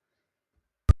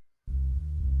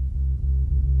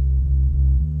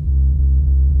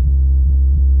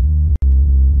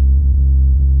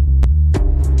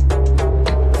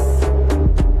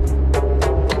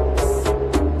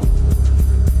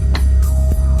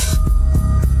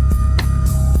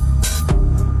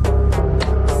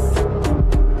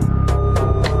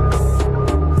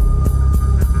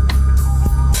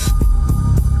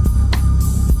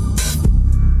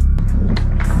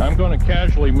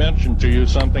 Casually mention to you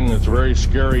something that's very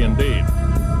scary indeed,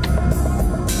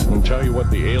 and tell you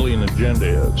what the alien agenda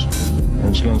is.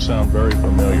 It's going to sound very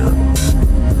familiar.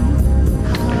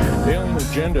 The alien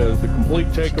agenda is the complete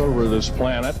takeover of this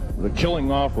planet, the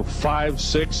killing off of 5,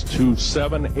 6 to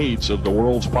 7/8 of the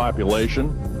world's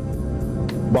population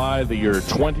by the year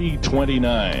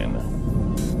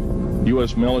 2029.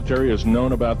 U.S. military has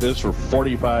known about this for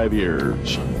 45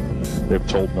 years. They've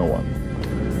told no one.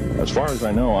 As far as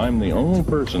I know, I'm the only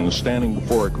person standing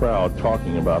before a crowd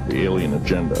talking about the alien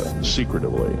agenda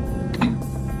secretively.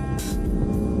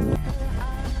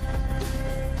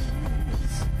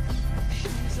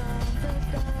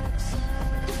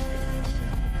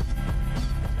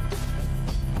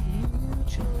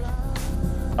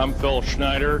 I'm Phil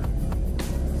Schneider.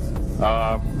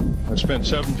 I spent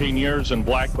 17 years in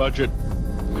black budget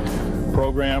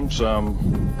programs,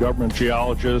 government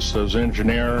geologist, as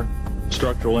engineer,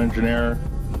 structural engineer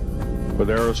with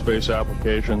aerospace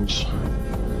applications,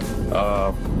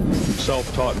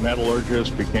 self-taught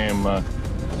metallurgist, became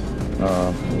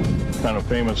kind of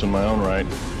famous in my own right.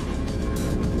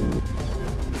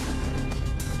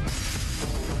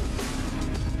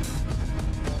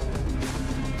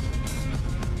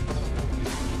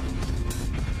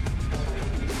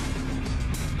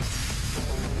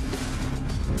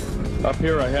 Up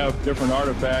here I have different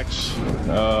artifacts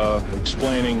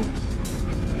explaining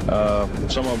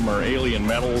some of them are alien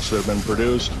metals that have been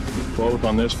produced both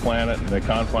on this planet and the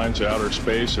confines of outer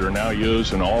space that are now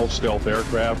used in all stealth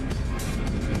aircraft.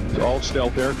 All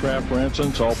stealth aircraft, for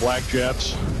instance, all black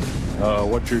jets,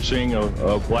 what you're seeing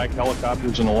of black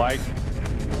helicopters and the like,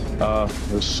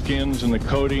 the skins and the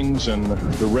coatings and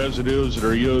the residues that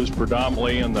are used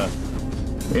predominantly in the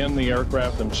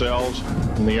aircraft themselves,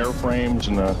 in the airframes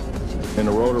and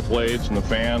the rotor blades and the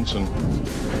fans, and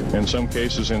in some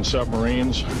cases in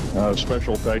submarines,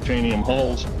 special titanium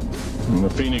hulls, in the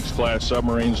Phoenix class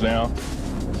submarines now.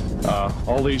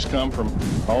 All this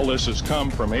has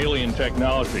come from alien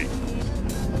technology.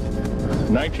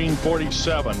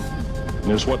 1947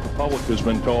 is what the public has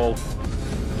been told.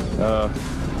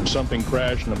 Something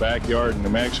crashed in the backyard in New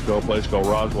Mexico, a place called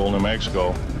Roswell, New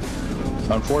Mexico.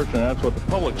 Unfortunately, that's what the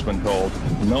public's been told.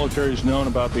 The military's known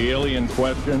about the alien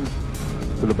question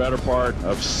for the better part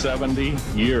of 70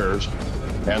 years,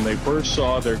 and they first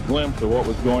saw their glimpse of what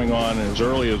was going on as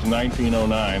early as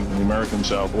 1909 in the American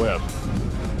Southwest.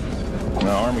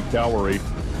 Now, Army cavalry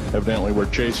evidently were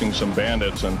chasing some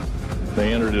bandits, and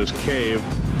they entered this cave.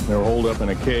 They were holed up in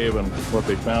a cave, and what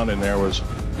they found in there was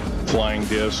flying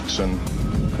discs and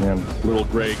little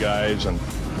gray guys and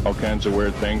all kinds of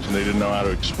weird things, and they didn't know how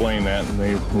to explain that, and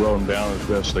they wrote them down as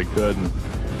best they could, and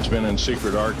it's been in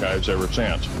secret archives ever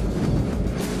since.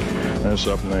 That's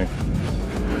up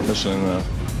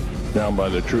down by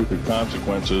the Truth and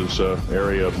Consequences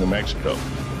area of New Mexico.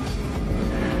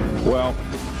 Well,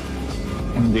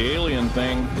 the alien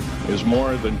thing is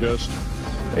more than just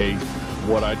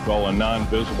what I'd call a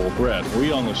non-visible threat.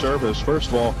 We on the surface,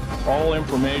 first of all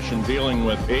information dealing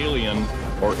with alien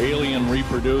or alien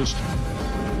reproduced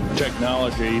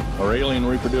technology or alien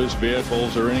reproduced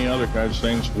vehicles or any other kinds of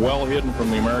things, well hidden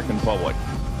from the American public.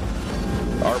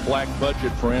 Our black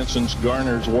budget, for instance,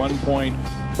 garners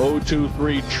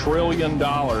 $1.023 trillion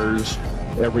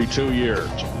every 2 years.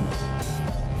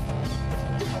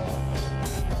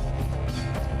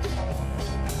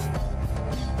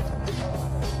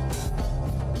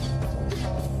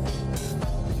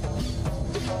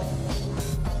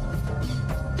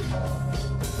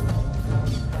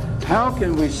 How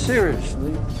can we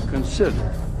seriously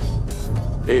consider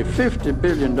a $50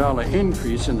 billion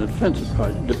increase in the defense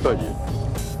budget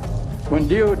when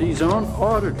DOD's own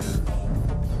auditors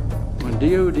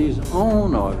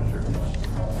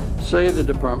say the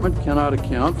department cannot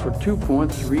account for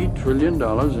 $2.3 trillion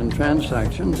in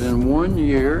transactions in 1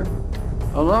 year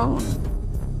alone?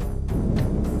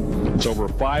 It's over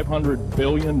 $500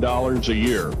 billion a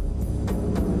year.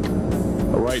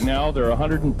 Right now, there are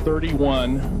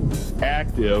 131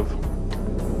 active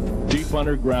deep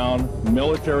underground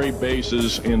military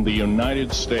bases in the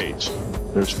United States.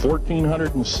 There's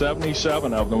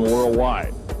 1,477 of them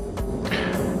worldwide.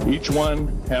 Each one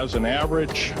has an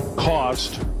average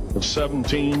cost of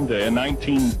 $17 to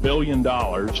 $19 billion.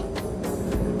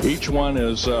 Each one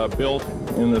is built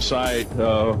in the site.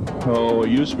 It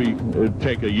used to be, it'd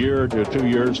take a year to 2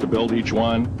 years to build each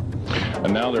one,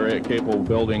 and now they're capable of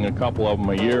building a couple of them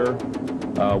a year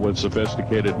with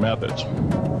sophisticated methods.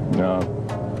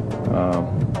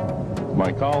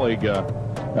 My colleague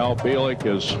Al Bielik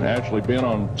has actually been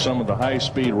on some of the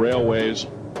high-speed railways,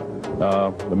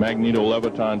 the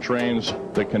magneto-leviton trains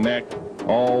that connect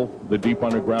all the deep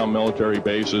underground military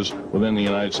bases within the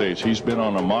United States. He's been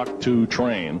on a Mach 2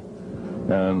 train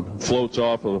and floats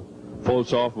off of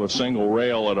a single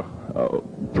rail at a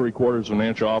 3/4 of an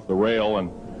inch off the rail,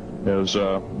 and is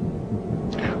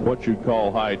what you'd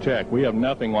call high tech. We have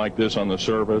nothing like this on the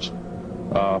surface.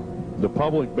 The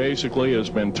public basically has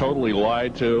been totally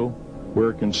lied to.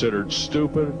 We're considered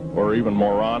stupid or even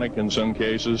moronic in some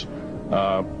cases.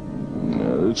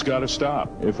 It's got to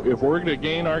stop. If we're going to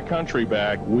gain our country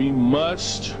back, we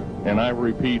must, and I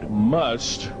repeat,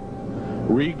 must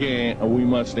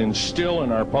instill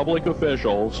in our public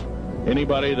officials,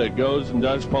 anybody that goes and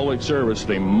does public service,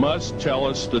 they must tell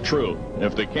us the truth.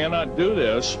 If they cannot do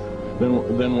this,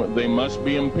 then they must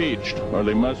be impeached, or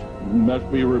they must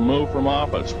be removed from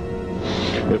office.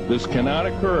 If this cannot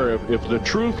occur, if the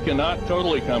truth cannot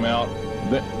totally come out,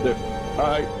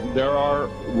 there are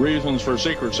reasons for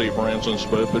secrecy, for instance,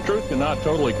 but if the truth cannot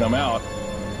totally come out,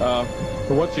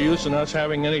 what's the use in us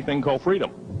having anything called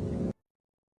freedom?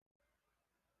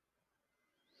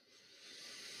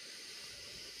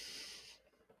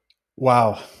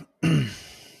 Wow.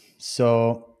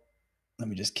 So let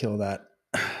me just kill that.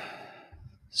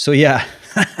 So yeah.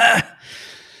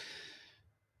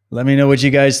 Let me know what you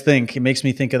guys think. It makes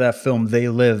me think of that film, They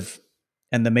Live,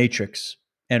 and The Matrix,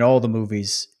 and all the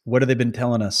movies. What have they been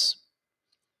telling us?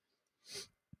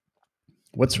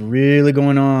 What's really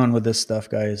going on with this stuff,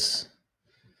 guys?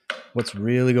 What's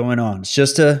really going on? It's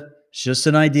just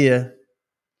an idea.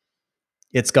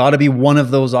 It's got to be one of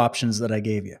those options that I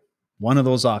gave you. One of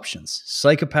those options.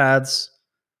 Psychopaths,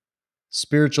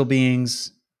 spiritual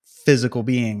beings, physical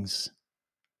beings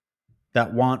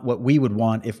that want what we would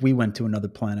want if we went to another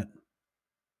planet.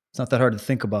 It's not that hard to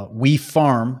think about. We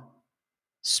farm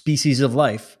species of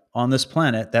life on this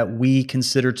planet that we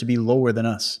consider to be lower than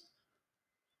us.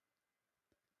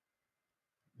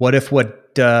 What if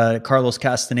what Carlos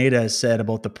Castaneda has said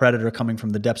about the predator coming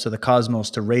from the depths of the cosmos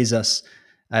to raise us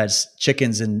as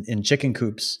chickens in chicken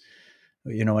coops,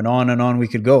 and on we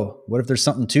could go. What if there's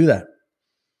something to that?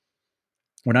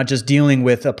 We're not just dealing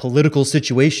with a political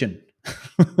situation.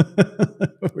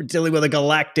 We're dealing with a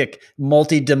galactic,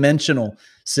 multi-dimensional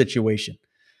situation.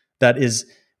 That is,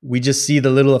 we just see the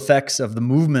little effects of the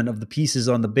movement of the pieces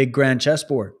on the big grand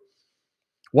chessboard.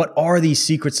 What are these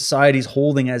secret societies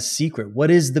holding as secret?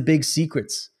 What is the big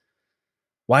secrets?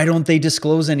 Why don't they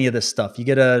disclose any of this stuff? You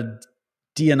get a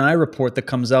DNI report that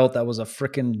comes out that was a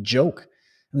freaking joke.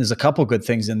 And there's a couple good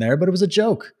things in there, but it was a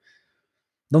joke.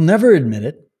 They'll never admit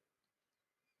it.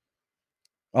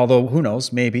 Although, who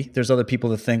knows? Maybe there's other people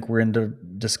that think we're into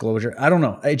disclosure. I don't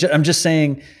know. I'm just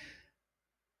saying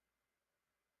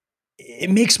it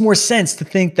makes more sense to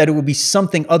think that it would be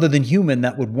something other than human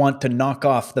that would want to knock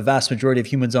off the vast majority of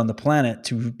humans on the planet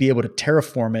to be able to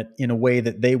terraform it in a way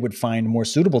that they would find more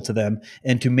suitable to them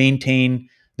and to maintain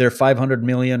their 500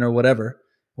 million or whatever,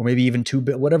 or maybe even 2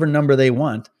 billion, whatever number they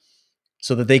want,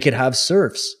 so that they could have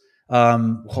serfs.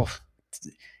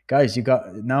 Guys,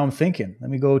 now I'm thinking. Let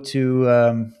me go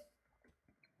to,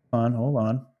 hold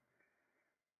on.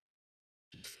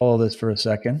 Follow this for a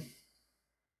second.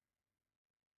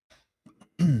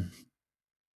 Okay.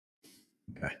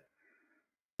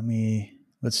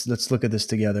 Let's look at this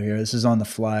together here. This is on the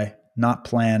fly, not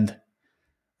planned.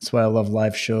 That's why I love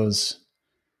live shows.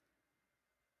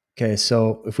 Okay,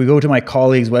 so if we go to my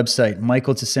colleague's website,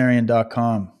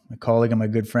 michaeltessarian.com, my colleague and my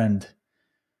good friend.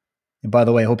 And by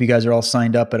the way, I hope you guys are all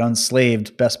signed up at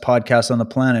Unslaved, best podcast on the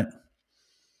planet.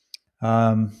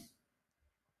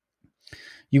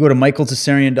 You go to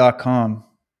michaeltessarian.com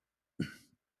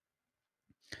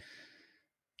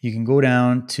You can go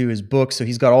down to his book. So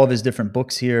he's got all of his different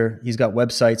books here. He's got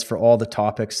websites for all the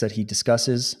topics that he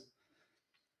discusses.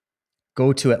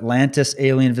 Go to Atlantis,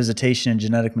 Alien Visitation, and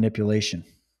Genetic Manipulation.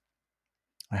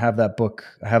 I have that book.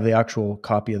 I have the actual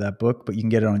copy of that book, but you can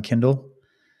get it on Kindle.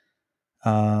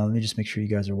 Let me just make sure you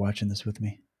guys are watching this with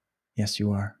me. Yes,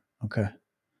 you are. Okay.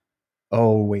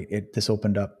 Oh, wait. This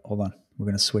opened up. Hold on. We're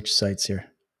going to switch sites here.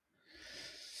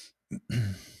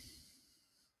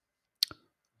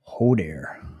 Oh,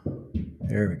 there.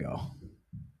 There we go.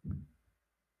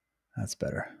 That's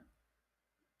better.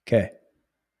 Okay.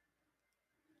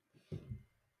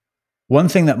 One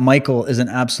thing that Michael is an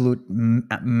absolute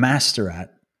master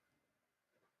at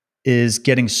is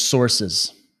getting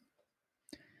sources.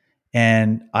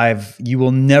 And you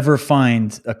will never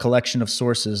find a collection of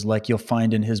sources like you'll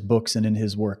find in his books and in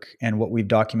his work and what we've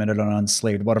documented on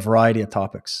Unslaved, about a variety of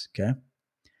topics. Okay.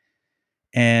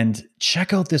 And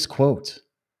check out this quote.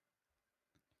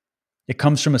 It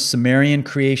comes from a Sumerian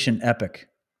creation epic.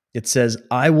 It says,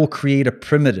 "I will create a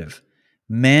primitive.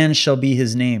 Man shall be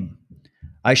his name.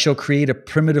 I shall create a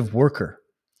primitive worker.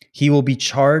 He will be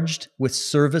charged with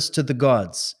service to the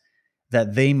gods,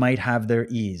 that they might have their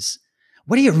ease."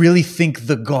 What do you really think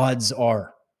the gods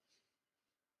are?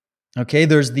 Okay,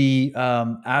 there's the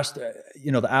the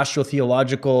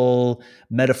astrotheological,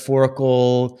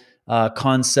 metaphorical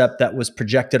concept that was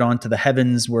projected onto the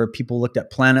heavens, where people looked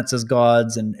at planets as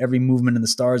gods and every movement in the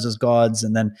stars as gods,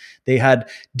 and then they had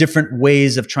different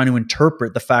ways of trying to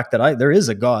interpret the fact that there is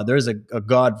a god, there is a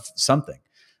god something,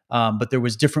 but there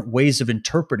was different ways of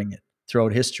interpreting it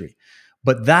throughout history.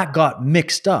 But that got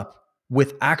mixed up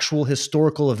with actual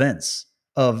historical events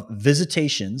of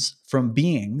visitations from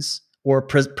beings or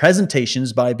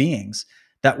presentations by beings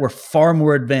that were far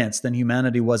more advanced than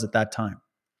humanity was at that time.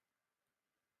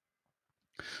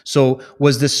 So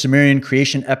was this Sumerian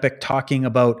creation epic talking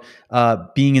about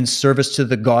being in service to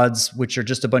the gods, which are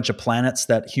just a bunch of planets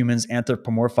that humans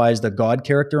anthropomorphize the god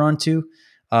character onto?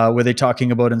 Were they talking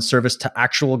about in service to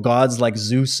actual gods like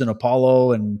Zeus and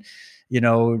Apollo and,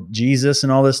 Jesus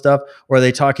and all this stuff? Or are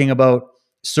they talking about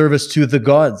service to the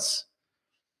gods?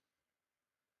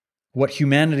 What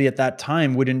humanity at that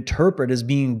time would interpret as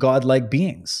being godlike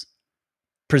beings,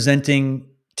 presenting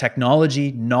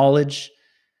technology, knowledge,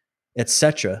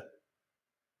 etc.,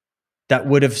 that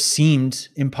would have seemed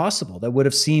impossible, that would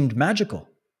have seemed magical,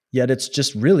 yet it's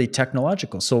just really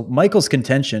technological. So Michael's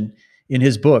contention in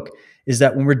his book is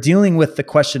that when we're dealing with the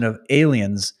question of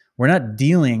aliens,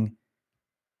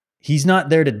 he's not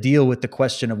there to deal with the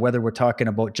question of whether we're talking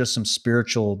about just some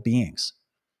spiritual beings.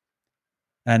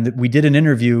 And we did an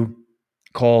interview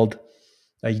called,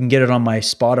 you can get it on my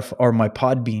Spotify or my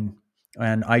Podbean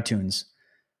and iTunes.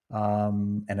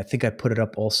 And I think I put it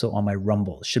up also on my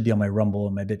Rumble. It should be on my Rumble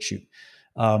and my BitChute.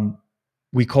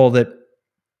 We called it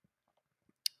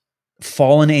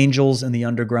Fallen Angels in the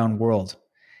Underground World.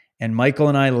 And Michael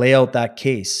and I lay out that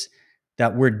case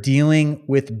that we're dealing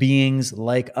with beings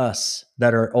like us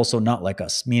that are also not like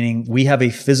us, meaning we have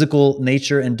a physical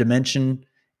nature and dimension,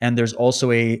 and there's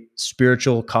also a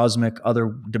spiritual, cosmic, other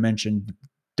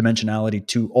dimensionality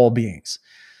to all beings.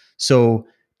 So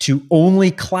to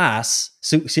only class,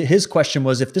 so his question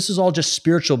was, if this is all just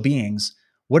spiritual beings,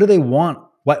 what do they want?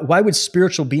 Why would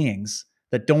spiritual beings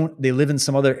they live in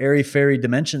some other airy-fairy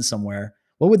dimension somewhere,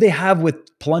 what would they have with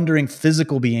plundering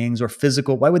physical beings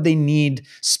why would they need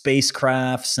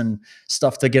spacecrafts and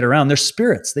stuff to get around? They're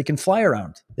spirits. They can fly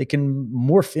around. They can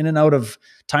morph in and out of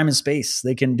time and space.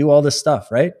 They can do all this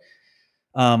stuff, right?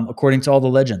 According to all the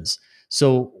legends.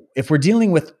 So if we're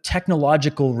dealing with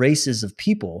technological races of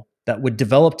people that would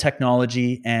develop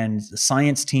technology, and the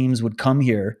science teams would come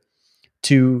here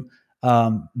to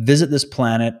visit this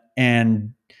planet,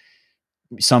 and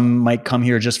some might come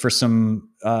here just for some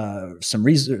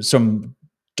research, some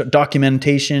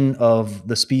documentation of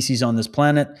the species on this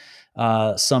planet.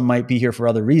 Some might be here for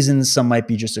other reasons. Some might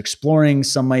be just exploring.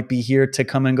 Some might be here to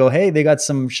come and go, hey, they got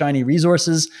some shiny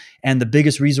resources, and the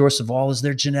biggest resource of all is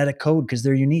their genetic code because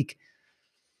they're unique.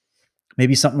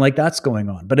 Maybe something like that's going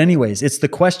on. But anyways, it's the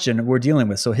question we're dealing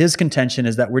with. So his contention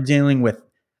is that we're dealing with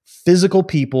physical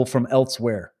people from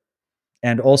elsewhere,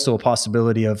 and also a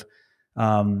possibility of,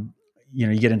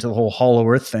 you get into the whole hollow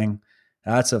earth thing.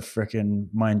 That's a freaking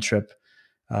mind trip.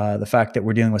 The fact that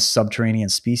we're dealing with subterranean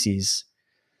species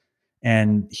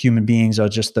and human beings are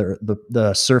just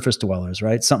the surface dwellers,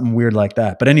 right? Something weird like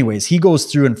that. But anyways, he goes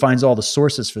through and finds all the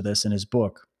sources for this in his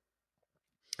book.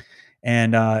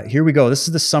 And here we go. This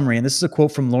is the summary. And this is a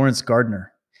quote from Lawrence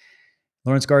Gardner.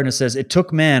 Lawrence Gardner says, "It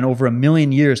took man over 1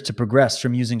 million years to progress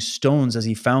from using stones as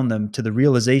he found them to the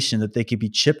realization that they could be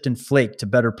chipped and flaked to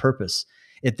better purpose.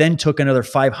 It then took another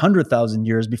 500,000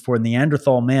 years before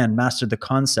Neanderthal man mastered the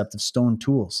concept of stone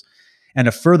tools, and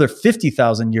a further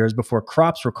 50,000 years before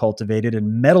crops were cultivated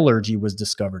and metallurgy was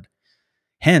discovered.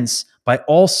 Hence, by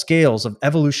all scales of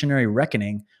evolutionary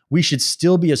reckoning, we should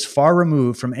still be as far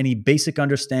removed from any basic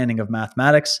understanding of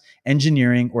mathematics,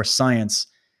 engineering, or science.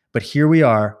 But here we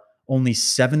are, only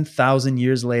 7,000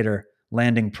 years later,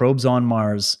 landing probes on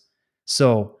Mars.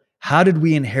 So, how did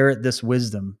we inherit this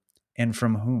wisdom, and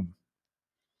from whom?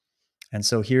 And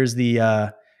so here's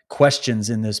the questions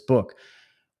in this book.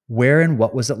 Where and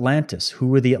what was Atlantis? Who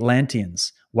were the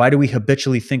Atlanteans? Why do we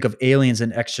habitually think of aliens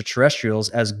and extraterrestrials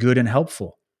as good and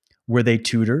helpful? Were they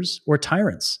tutors or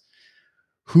tyrants?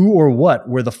 Who or what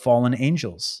were the fallen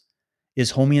angels?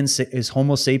 Is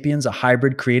Homo sapiens a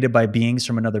hybrid created by beings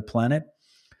from another planet?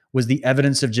 Was the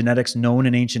evidence of genetics known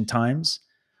in ancient times?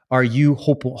 Are you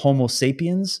Homo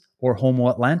sapiens or Homo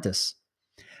Atlantis?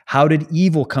 How did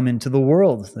evil come into the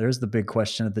world? There's the big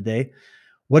question of the day.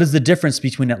 What is the difference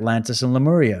between Atlantis and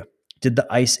Lemuria? Did the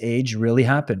Ice Age really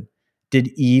happen? Did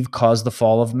Eve cause the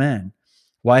fall of man?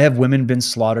 Why have women been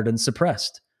slaughtered and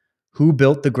suppressed? Who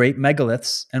built the great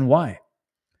megaliths and why?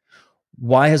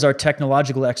 Why has our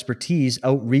technological expertise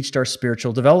outreached our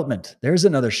spiritual development? There's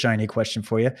another shiny question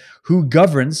for you. Who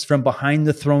governs from behind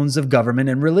the thrones of government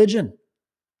and religion?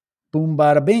 Boom,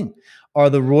 bada bing. Are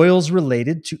the royals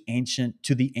related to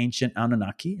the ancient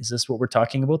Anunnaki? Is this what we're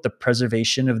talking about? The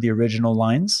preservation of the original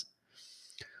lines?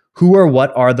 Who or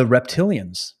what are the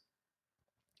reptilians?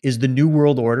 Is the New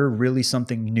World Order really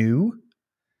something new?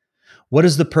 What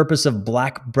is the purpose of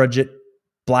black budget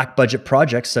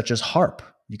projects such as HARP?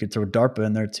 You could throw DARPA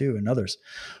in there too, and others.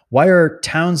 Why are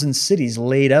towns and cities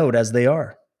laid out as they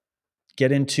are?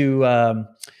 Get into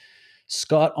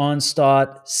Scott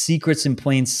Onstott, Secrets in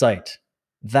Plain Sight.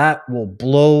 That will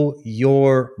blow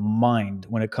your mind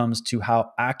when it comes to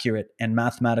how accurate and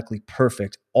mathematically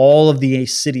perfect all of the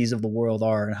cities of the world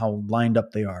are and how lined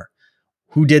up they are.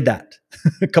 Who did that?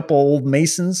 A couple old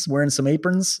masons wearing some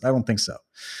aprons? I don't think so.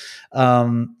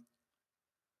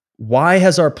 Why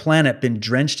has our planet been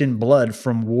drenched in blood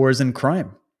from wars and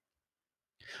crime?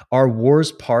 Are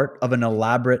wars part of an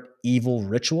elaborate evil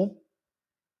ritual?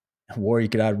 War, you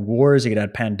could add wars, you could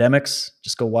add pandemics.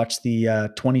 Just go watch the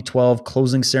 2012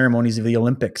 closing ceremonies of the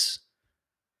Olympics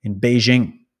in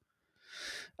Beijing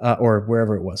or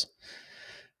wherever it was.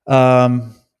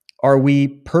 Are we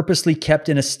purposely kept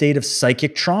in a state of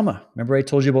psychic trauma? Remember I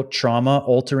told you about trauma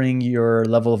altering your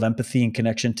level of empathy and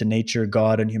connection to nature,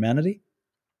 God, and humanity?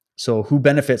 So who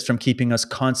benefits from keeping us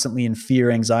constantly in fear,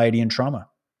 anxiety, and trauma?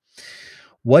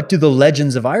 What do the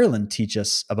legends of Ireland teach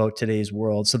us about today's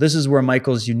world? So this is where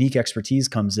Michael's unique expertise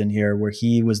comes in here, where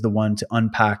he was the one to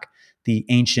unpack the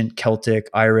ancient Celtic,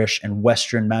 Irish, and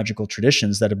Western magical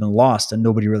traditions that have been lost and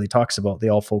nobody really talks about. They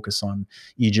all focus on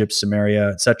Egypt,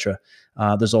 Sumeria, etc.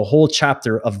 There's a whole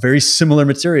chapter of very similar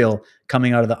material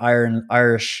coming out of the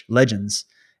Irish legends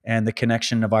and the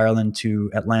connection of Ireland to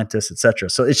Atlantis,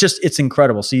 etc. So it's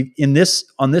incredible. So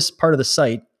on this part of the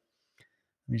site,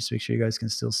 let me just make sure you guys can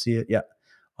still see it. Yeah.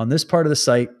 On this part of the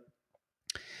site,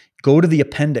 go to the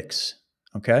appendix,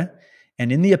 okay?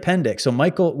 And in the appendix, so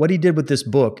Michael, what he did with this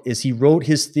book is he wrote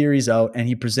his theories out and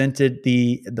he presented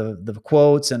the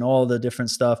quotes and all the different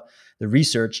stuff, the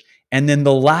research. And then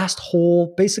the last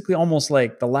whole, basically almost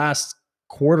like the last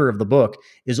quarter of the book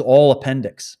is all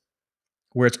appendix,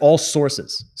 where it's all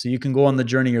sources. So you can go on the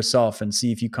journey yourself and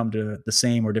see if you come to the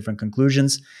same or different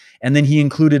conclusions. And then he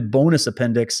included bonus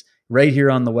appendix right here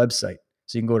on the website.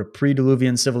 So you can go to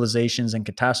pre-Diluvian civilizations and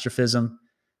catastrophism,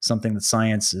 something that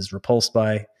science is repulsed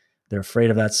by. They're afraid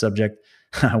of that subject.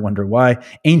 I wonder why.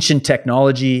 Ancient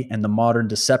technology and the modern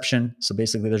deception. So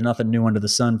basically there's nothing new under the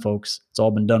sun, folks. It's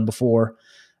all been done before.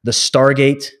 The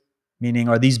Stargate, meaning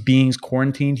are these beings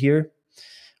quarantined here?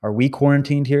 Are we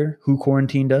quarantined here? Who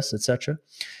quarantined us, etc.?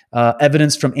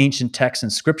 Evidence from ancient texts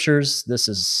and scriptures. This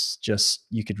is just,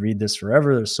 you could read this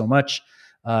forever. There's so much.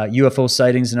 UFO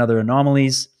sightings and other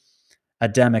anomalies.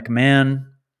 Adamic man,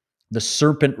 the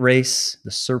serpent race.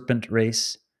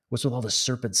 What's with all the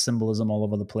serpent symbolism all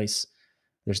over the place?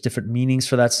 There's different meanings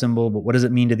for that symbol, but what does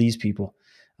it mean to these people?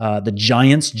 The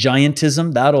giants,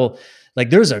 giantism,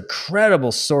 there's a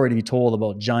credible story to be told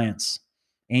about giants,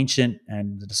 ancient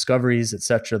and the discoveries,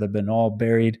 etc. They've been all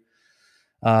buried.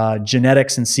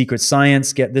 Genetics and secret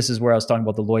science. This is where I was talking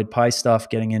about the Lloyd Pye stuff,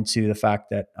 getting into the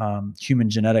fact that human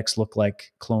genetics look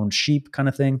like cloned sheep kind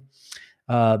of thing.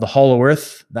 The Hollow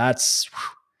Earth, that's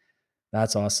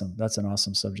awesome. That's an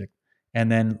awesome subject. And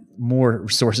then more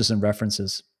sources and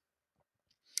references.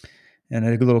 And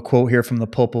a little quote here from the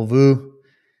Popol Vuh.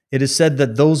 It is said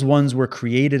that those ones were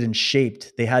created and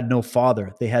shaped. They had no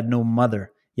father, they had no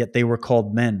mother, yet they were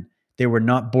called men. They were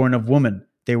not born of woman.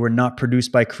 They were not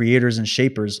produced by creators and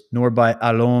shapers, nor by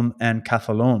Alom and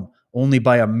Kathalom. Only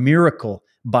by a miracle,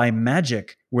 by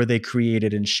magic, were they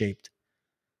created and shaped.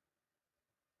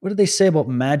 What did they say about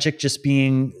magic just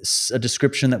being a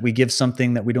description that we give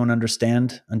something that we don't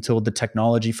understand until the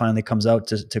technology finally comes out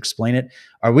to explain it?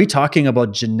 Are we talking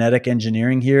about genetic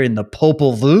engineering here in the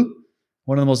Popol Vuh,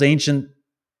 one of the most ancient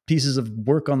pieces of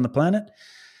work on the planet?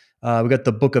 We got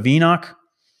the Book of Enoch,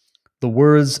 the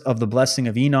words of the blessing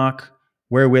of Enoch,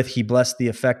 wherewith he blessed the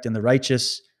effect and the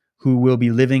righteous, who will be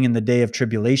living in the day of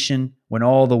tribulation, when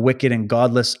all the wicked and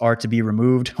godless are to be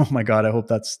removed. Oh my God, I hope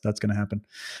that's going to happen.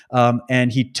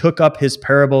 And he took up his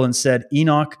parable and said,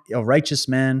 Enoch, a righteous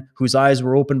man whose eyes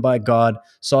were opened by God,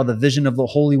 saw the vision of the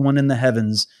Holy One in the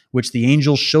heavens, which the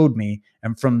angels showed me,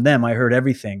 and from them I heard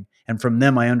everything, and from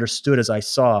them I understood as I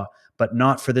saw, but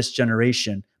not for this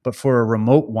generation, but for a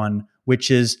remote one,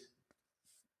 which is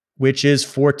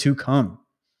for to come.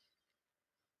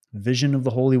 Vision of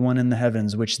the Holy One in the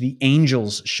heavens, which the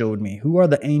angels showed me. Who are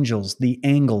the angels? The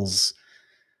angels.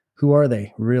 Who are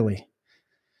they, really?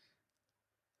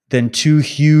 Then 2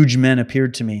 huge men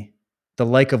appeared to me, the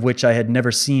like of which I had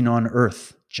never seen on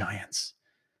earth, giants.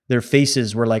 Their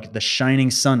faces were like the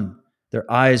shining sun.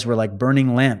 Their eyes were like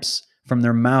burning lamps. From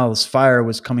their mouths fire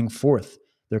was coming forth.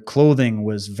 Their clothing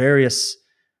was various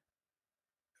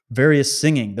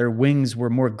singing. Their wings were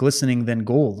more glistening than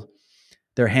gold.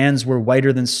 Their hands were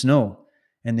whiter than snow,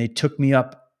 and they took me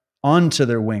up onto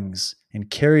their wings and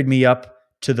carried me up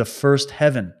to the first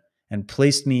heaven and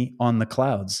placed me on the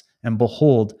clouds. And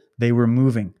behold, they were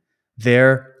moving.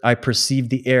 There I perceived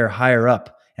the air higher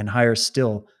up, and higher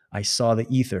still I saw the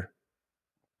ether.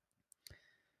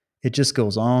 It just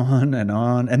goes on and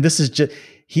on. And this is just,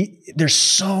 there's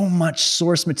so much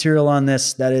source material on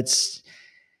this that it's,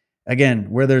 again,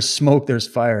 where there's smoke, there's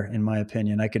fire, in my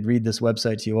opinion. I could read this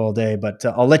website to you all day, but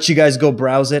I'll let you guys go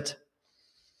browse it.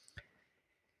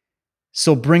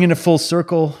 So bringing it full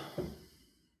circle.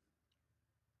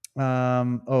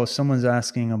 Someone's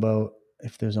asking about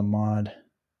if there's a mod.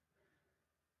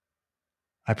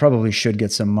 I probably should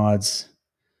get some mods.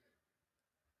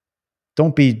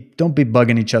 Don't be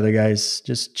bugging each other, guys.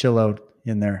 Just chill out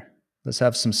in there. Let's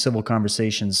have some civil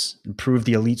conversations and prove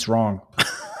the elites wrong.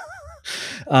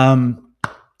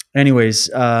 Anyways,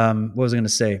 what was I going to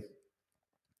say?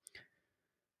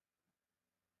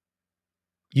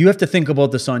 You have to think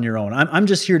about this on your own. I'm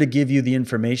just here to give you the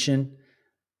information.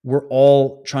 We're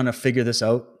all trying to figure this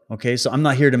out. Okay. So I'm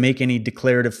not here to make any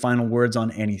declarative final words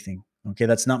on anything. Okay.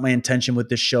 That's not my intention with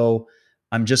this show.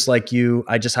 I'm just like you.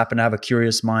 I just happen to have a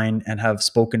curious mind and have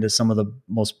spoken to some of the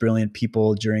most brilliant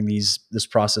people during this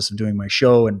process of doing my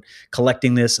show and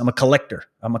collecting this. I'm a collector.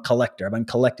 I've been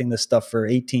collecting this stuff for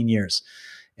 18 years.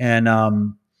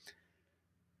 And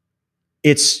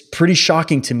it's pretty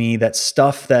shocking to me that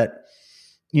stuff that,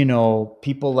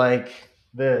 people like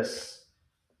this,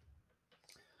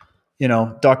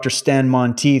 Dr. Stan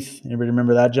Monteith. Anybody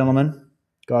remember that gentleman?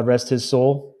 God rest his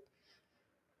soul.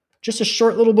 Just a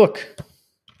short little book.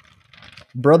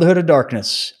 Brotherhood of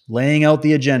Darkness, laying out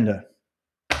the agenda.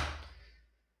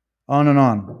 On and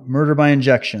on. Murder by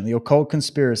Injection, The Occult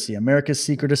Conspiracy, America's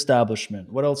Secret Establishment.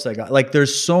 What else I got? Like,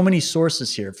 there's so many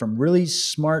sources here from really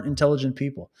smart, intelligent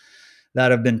people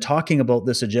that have been talking about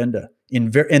this agenda.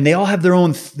 And they all have their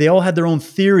own. They all had their own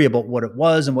theory about what it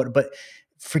was and what. But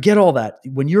forget all that.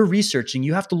 When you're researching,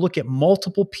 you have to look at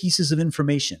multiple pieces of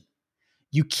information.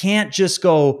 You can't just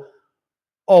go,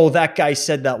 oh, that guy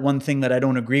said that one thing that I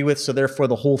don't agree with, so therefore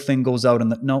the whole thing goes out.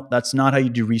 No, that's not how you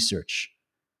do research.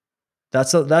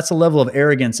 That's a level of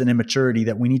arrogance and immaturity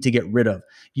that we need to get rid of.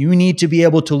 You need to be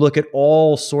able to look at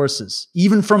all sources,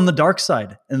 even from the dark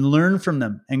side, and learn from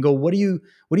them and go, what do you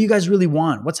guys really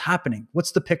want? What's happening?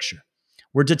 What's the picture?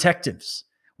 We're detectives.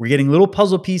 We're getting little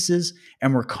puzzle pieces,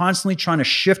 and we're constantly trying to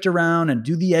shift around and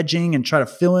do the edging and try to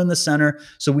fill in the center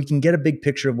so we can get a big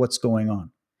picture of what's going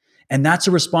on. And that's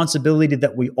a responsibility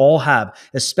that we all have,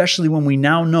 especially when we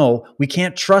now know we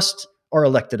can't trust our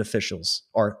elected officials,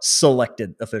 our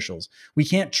selected officials. We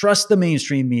can't trust the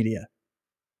mainstream media.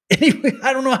 Anyway,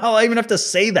 I don't know how I even have to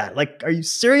say that. Like, are you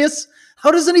serious?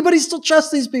 How does anybody still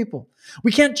trust these people?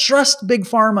 We can't trust Big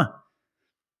Pharma.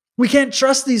 We can't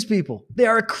trust these people. They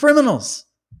are criminals.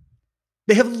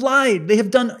 They have lied. They have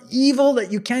done evil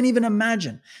that you can't even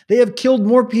imagine. They have killed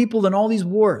more people than all these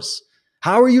wars.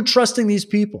 How are you trusting these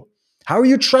people? How are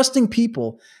you trusting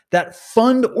people that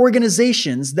fund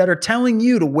organizations that are telling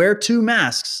you to wear 2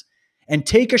 masks and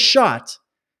take a shot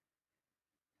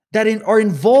that are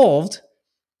involved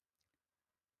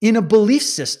in a belief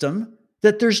system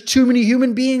that there's too many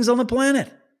human beings on the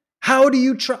planet? How do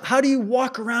you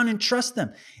walk around and trust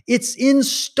them? It's in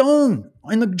stone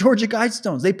in the Georgia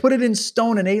Guidestones. They put it in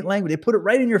stone in 8 languages. They put it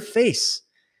right in your face.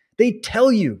 They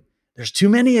tell you there's too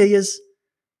many of yous.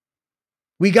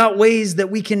 We got ways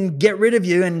that we can get rid of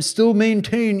you and still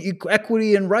maintain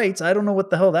equity and rights. I don't know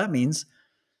what the hell that means.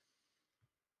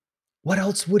 What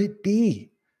else would it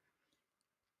be?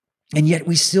 And yet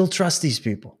we still trust these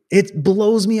people. It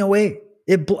blows me away.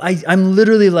 I'm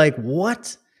literally like,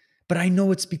 what? But I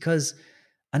know it's because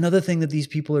another thing that these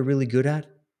people are really good at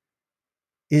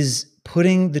is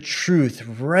putting the truth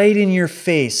right in your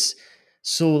face.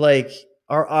 So like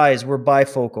our eyes, we're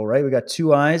bifocal, right? We got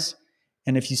 2 eyes.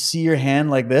 And if you see your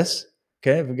hand like this,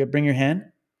 okay, if we bring your hand,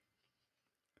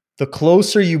 the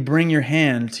closer you bring your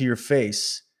hand to your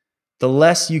face, the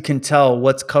less you can tell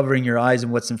what's covering your eyes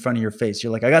and what's in front of your face.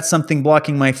 You're like, I got something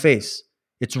blocking my face.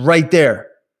 It's right there.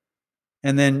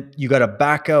 And then you got to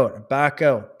back out.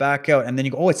 And then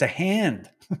you go, oh, it's a hand.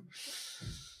 I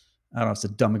don't know if it's a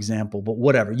dumb example, but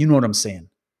whatever. You know what I'm saying.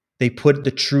 They put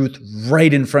the truth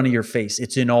right in front of your face.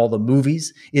 It's in all the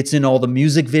movies. It's in all the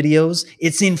music videos.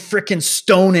 It's in frickin'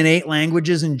 stone in 8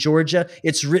 languages in Georgia.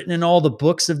 It's written in all the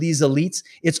books of these elites.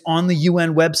 It's on the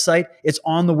UN website. It's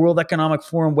on the World Economic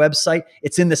Forum website.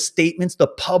 It's in the statements, the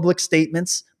public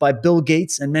statements by Bill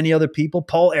Gates and many other people,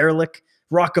 Paul Ehrlich,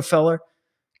 Rockefeller,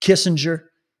 Kissinger,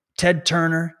 Ted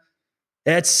Turner,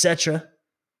 etc.,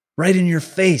 right in your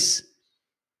face.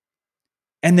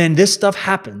 And then this stuff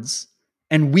happens,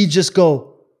 and we just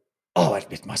go, oh,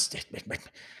 it must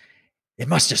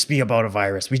just be about a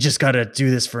virus. We just got to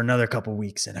do this for another couple of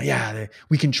weeks. And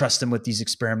we can trust them with these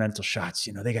experimental shots.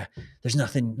 You know, there's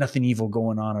nothing evil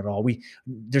going on at all.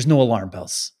 There's no alarm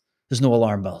bells. There's no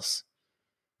alarm bells.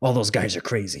 All those guys are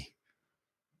crazy.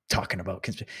 Talking about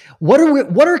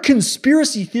what are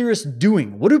conspiracy theorists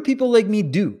doing? What do people like me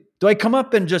do? Do I come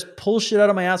up and just pull shit out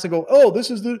of my ass and go, oh,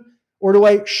 this is or do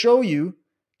I show you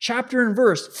chapter and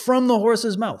verse from the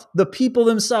horse's mouth, the people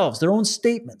themselves, their own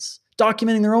statements,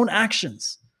 documenting their own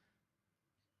actions?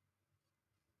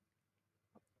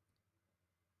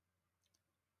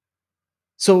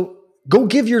 So go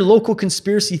give your local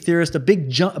conspiracy theorist a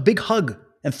big hug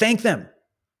and thank them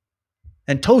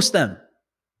and toast them.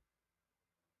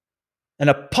 And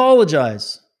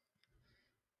apologize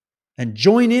and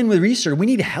join in with research. We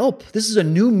need help. This is a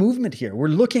new movement here. We're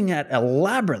looking at a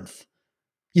labyrinth.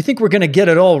 You think we're going to get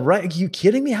it all right? Are you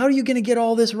kidding me? How are you going to get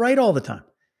all this right all the time?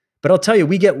 But I'll tell you,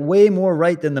 we get way more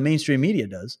right than the mainstream media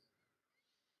does.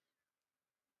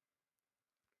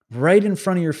 Right in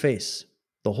front of your face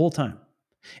the whole time.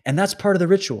 And that's part of the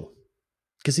ritual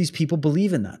because these people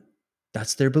believe in that.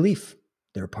 That's their belief.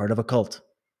 They're part of a cult.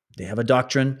 They have a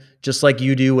doctrine, just like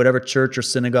you do, whatever church or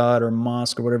synagogue or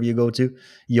mosque or whatever you go to,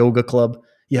 yoga club.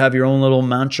 You have your own little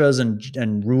mantras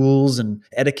and rules and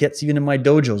etiquettes. Even in my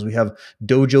dojos, we have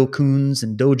dojo kuns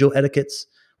and dojo etiquettes.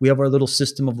 We have our little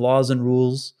system of laws and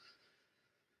rules.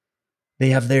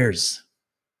 They have theirs.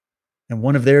 And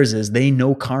one of theirs is they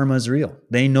know karma is real.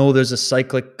 They know there's a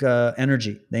cyclic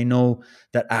energy. They know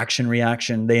that action,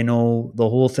 reaction, they know the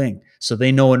whole thing. So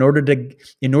they know in order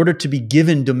to be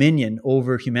given dominion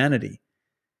over humanity,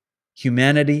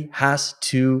 humanity has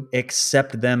to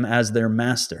accept them as their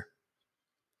master.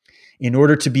 In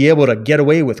order to be able to get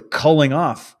away with culling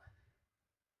off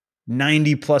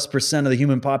 90+% of the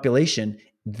human population,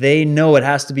 they know it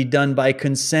has to be done by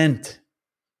consent.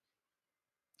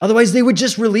 Otherwise, they would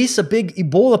just release a big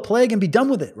Ebola plague and be done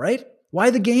with it, right? Why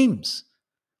the games?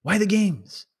 Why the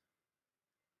games?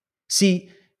 See,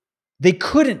 they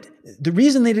couldn't. The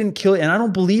reason they didn't kill it, and I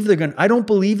don't believe they're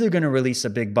going to release a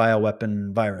big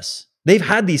bioweapon virus. They've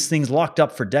had these things locked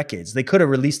up for decades. They could have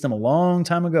released them a long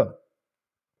time ago.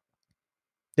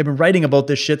 They've been writing about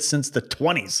this shit since the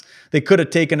 20s. They could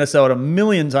have taken us out a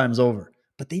million times over,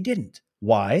 but they didn't.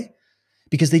 Why?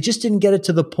 Because they just didn't get it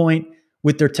to the point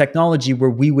with their technology where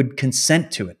we would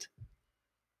consent to it.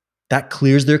 That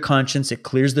clears their conscience. It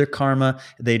clears their karma.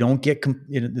 They don't get,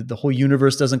 the whole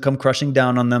universe doesn't come crushing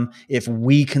down on them if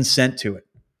we consent to it.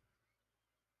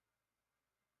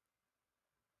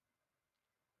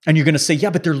 And you're going to say, yeah,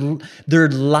 but they're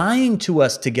lying to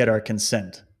us to get our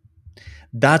consent.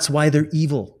 That's why they're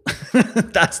evil.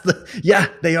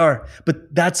 They are.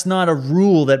 But that's not a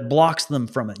rule that blocks them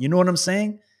from it. You know what I'm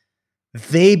saying?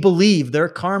 They believe their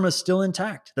karma is still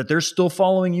intact, that they're still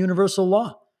following universal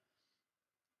law.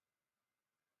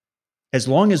 As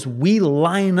long as we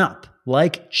line up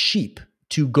like sheep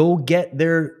to go get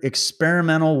their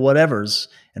experimental whatevers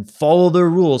and follow their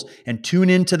rules and tune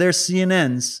into their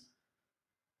CNNs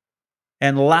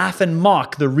and laugh and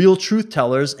mock the real truth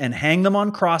tellers and hang them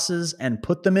on crosses and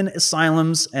put them in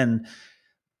asylums and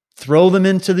throw them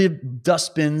into the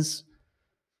dustbins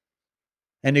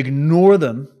and ignore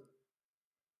them,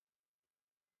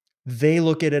 they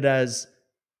look at it as,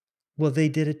 well, they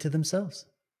did it to themselves.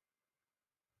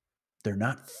 They're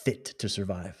not fit to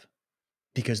survive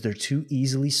because they're too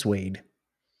easily swayed.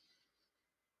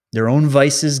 Their own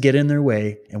vices get in their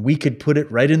way, and we could put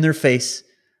it right in their face,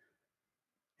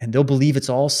 and they'll believe it's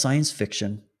all science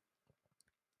fiction.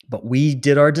 But we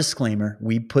did our disclaimer.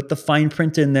 We put the fine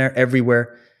print in there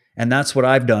everywhere, and that's what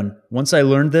I've done. Once I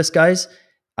learned this, guys,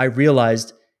 I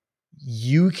realized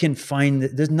you can find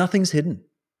that nothing's hidden.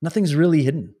 Nothing's really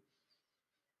hidden.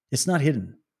 It's not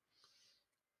hidden.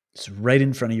 It's right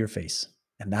in front of your face.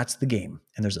 And that's the game.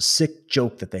 And there's a sick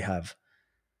joke that they have.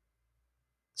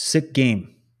 Sick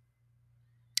game.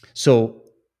 So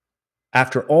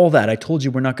after all that, I told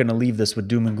you we're not going to leave this with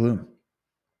doom and gloom.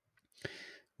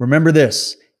 Remember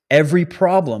this. Every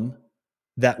problem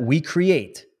that we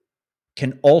create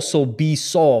can also be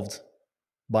solved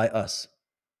by us.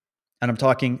 And I'm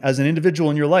talking as an individual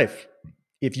in your life.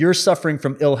 If you're suffering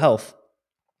from ill health,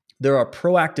 there are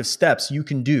proactive steps you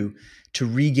can do to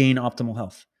regain optimal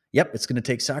health. Yep, it's going to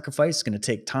take sacrifice. It's going to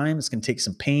take time. It's going to take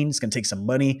some pain. It's going to take some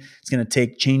money. It's going to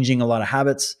take changing a lot of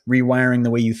habits, rewiring the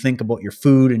way you think about your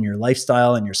food and your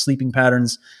lifestyle and your sleeping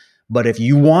patterns. But if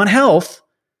you want health,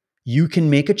 you can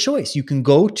make a choice. You can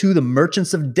go to the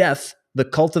merchants of death, the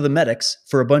cult of the medics,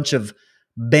 for a bunch of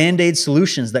Band-Aid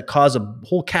solutions that cause a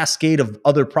whole cascade of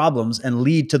other problems and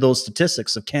lead to those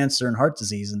statistics of cancer and heart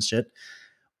disease and shit.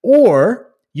 Or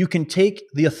you can take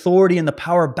the authority and the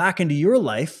power back into your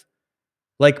life,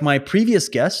 like my previous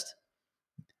guest,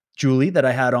 Julie, that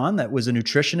I had on, that was a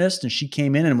nutritionist, and she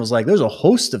came in and was like, there's a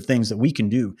host of things that we can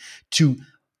do to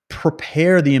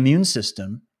prepare the immune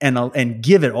system and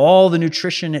give it all the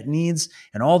nutrition it needs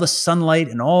and all the sunlight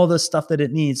and all the stuff that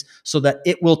it needs so that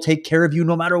it will take care of you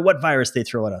no matter what virus they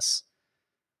throw at us.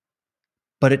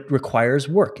 But it requires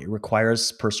work. It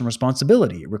requires personal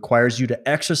responsibility. It requires you to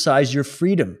exercise your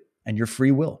freedom and your free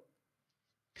will.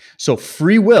 So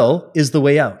free will is the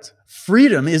way out.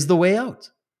 Freedom is the way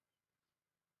out.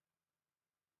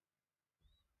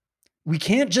 We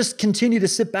can't just continue to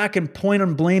sit back and point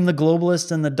and blame the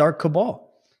globalists and the dark cabal.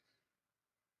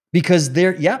 Because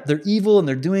they're evil and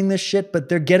they're doing this shit, but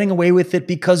they're getting away with it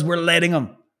because we're letting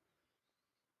them.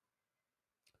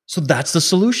 So that's the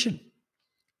solution.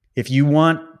 If you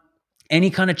want any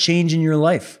kind of change in your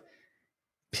life,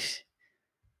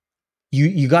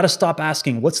 you got to stop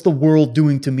asking, what's the world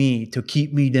doing to me to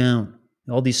keep me down?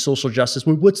 All these social justice,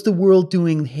 what's the world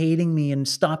doing, hating me and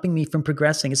stopping me from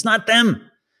progressing? It's not them.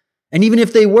 And even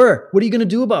if they were, what are you going to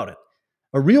do about it?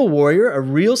 A real warrior, a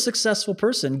real successful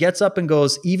person gets up and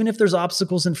goes, even if there's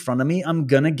obstacles in front of me, I'm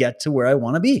going to get to where I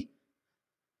want to be.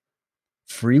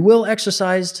 Free will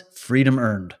exercised, freedom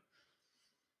earned.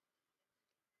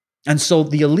 And so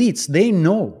the elites, they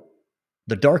know,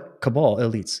 the dark cabal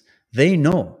elites, they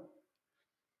know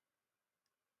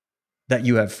that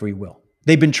you have free will.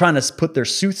 They've been trying to put their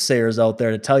soothsayers out there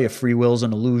to tell you free will is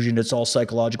an illusion. It's all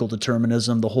psychological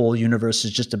determinism. The whole universe is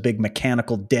just a big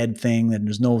mechanical dead thing, and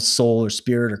there's no soul or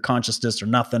spirit or consciousness or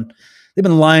nothing. They've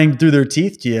been lying through their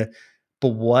teeth to you. But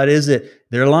what is it?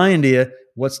 They're lying to you.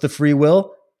 What's the free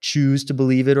will? Choose to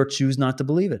believe it or choose not to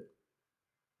believe it.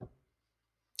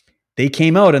 They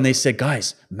came out and they said,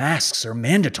 guys, masks are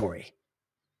mandatory.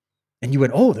 And you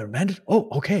went, oh, they're mandatory. Oh,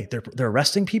 okay. They're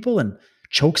arresting people and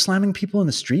choke slamming people in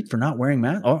the street for not wearing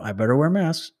masks. Oh, I better wear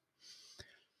masks.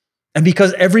 And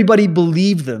because everybody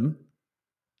believed them,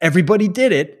 everybody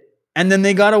did it, and then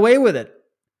they got away with it.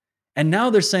 And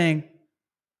now they're saying,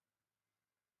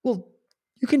 well,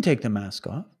 you can take the mask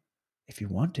off if you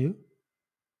want to.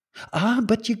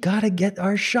 But you got to get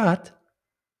our shot,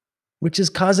 which is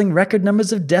causing record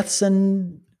numbers of deaths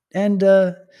and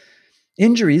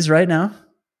injuries right now.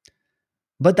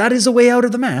 But that is a way out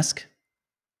of the mask.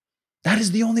 That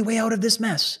is the only way out of this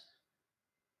mess.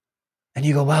 And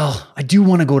you go, well, I do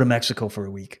want to go to Mexico for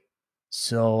a week,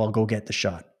 so I'll go get the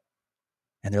shot.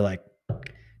 And they're like,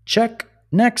 check,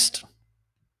 next.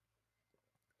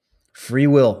 Free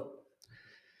will.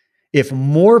 If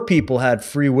more people had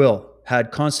free will,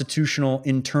 had constitutional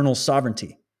internal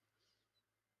sovereignty,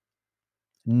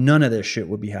 none of this shit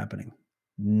would be happening.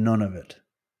 None of it.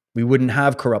 We wouldn't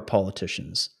have corrupt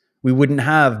politicians. We wouldn't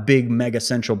have big mega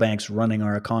central banks running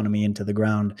our economy into the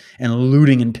ground and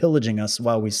looting and pillaging us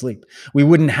while we sleep. We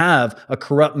wouldn't have a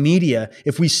corrupt media.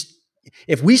 If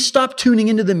we stop tuning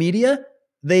into the media,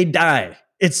 they die.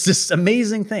 It's this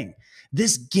amazing thing.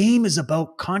 This game is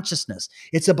about consciousness.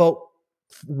 It's about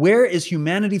Where is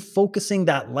humanity focusing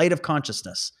that light of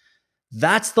consciousness?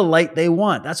 That's the light they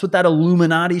want. That's what that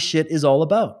Illuminati shit is all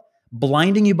about.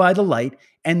 Blinding you by the light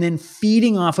and then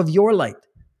feeding off of your light.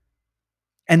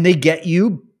 And they get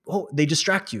you, they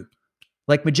distract you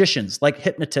like magicians, like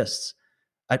hypnotists.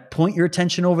 I point your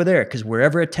attention over there because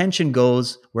wherever attention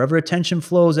goes, wherever attention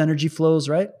flows, energy flows,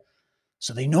 right?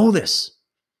 So they know this.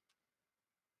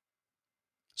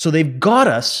 So they've got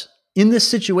us in this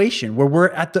situation where we're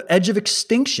at the edge of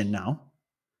extinction now.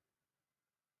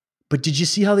 But did you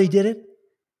see how they did it?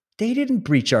 They didn't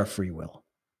breach our free will.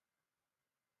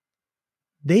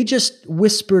 They just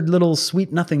whispered little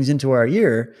sweet nothings into our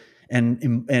ear and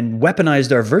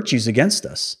weaponized our virtues against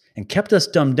us and kept us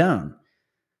dumbed down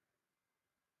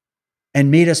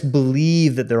and made us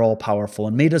believe that they're all powerful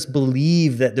and made us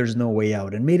believe that there's no way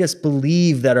out and made us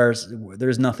believe that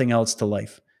there's nothing else to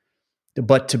life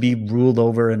but to be ruled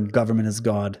over and government as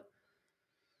God.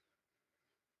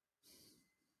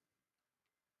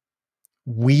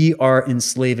 We are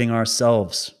enslaving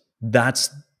ourselves. That's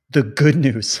the good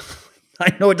news.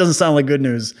 I know it doesn't sound like good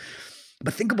news,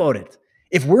 but think about it.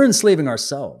 If we're enslaving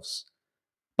ourselves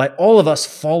by all of us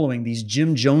following these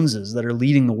Jim Joneses that are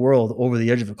leading the world over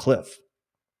the edge of a cliff,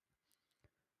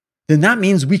 then that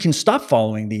means we can stop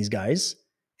following these guys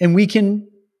and we can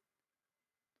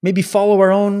maybe follow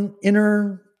our own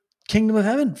inner kingdom of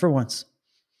heaven for once.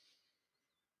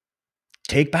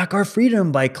 Take back our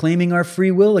freedom by claiming our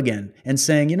free will again and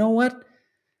saying, you know what?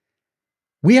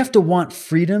 We have to want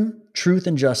freedom, truth,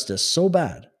 and justice so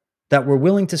bad that we're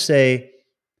willing to say,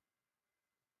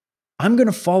 I'm going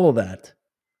to follow that.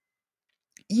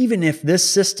 Even if this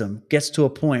system gets to a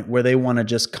point where they want to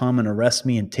just come and arrest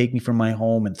me and take me from my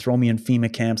home and throw me in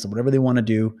FEMA camps and whatever they want to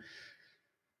do,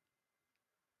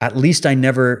 at least I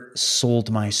never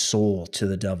sold my soul to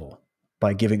the devil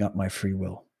by giving up my free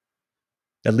will.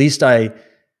 At least I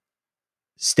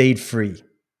stayed free.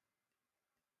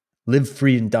 Live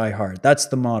free and die hard. That's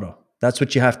the motto. That's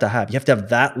what you have to have. You have to have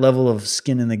that level of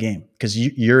skin in the game because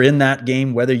you're in that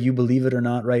game, whether you believe it or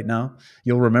not right now.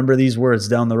 You'll remember these words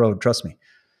down the road. Trust me.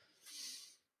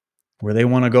 Where they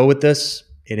want to go with this,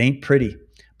 it ain't pretty,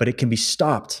 but it can be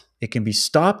stopped. It can be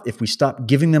stopped if we stop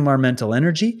giving them our mental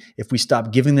energy, if we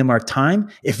stop giving them our time,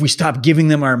 if we stop giving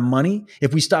them our money,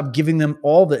 if we stop giving them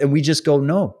all that, and we just go,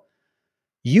 no,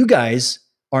 you guys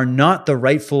are not the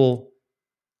rightful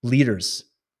leaders.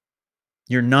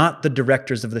 You're not the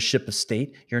directors of the ship of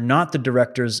state. You're not the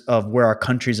directors of where our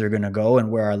countries are going to go and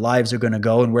where our lives are going to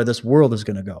go and where this world is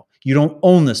going to go. You don't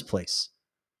own this place.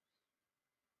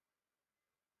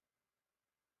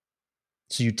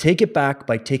 So you take it back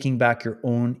by taking back your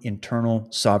own internal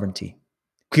sovereignty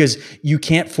because you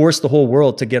can't force the whole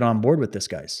world to get on board with this,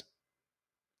 guys.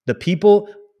 The people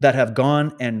that have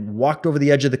gone and walked over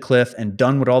the edge of the cliff and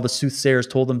done what all the soothsayers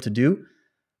told them to do,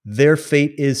 their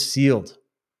fate is sealed.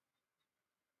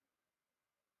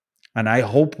 And I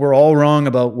hope we're all wrong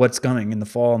about what's coming in the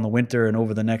fall and the winter and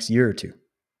over the next year or two.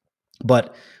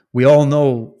 But we all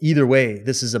know either way,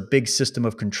 this is a big system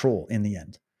of control in the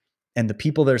end. And the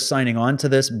people that are signing on to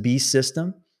this beast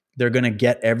system, they're going to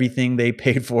get everything they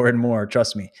paid for and more.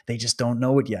 Trust me. They just don't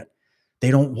know it yet. They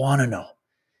don't want to know.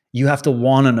 You have to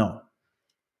want to know.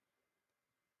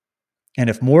 And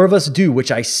if more of us do,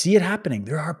 which I see it happening,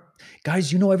 there are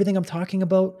guys, you know everything I'm talking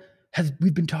about?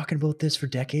 We've been talking about this for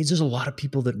decades. There's a lot of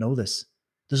people that know this.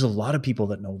 There's a lot of people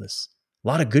that know this. A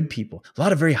lot of good people, a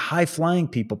lot of very high flying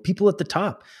people, people at the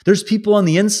top. There's people on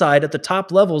the inside at the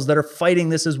top levels that are fighting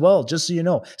this as well. Just so you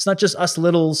know, it's not just us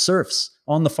little serfs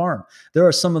on the farm. There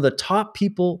are some of the top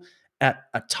people at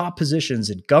top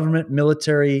positions in government,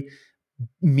 military,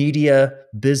 media,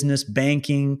 business,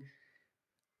 banking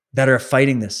that are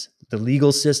fighting this. The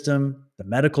legal system, the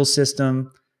medical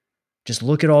system. Just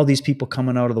look at all these people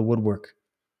coming out of the woodwork.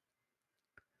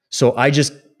 So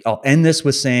I'll end this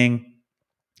with saying,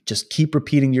 just keep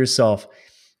repeating to yourself,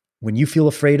 when you feel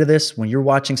afraid of this, when you're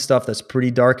watching stuff that's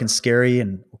pretty dark and scary,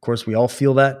 and of course we all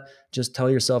feel that, just tell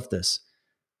yourself this: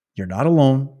 you're not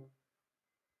alone,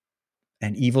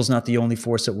 and evil's not the only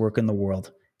force at work in the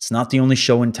world. It's not the only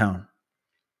show in town.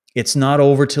 It's not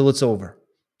over till it's over,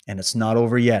 and it's not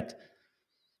over yet.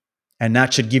 And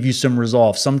that should give you some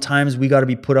resolve. Sometimes we got to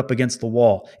be put up against the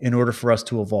wall in order for us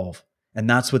to evolve. And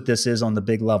that's what this is on the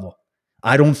big level.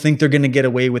 I don't think they're going to get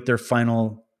away with their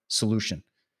final solution.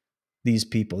 These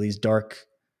people, these dark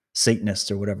Satanists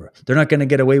or whatever, they're not going to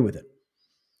get away with it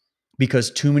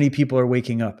because too many people are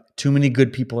waking up. Too many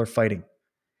good people are fighting.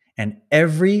 And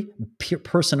every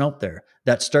person out there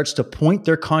that starts to point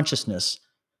their consciousness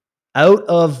out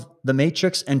of the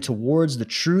matrix and towards the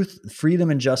truth,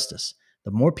 freedom, and justice,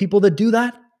 the more people that do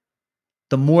that,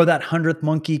 the more that 100th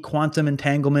monkey quantum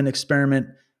entanglement experiment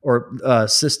or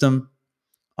system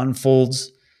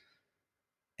unfolds,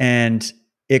 and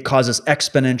it causes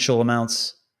exponential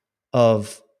amounts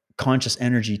of conscious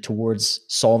energy towards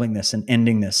solving this and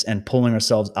ending this and pulling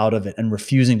ourselves out of it and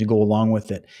refusing to go along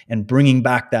with it and bringing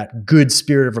back that good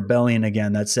spirit of rebellion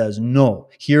again that says no,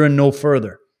 here and no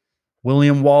further.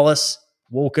 William Wallace,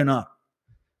 woken up,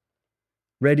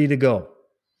 ready to go.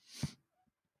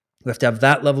 We have to have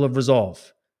that level of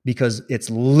resolve because it's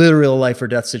literally a life or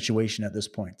death situation at this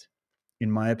point,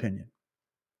 in my opinion.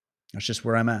 That's just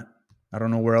where I'm at. I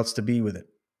don't know where else to be with it.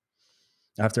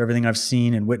 After everything I've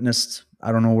seen and witnessed,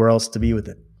 I don't know where else to be with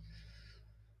it.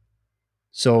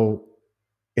 So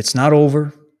it's not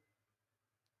over.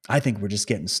 I think we're just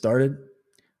getting started.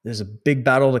 There's a big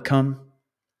battle to come,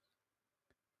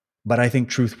 but I think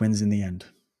truth wins in the end,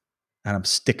 and I'm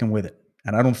sticking with it.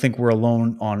 And I don't think we're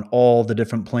alone on all the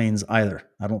different planes either.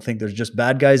 I don't think there's just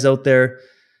bad guys out there.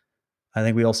 I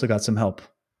think we also got some help.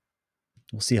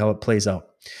 We'll see how it plays out.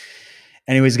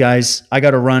 Anyways, guys, I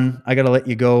got to run. I got to let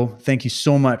you go. Thank you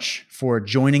so much for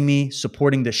joining me,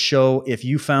 supporting this show. If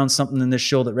you found something in this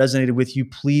show that resonated with you,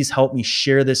 please help me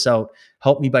share this out.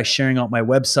 Help me by sharing out my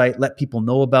website. Let people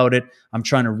know about it. I'm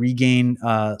trying to regain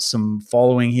some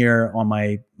following here on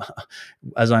my,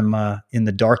 as I'm in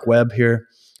the dark web here.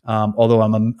 Although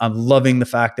I'm loving the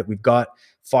fact that we've got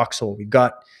Foxhole, we've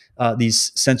got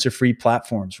these censor-free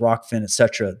platforms, Rockfin,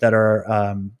 etc., that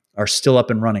are still up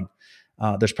and running.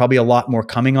 There's probably a lot more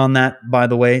coming on that, by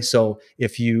the way. So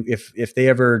if they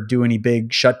ever do any big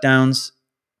shutdowns,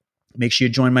 make sure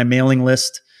you join my mailing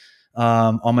list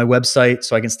on my website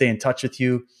so I can stay in touch with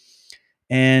you.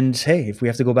 And hey, if we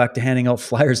have to go back to handing out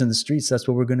flyers in the streets, that's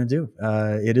what we're going to do.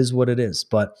 It is what it is.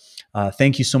 But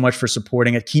thank you so much for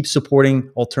supporting it. Keep supporting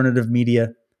alternative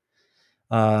media.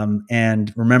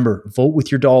 And remember, vote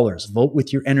with your dollars, vote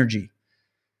with your energy,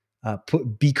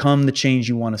 become the change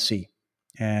you want to see.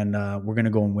 And we're going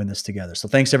to go and win this together. So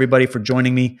thanks everybody for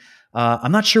joining me.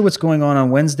 I'm not sure what's going on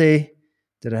Wednesday.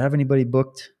 Did I have anybody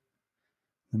booked?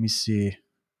 Let me see.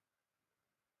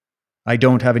 I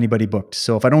don't have anybody booked.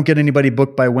 So if I don't get anybody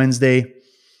booked by Wednesday,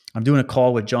 I'm doing a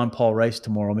call with John Paul Rice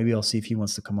tomorrow. Maybe I'll see if he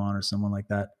wants to come on or someone like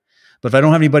that. But if I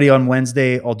don't have anybody on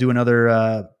Wednesday, I'll do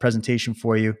another presentation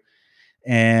for you.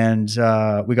 And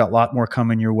we got a lot more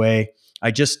coming your way. I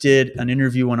just did an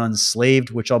interview on Unslaved,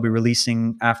 which I'll be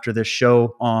releasing after this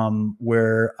show,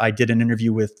 where I did an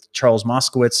interview with Charles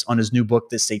Moskowitz on his new book,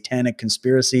 The Satanic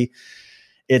Conspiracy.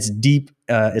 It's deep.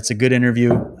 It's a good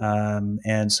interview.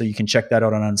 And so you can check that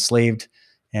out on Unslaved.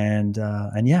 And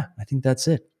yeah, I think that's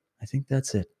it.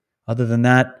 Other than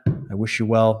that, I wish you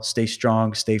well. Stay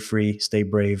strong, stay free, stay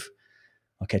brave.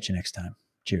 I'll catch you next time.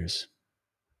 Cheers.